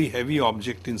there's a very heavy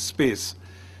object in space,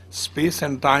 space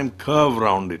and time curve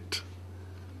around it.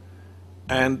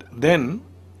 And then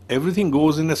everything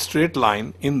goes in a straight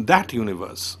line in that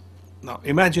universe. Now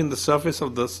imagine the surface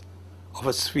of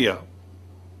a sphere.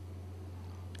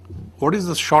 What is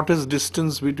the shortest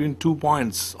distance between 2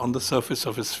 points on the surface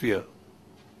of a sphere?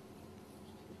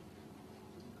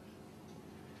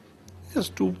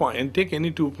 Just 2 points, and take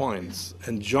any 2 points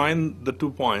and join the 2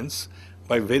 points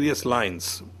by various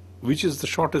lines. Which is the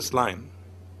shortest line?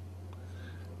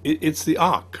 It's the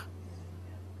arc.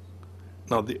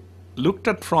 Now, looked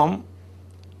at from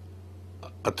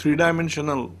a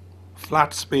three-dimensional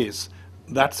flat space,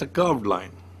 that's a curved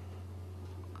line.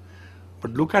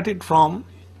 But look at it from,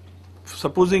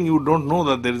 supposing you don't know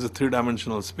that there is a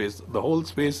three-dimensional space, the whole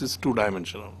space is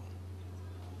two-dimensional.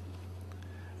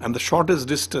 And the shortest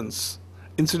distance,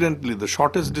 incidentally, the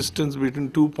shortest distance between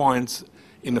 2 points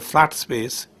in a flat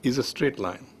space is a straight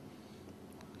line.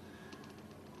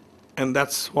 And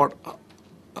that's what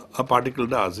a particle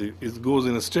does. It goes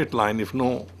in a straight line if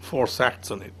no force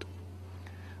acts on it.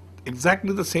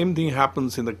 Exactly the same thing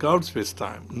happens in the curved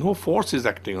space-time. No force is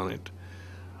acting on it.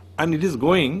 And it is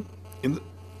going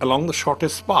along the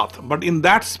shortest path. But in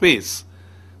that space,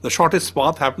 the shortest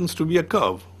path happens to be a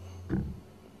curve.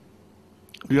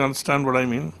 Do you understand what I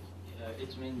mean?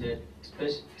 It means that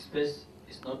space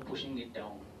is not pushing it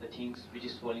down, the things which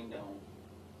is falling down.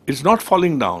 It's not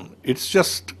falling down. It's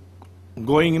just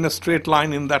going in a straight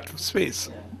line in that space.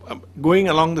 Going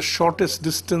along the shortest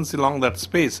distance along that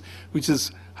space, which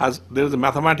there's a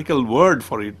mathematical word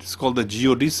for it. It's called the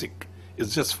geodesic.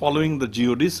 It's just following the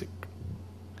geodesic.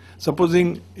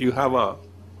 Supposing you have a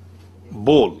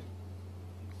bowl,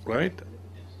 right?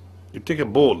 You take a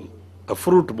bowl, a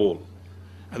fruit bowl,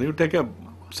 and you take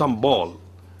some ball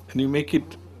and you make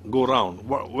it go round.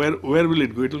 Where will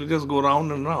it go? It will just go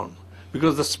round and round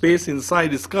because the space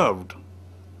inside is curved.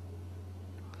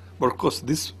 But of course,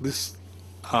 this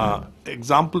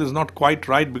example is not quite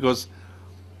right because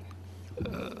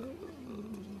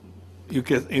you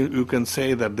can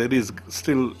say that there is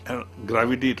still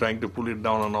gravity trying to pull it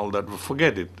down and all that. But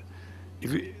forget it.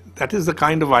 That is the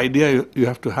kind of idea you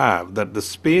have to have, that the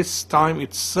space-time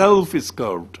itself is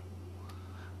curved.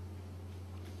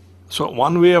 So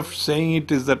one way of saying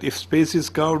it is that if space is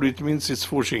curved, it means it's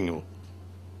pushing you.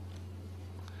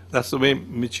 That's the way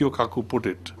Michio Kaku put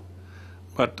it.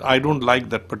 But I don't like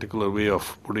that particular way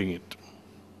of putting it.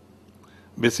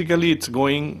 Basically, it's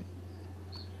going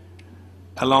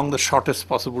along the shortest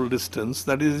possible distance,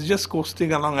 that is just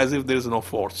coasting along as if there is no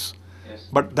force. Yes.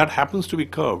 But that happens to be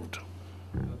curved.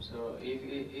 So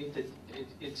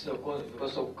if it's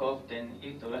because of curve, then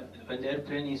when the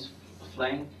airplane is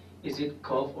flying, is it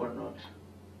curve or not?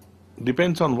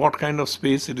 Depends on what kind of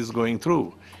space it is going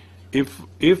through. If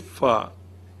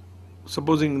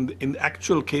supposing in the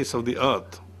actual case of the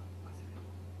Earth,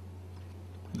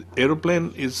 the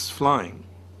aeroplane is flying,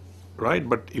 right?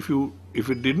 But if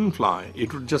it didn't fly,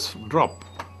 it would just drop.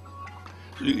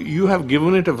 You have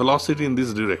given it a velocity in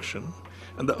this direction,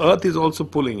 and the Earth is also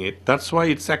pulling it. That's why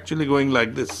it's actually going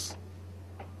like this,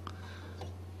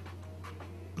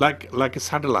 like a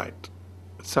satellite.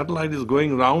 A satellite is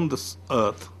going round the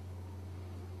Earth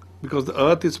because the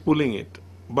Earth is pulling it.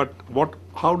 But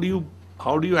how do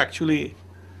you actually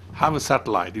have a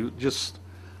satellite? You just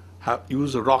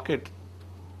use a rocket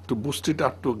to boost it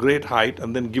up to a great height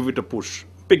and then give it a push,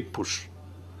 big push,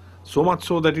 so much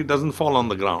so that it doesn't fall on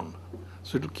the ground.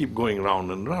 So it will keep going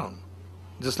round and round,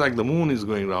 just like the moon is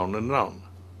going round and round.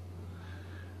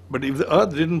 But if the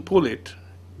Earth didn't pull it,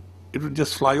 it would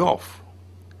just fly off.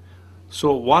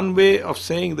 So one way of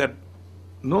saying that,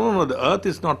 no, the Earth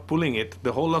is not pulling it,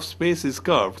 the whole of space is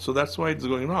curved, so that's why it's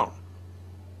going round.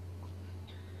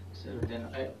 So then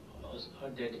I also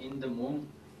heard that in the moon,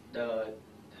 the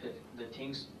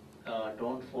things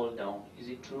don't fall down. Is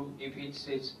it true? If it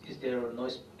says, is there no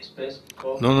space?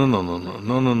 No.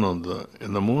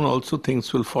 In the moon also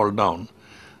things will fall down,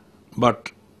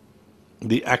 but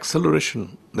the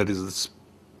acceleration, that is this,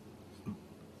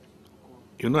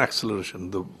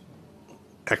 acceleration. The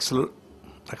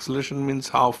acceleration means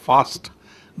how fast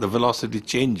the velocity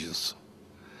changes.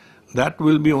 That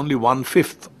will be only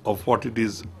 1/5 of what it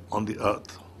is on the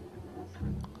Earth.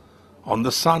 On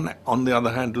the Sun, on the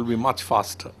other hand, it will be much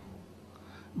faster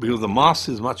because the mass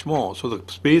is much more, so the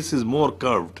space is more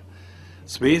curved.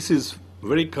 Space is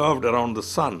very curved around the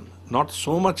Sun, not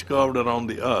so much curved around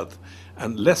the Earth,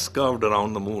 and less curved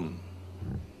around the Moon.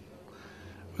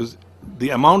 Because the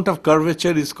amount of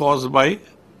curvature is caused by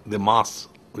the mass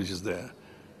which is there.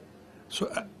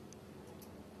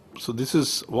 So this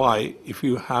is why if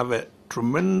you have a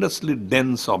tremendously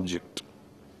dense object,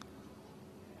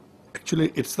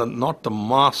 actually it's not the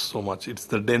mass so much, it's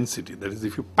the density. That is,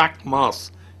 if you pack mass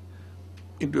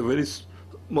into a very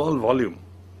small volume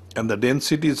and the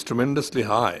density is tremendously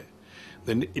high,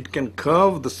 then it can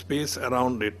curve the space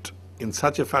around it in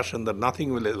such a fashion that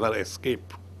nothing will ever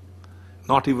escape,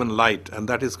 not even light, and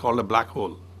that is called a black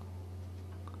hole.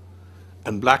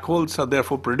 And black holes are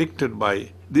therefore predicted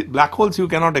by... The black holes you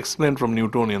cannot explain from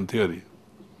Newtonian theory.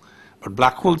 But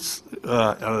black holes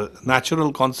are a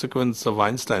natural consequence of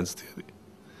Einstein's theory.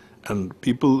 And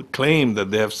people claim that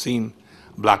they have seen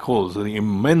black holes, an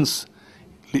immense,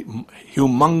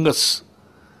 humongous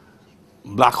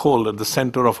black hole at the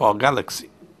center of our galaxy.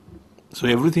 So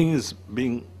everything is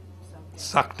being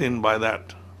sucked in by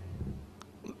that.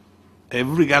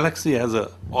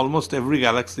 Almost every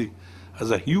galaxy has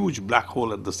a huge black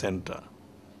hole at the center.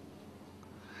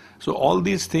 So all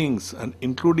these things, and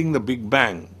including the Big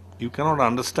Bang, you cannot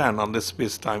understand unless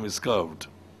space-time is curved.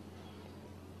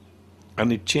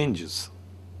 And it changes.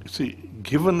 You see,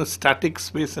 given a static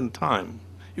space and time,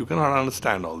 you cannot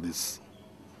understand all this.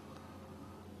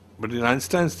 But in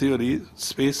Einstein's theory,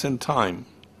 space and time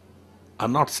are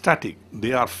not static.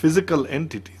 They are physical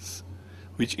entities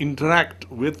which interact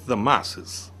with the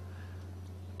masses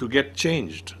to get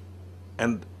changed.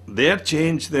 And their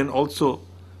change then also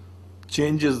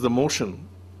changes the motion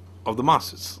of the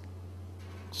masses.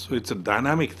 So it's a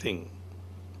dynamic thing.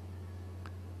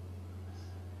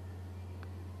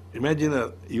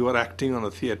 Imagine you are acting on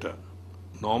a theater.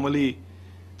 Normally,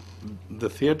 the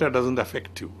theater doesn't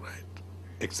affect you, right?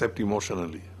 Except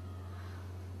emotionally.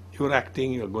 You're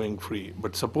acting, you're going free.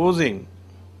 But supposing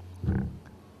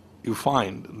you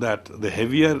find that the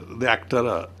heavier the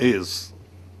actor is,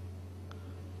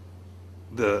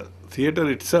 the theater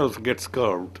itself gets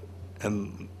curved,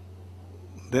 and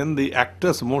then the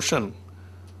actor's motion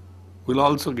will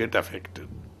also get affected.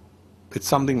 It's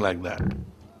something like that.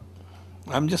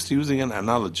 I'm just using an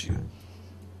analogy.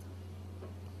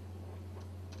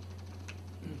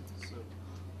 So,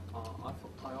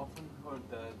 I often heard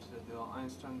that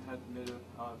Einstein had made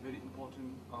a very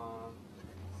important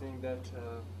saying that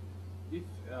if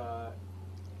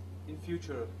in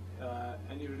future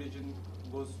any religion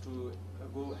goes to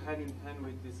go hand in hand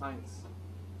with the science,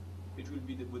 it will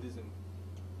be the Buddhism.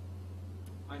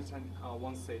 Einstein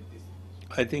once said this.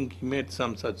 I think he made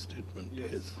some such statement.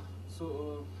 Yes.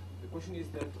 So the question is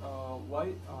that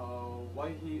why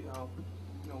he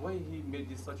made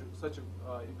this such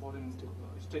a important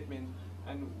statement,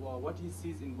 and what he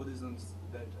sees in Buddhism,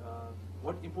 that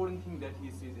what important thing that he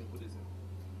sees in Buddhism.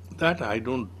 That I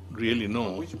don't really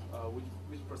know. Which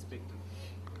perspective?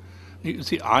 You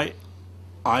see, I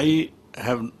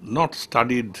have not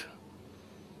studied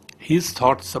his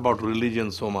thoughts about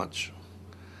religion so much,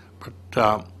 but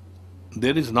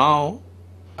there is now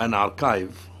an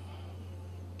archive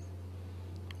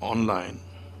online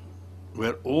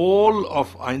where all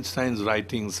of Einstein's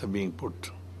writings are being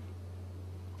put.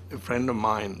 A friend of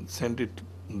mine sent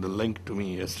the link to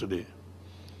me yesterday.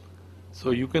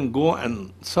 So you can go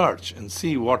and search and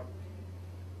see what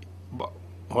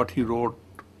he wrote,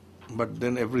 but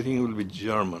then everything will be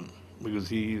German, because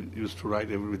he used to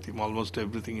write everything, almost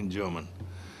everything in German.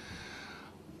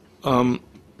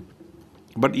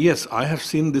 But yes, I have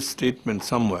seen this statement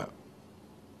somewhere.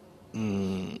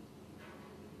 You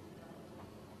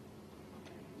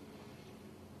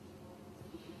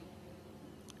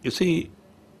see,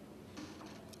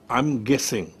 I'm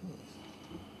guessing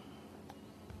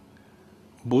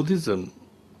Buddhism,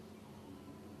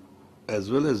 as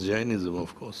well as Jainism,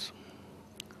 of course,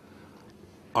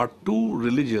 are two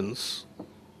religions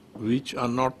which are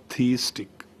not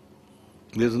theistic.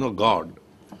 There is no God.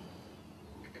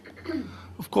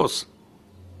 Of course,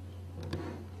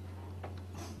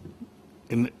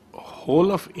 in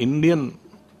whole of Indian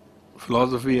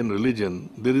philosophy and religion,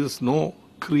 there is no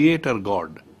creator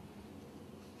God.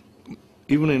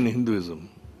 Even in Hinduism,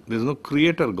 there is no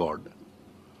creator God.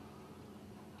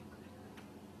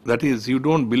 That is, you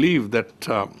don't believe that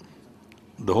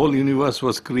the whole universe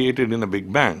was created in a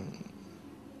Big Bang.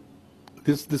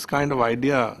 This kind of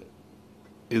idea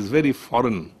is very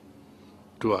foreign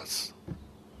to us,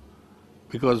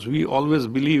 because we always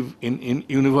believe in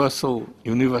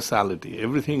universality.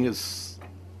 Everything is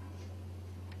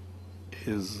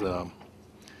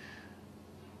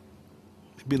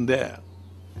been there.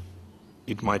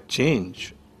 It might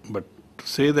change, but to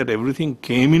say that everything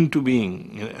came into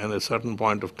being at a certain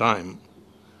point of time,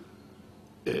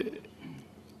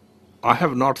 I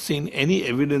have not seen any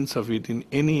evidence of it in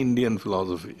any Indian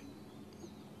philosophy,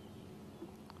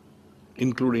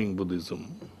 including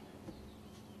Buddhism.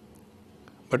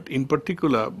 But in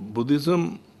particular,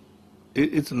 Buddhism,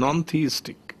 it's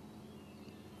non-theistic.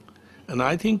 And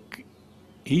I think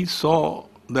he saw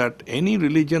that any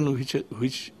religion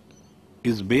which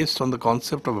is based on the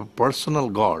concept of a personal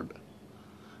God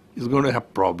is going to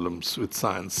have problems with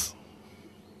science.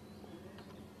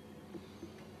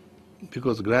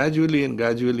 Because gradually,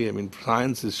 I mean,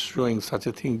 science is showing such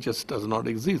a thing just does not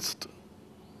exist.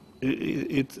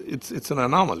 It's an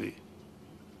anomaly.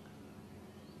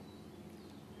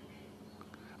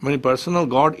 I mean, personal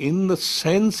God, in the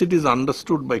sense it is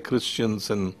understood by Christians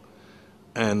and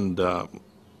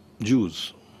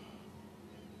Jews.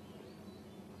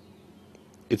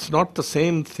 It's not the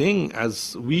same thing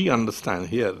as we understand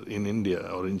here in India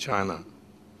or in China.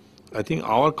 I think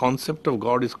our concept of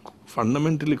God is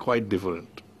fundamentally quite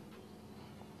different.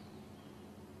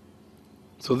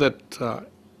 So that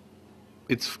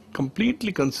it's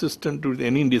completely consistent with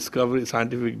any discovery,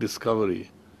 scientific discovery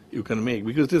you can make,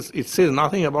 because it says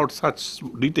nothing about such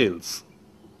details.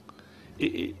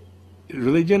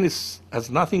 Religion has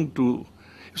nothing to...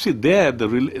 You see, there the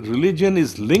religion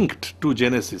is linked to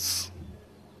Genesis.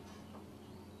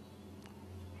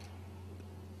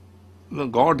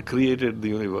 God created the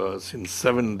universe in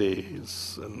 7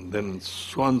 days, and then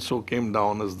so-and-so came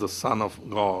down as the Son of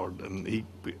God, and he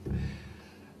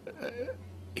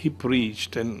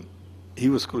preached, and he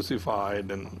was crucified,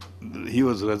 and he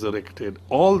was resurrected.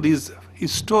 All these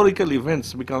historical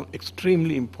events become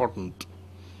extremely important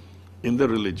in the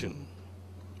religion.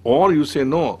 Or you say,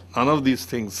 no, none of these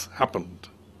things happened.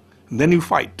 And then you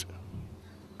fight.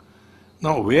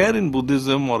 Now, where in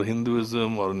Buddhism or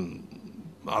Hinduism or in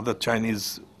other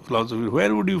Chinese philosophy,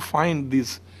 where would you find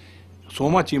so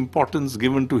much importance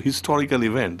given to historical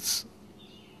events?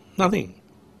 Nothing.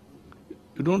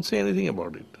 You don't say anything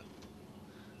about it.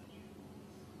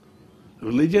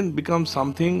 Religion becomes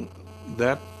something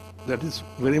that is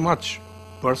very much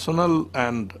personal,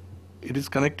 and it is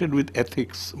connected with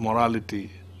ethics, morality,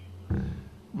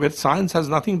 where science has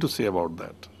nothing to say about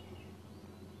that.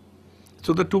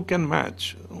 So the two can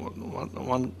match.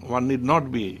 One need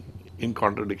not be in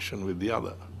contradiction with the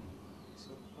other.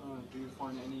 So, do you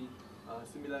find any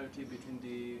similarity between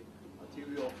the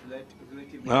theory of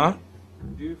relativity?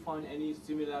 Do you find any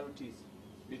similarities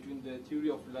between the theory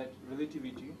of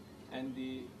relativity and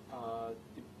the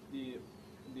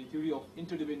theory of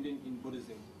interdependence in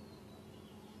Buddhism?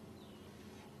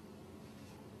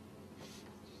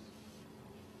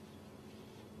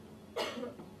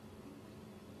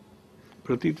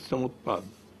 Pratit samutpad.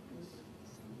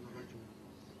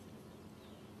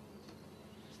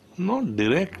 Not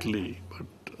directly, but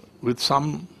with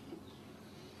some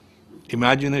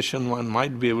imagination one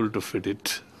might be able to fit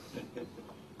it.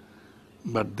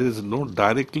 But there is no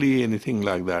directly anything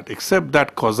like that, except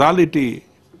that causality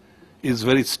is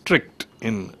very strict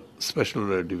in special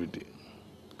relativity.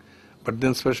 But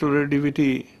then special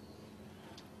relativity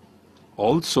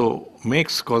also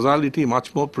makes causality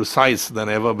much more precise than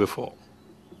ever before.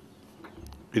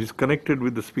 It is connected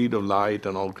with the speed of light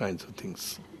and all kinds of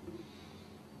things.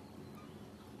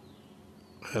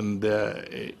 And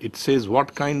it says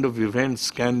what kind of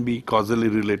events can be causally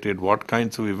related, what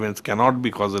kinds of events cannot be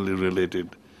causally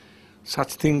related.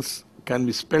 Such things can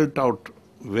be spelled out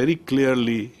very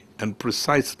clearly and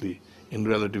precisely in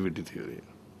relativity theory.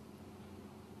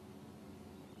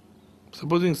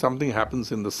 Supposing something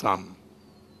happens in the sun.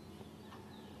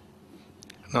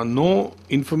 Now, no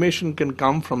information can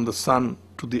come from the sun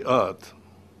to the earth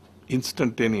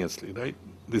instantaneously, right?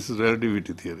 This is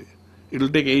relativity theory. It will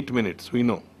take 8 minutes, we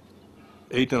know.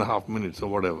 8.5 minutes or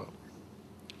whatever.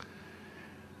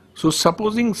 So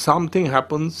supposing something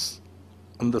happens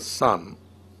on the sun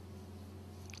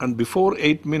and before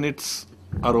 8 minutes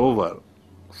are over,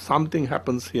 something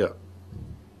happens here.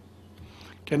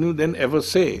 Can you then ever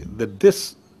say that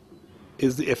this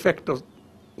is the effect of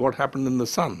what happened in the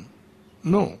sun?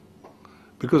 No,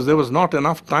 because there was not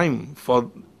enough time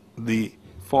for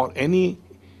any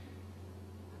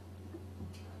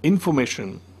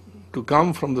information to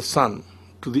come from the sun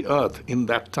to the earth in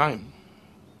that time.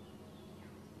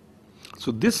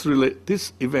 So this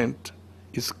event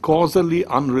is causally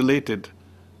unrelated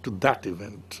to that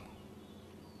event.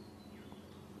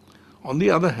 On the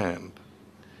other hand,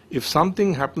 if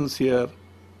something happens here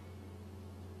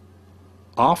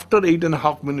after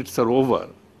 8.5 minutes are over,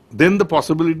 then the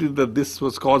possibility that this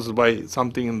was caused by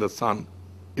something in the sun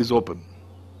is open.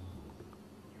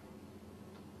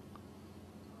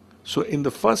 So in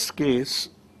the first case,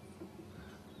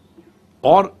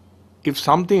 or if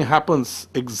something happens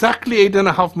exactly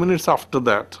 8.5 minutes after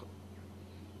that,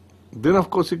 then of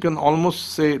course you can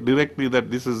almost say directly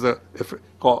that this is the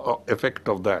effect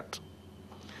of that.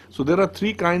 So there are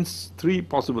three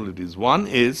possibilities. One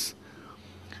is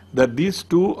that these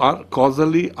two are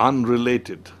causally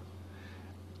unrelated.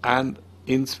 And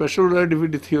in special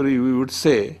relativity theory, we would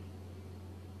say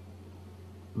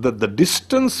that the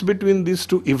distance between these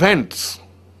two events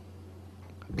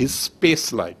is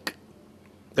space-like.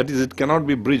 That is, it cannot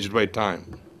be bridged by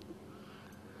time.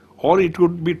 Or it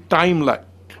would be time-like,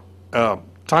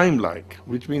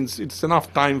 which means it's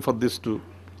enough time for this to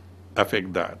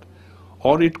affect that.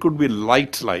 Or it could be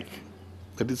light-like,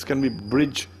 that is, can be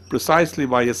bridged precisely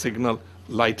by a signal,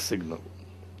 light signal.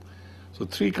 So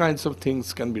three kinds of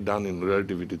things can be done in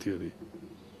relativity theory: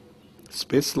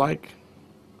 space-like,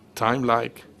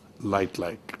 time-like,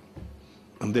 light-like.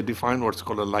 And they define what's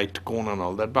called a light cone and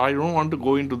all that. But I don't want to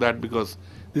go into that because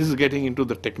this is getting into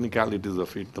the technicalities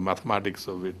of it, the mathematics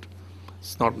of it.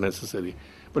 It's not necessary.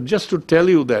 But just to tell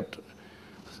you that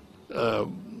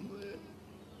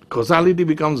causality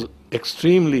becomes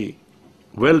extremely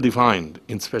well defined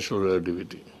in special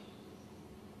relativity.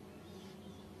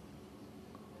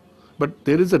 But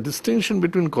there is a distinction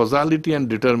between causality and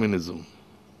determinism.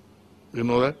 You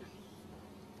know that?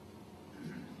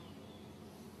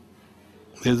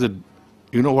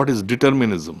 You know what is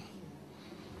determinism?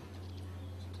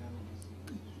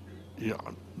 Yeah.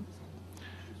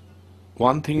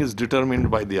 One thing is determined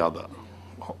by the other,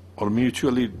 or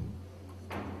mutually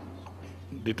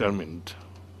determined.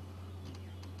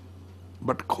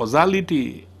 But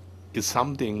causality is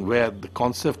something where the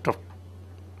concept of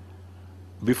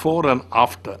before and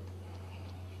after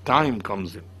time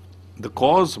comes in. The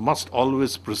cause must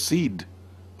always precede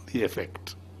the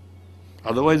effect.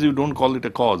 Otherwise you don't call it a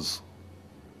cause.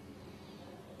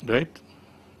 Right?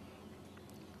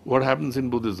 What happens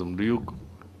in Buddhism?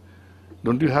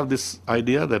 Don't you have this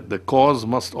idea that the cause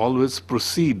must always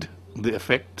precede the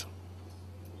effect?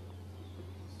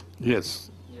 Yes.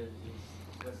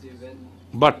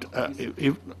 But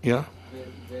if yeah.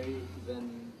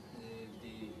 When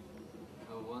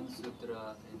the one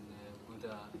sutra in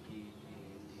Buddha,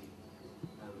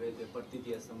 where the Partha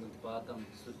Ghose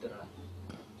sutra,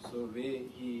 so where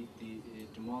he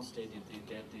demonstrated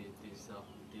that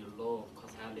the law of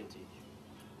causality.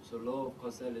 So law of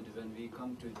causality, when we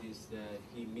come to this, they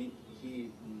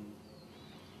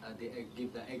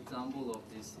give the example of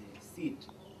this seed.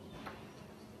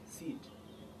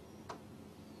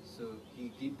 So he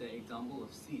give the example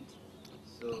of seed.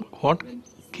 So what?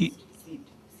 Seed.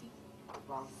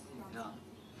 Yeah.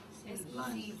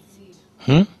 Seed.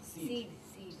 Seed.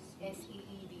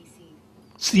 S-E-E-D, seed.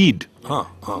 Seed.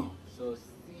 So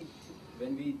seed,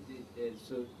 when we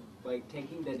so by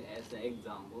taking that as an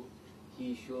example,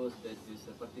 he shows that this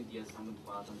Partha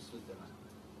Samudpadam Sutra.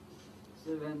 So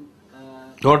when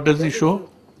what does he show?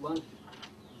 One,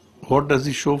 what does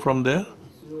he show from there?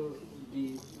 so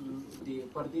the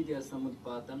Partha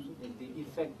Samudpadam, the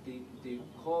effect, the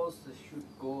cause should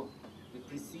go, the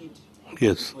precede.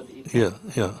 Yes. For the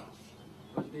effect. Yeah.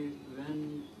 But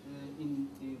when in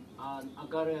the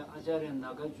Acharya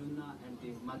Nagarjuna and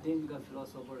the Madhyamika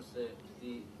philosophers,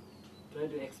 they try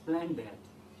to explain that.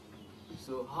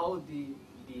 So how the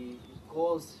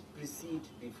cause precedes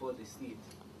before the seed?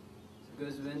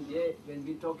 Because when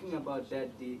we're talking about that,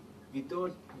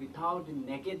 without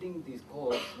negating this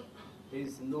cause, there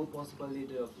is no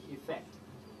possibility of effect.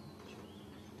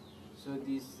 So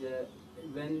this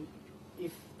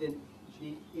if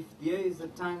there is a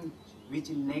time which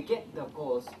negate the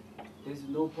cause, there is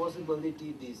no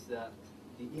possibility the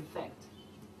effect.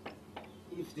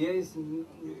 If there is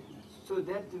so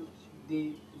that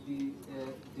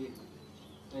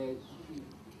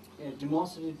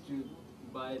demonstrated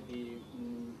by the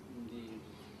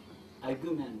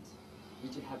argument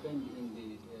which happened in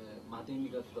the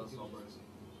Madhyamika philosophers.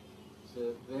 So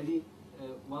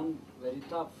one very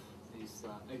tough this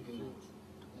argument,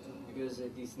 because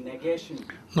this negation.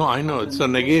 No, I know it's a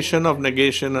negation of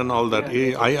negation and all that.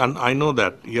 I know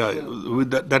that. Yeah,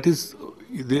 with that is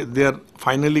they are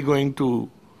finally going to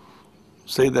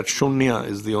say that Shunya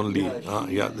is the only.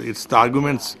 It's the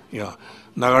arguments. Yeah,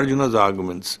 Nagarjuna's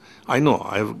arguments. I know.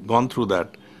 I have gone through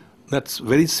that. That's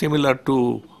very similar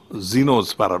to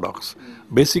Zeno's paradox.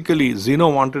 Basically, Zeno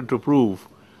wanted to prove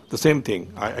the same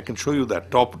thing. I can show you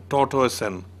that tortoise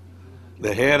and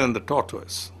the hare and the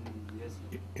tortoise.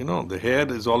 You know, the hare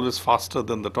is always faster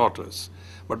than the tortoise.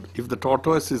 But if the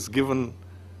tortoise is given,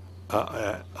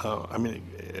 it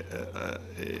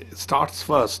starts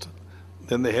first,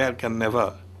 then the hare can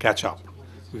never catch up.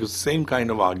 Because same kind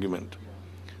of argument.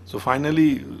 So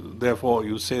finally, therefore,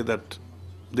 you say that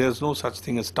there's no such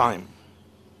thing as time.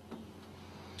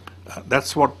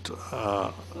 That's what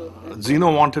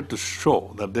Zeno wanted to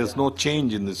show, that there's no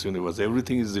change in this universe.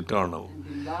 Everything is eternal.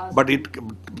 But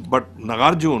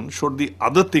Nagarjuna showed the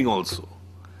other thing also,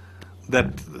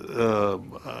 that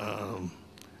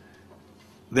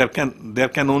there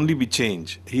can only be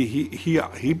change. He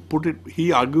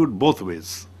argued both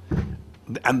ways,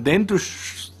 and then to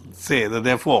say that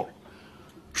therefore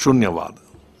Shunyavad.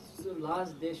 So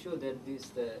last they show that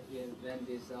this when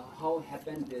this how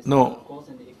happened this cause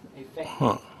and effect.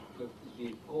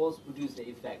 The cause produce the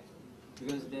effect,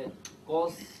 because the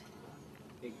cause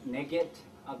negate,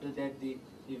 after that the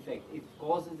effect. If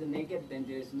cause is negate, then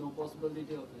there is no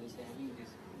possibility of this having this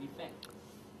effect.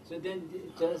 So then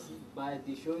just by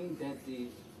the showing that the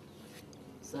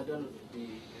subtle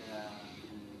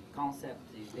concept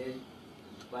is there,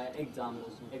 by example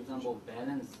of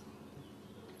balance,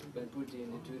 you can put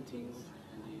in the two things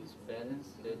and these balance,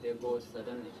 they go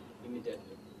suddenly,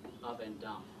 immediately, up and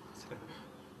down.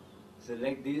 So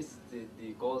like this,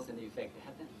 the cause and effect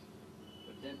happen.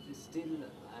 But that is still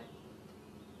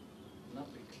not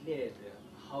be clear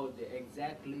how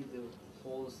exactly the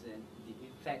cause and the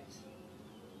effect,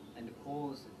 and the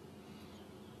cause,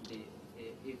 the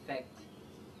effect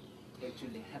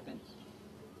actually happens.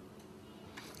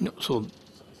 No, so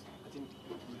I think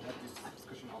we had this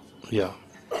discussion also. Yeah.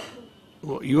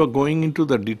 Well, you are going into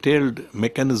the detailed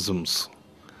mechanisms,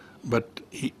 but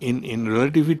in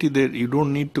relativity there you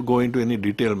don't need to go into any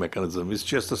detailed mechanism. It's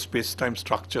just a space-time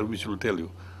structure which will tell you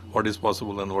what is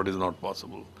possible and what is not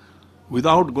possible,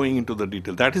 without going into the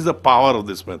detail. That is the power of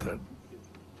this method.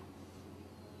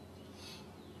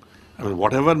 I mean,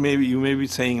 whatever you may be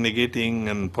saying, negating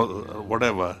and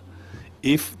whatever,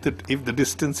 if the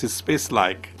distance is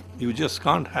space-like, you just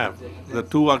can't have. The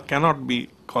two cannot be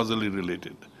causally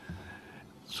related.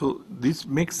 So this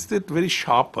makes it very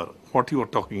sharper, what you are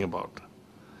talking about.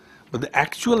 But the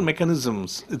actual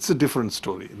mechanisms, it's a different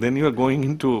story. Then you are going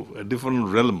into a different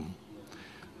realm.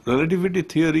 Relativity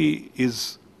theory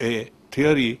is a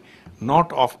theory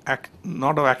not of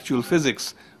actual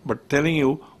physics, but telling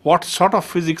you what sort of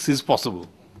physics is possible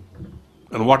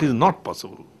and what is not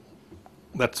possible.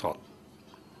 That's all.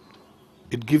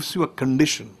 It gives you a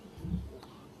condition.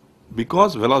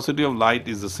 Because velocity of light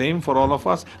is the same for all of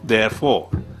us, therefore,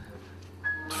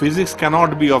 physics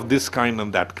cannot be of this kind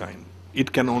and that kind.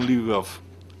 It can only be of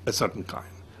a certain kind.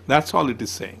 That's all it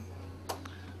is saying.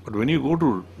 But when you go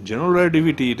to general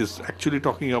relativity, it is actually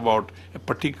talking about a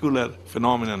particular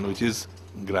phenomenon, which is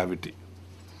gravity.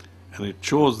 And it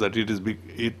shows that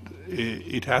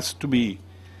it has to be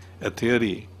a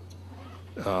theory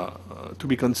to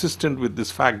be consistent with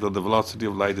this fact that the velocity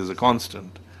of light is a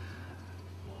constant.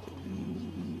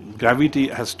 Gravity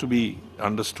has to be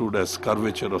understood as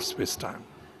curvature of space-time.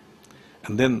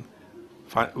 And then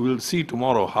we'll see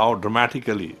tomorrow how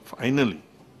dramatically, finally,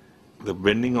 the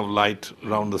bending of light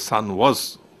around the sun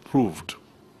was proved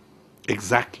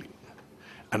exactly.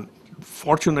 And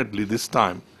fortunately this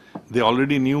time, they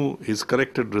already knew his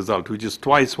corrected result, which is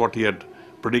twice what he had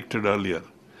predicted earlier.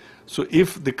 So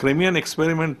if the Crimean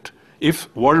experiment,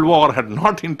 if World War had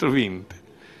not intervened,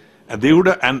 and they would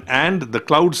have, and the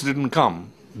clouds didn't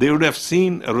come, they would have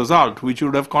seen a result which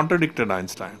would have contradicted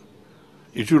Einstein.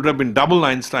 It should have been double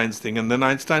Einstein's thing, and then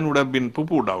Einstein would have been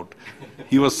poo-pooed out.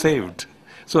 He was saved.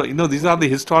 So, these are the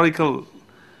historical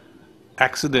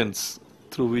accidents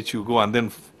through which you go, and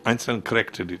then Einstein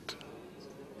corrected it.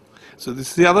 So this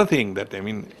is the other thing that,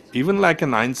 even like a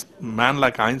man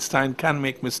like Einstein can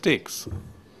make mistakes.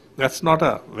 That's not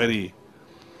a very...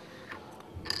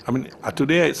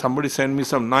 today somebody sent me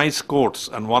some nice quotes,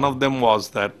 and one of them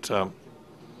was that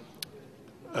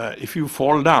if you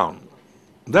fall down,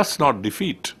 that's not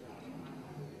defeat.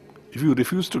 If you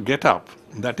refuse to get up,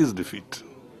 that is defeat.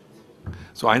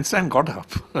 So Einstein got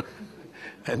up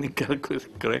and he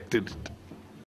corrected it.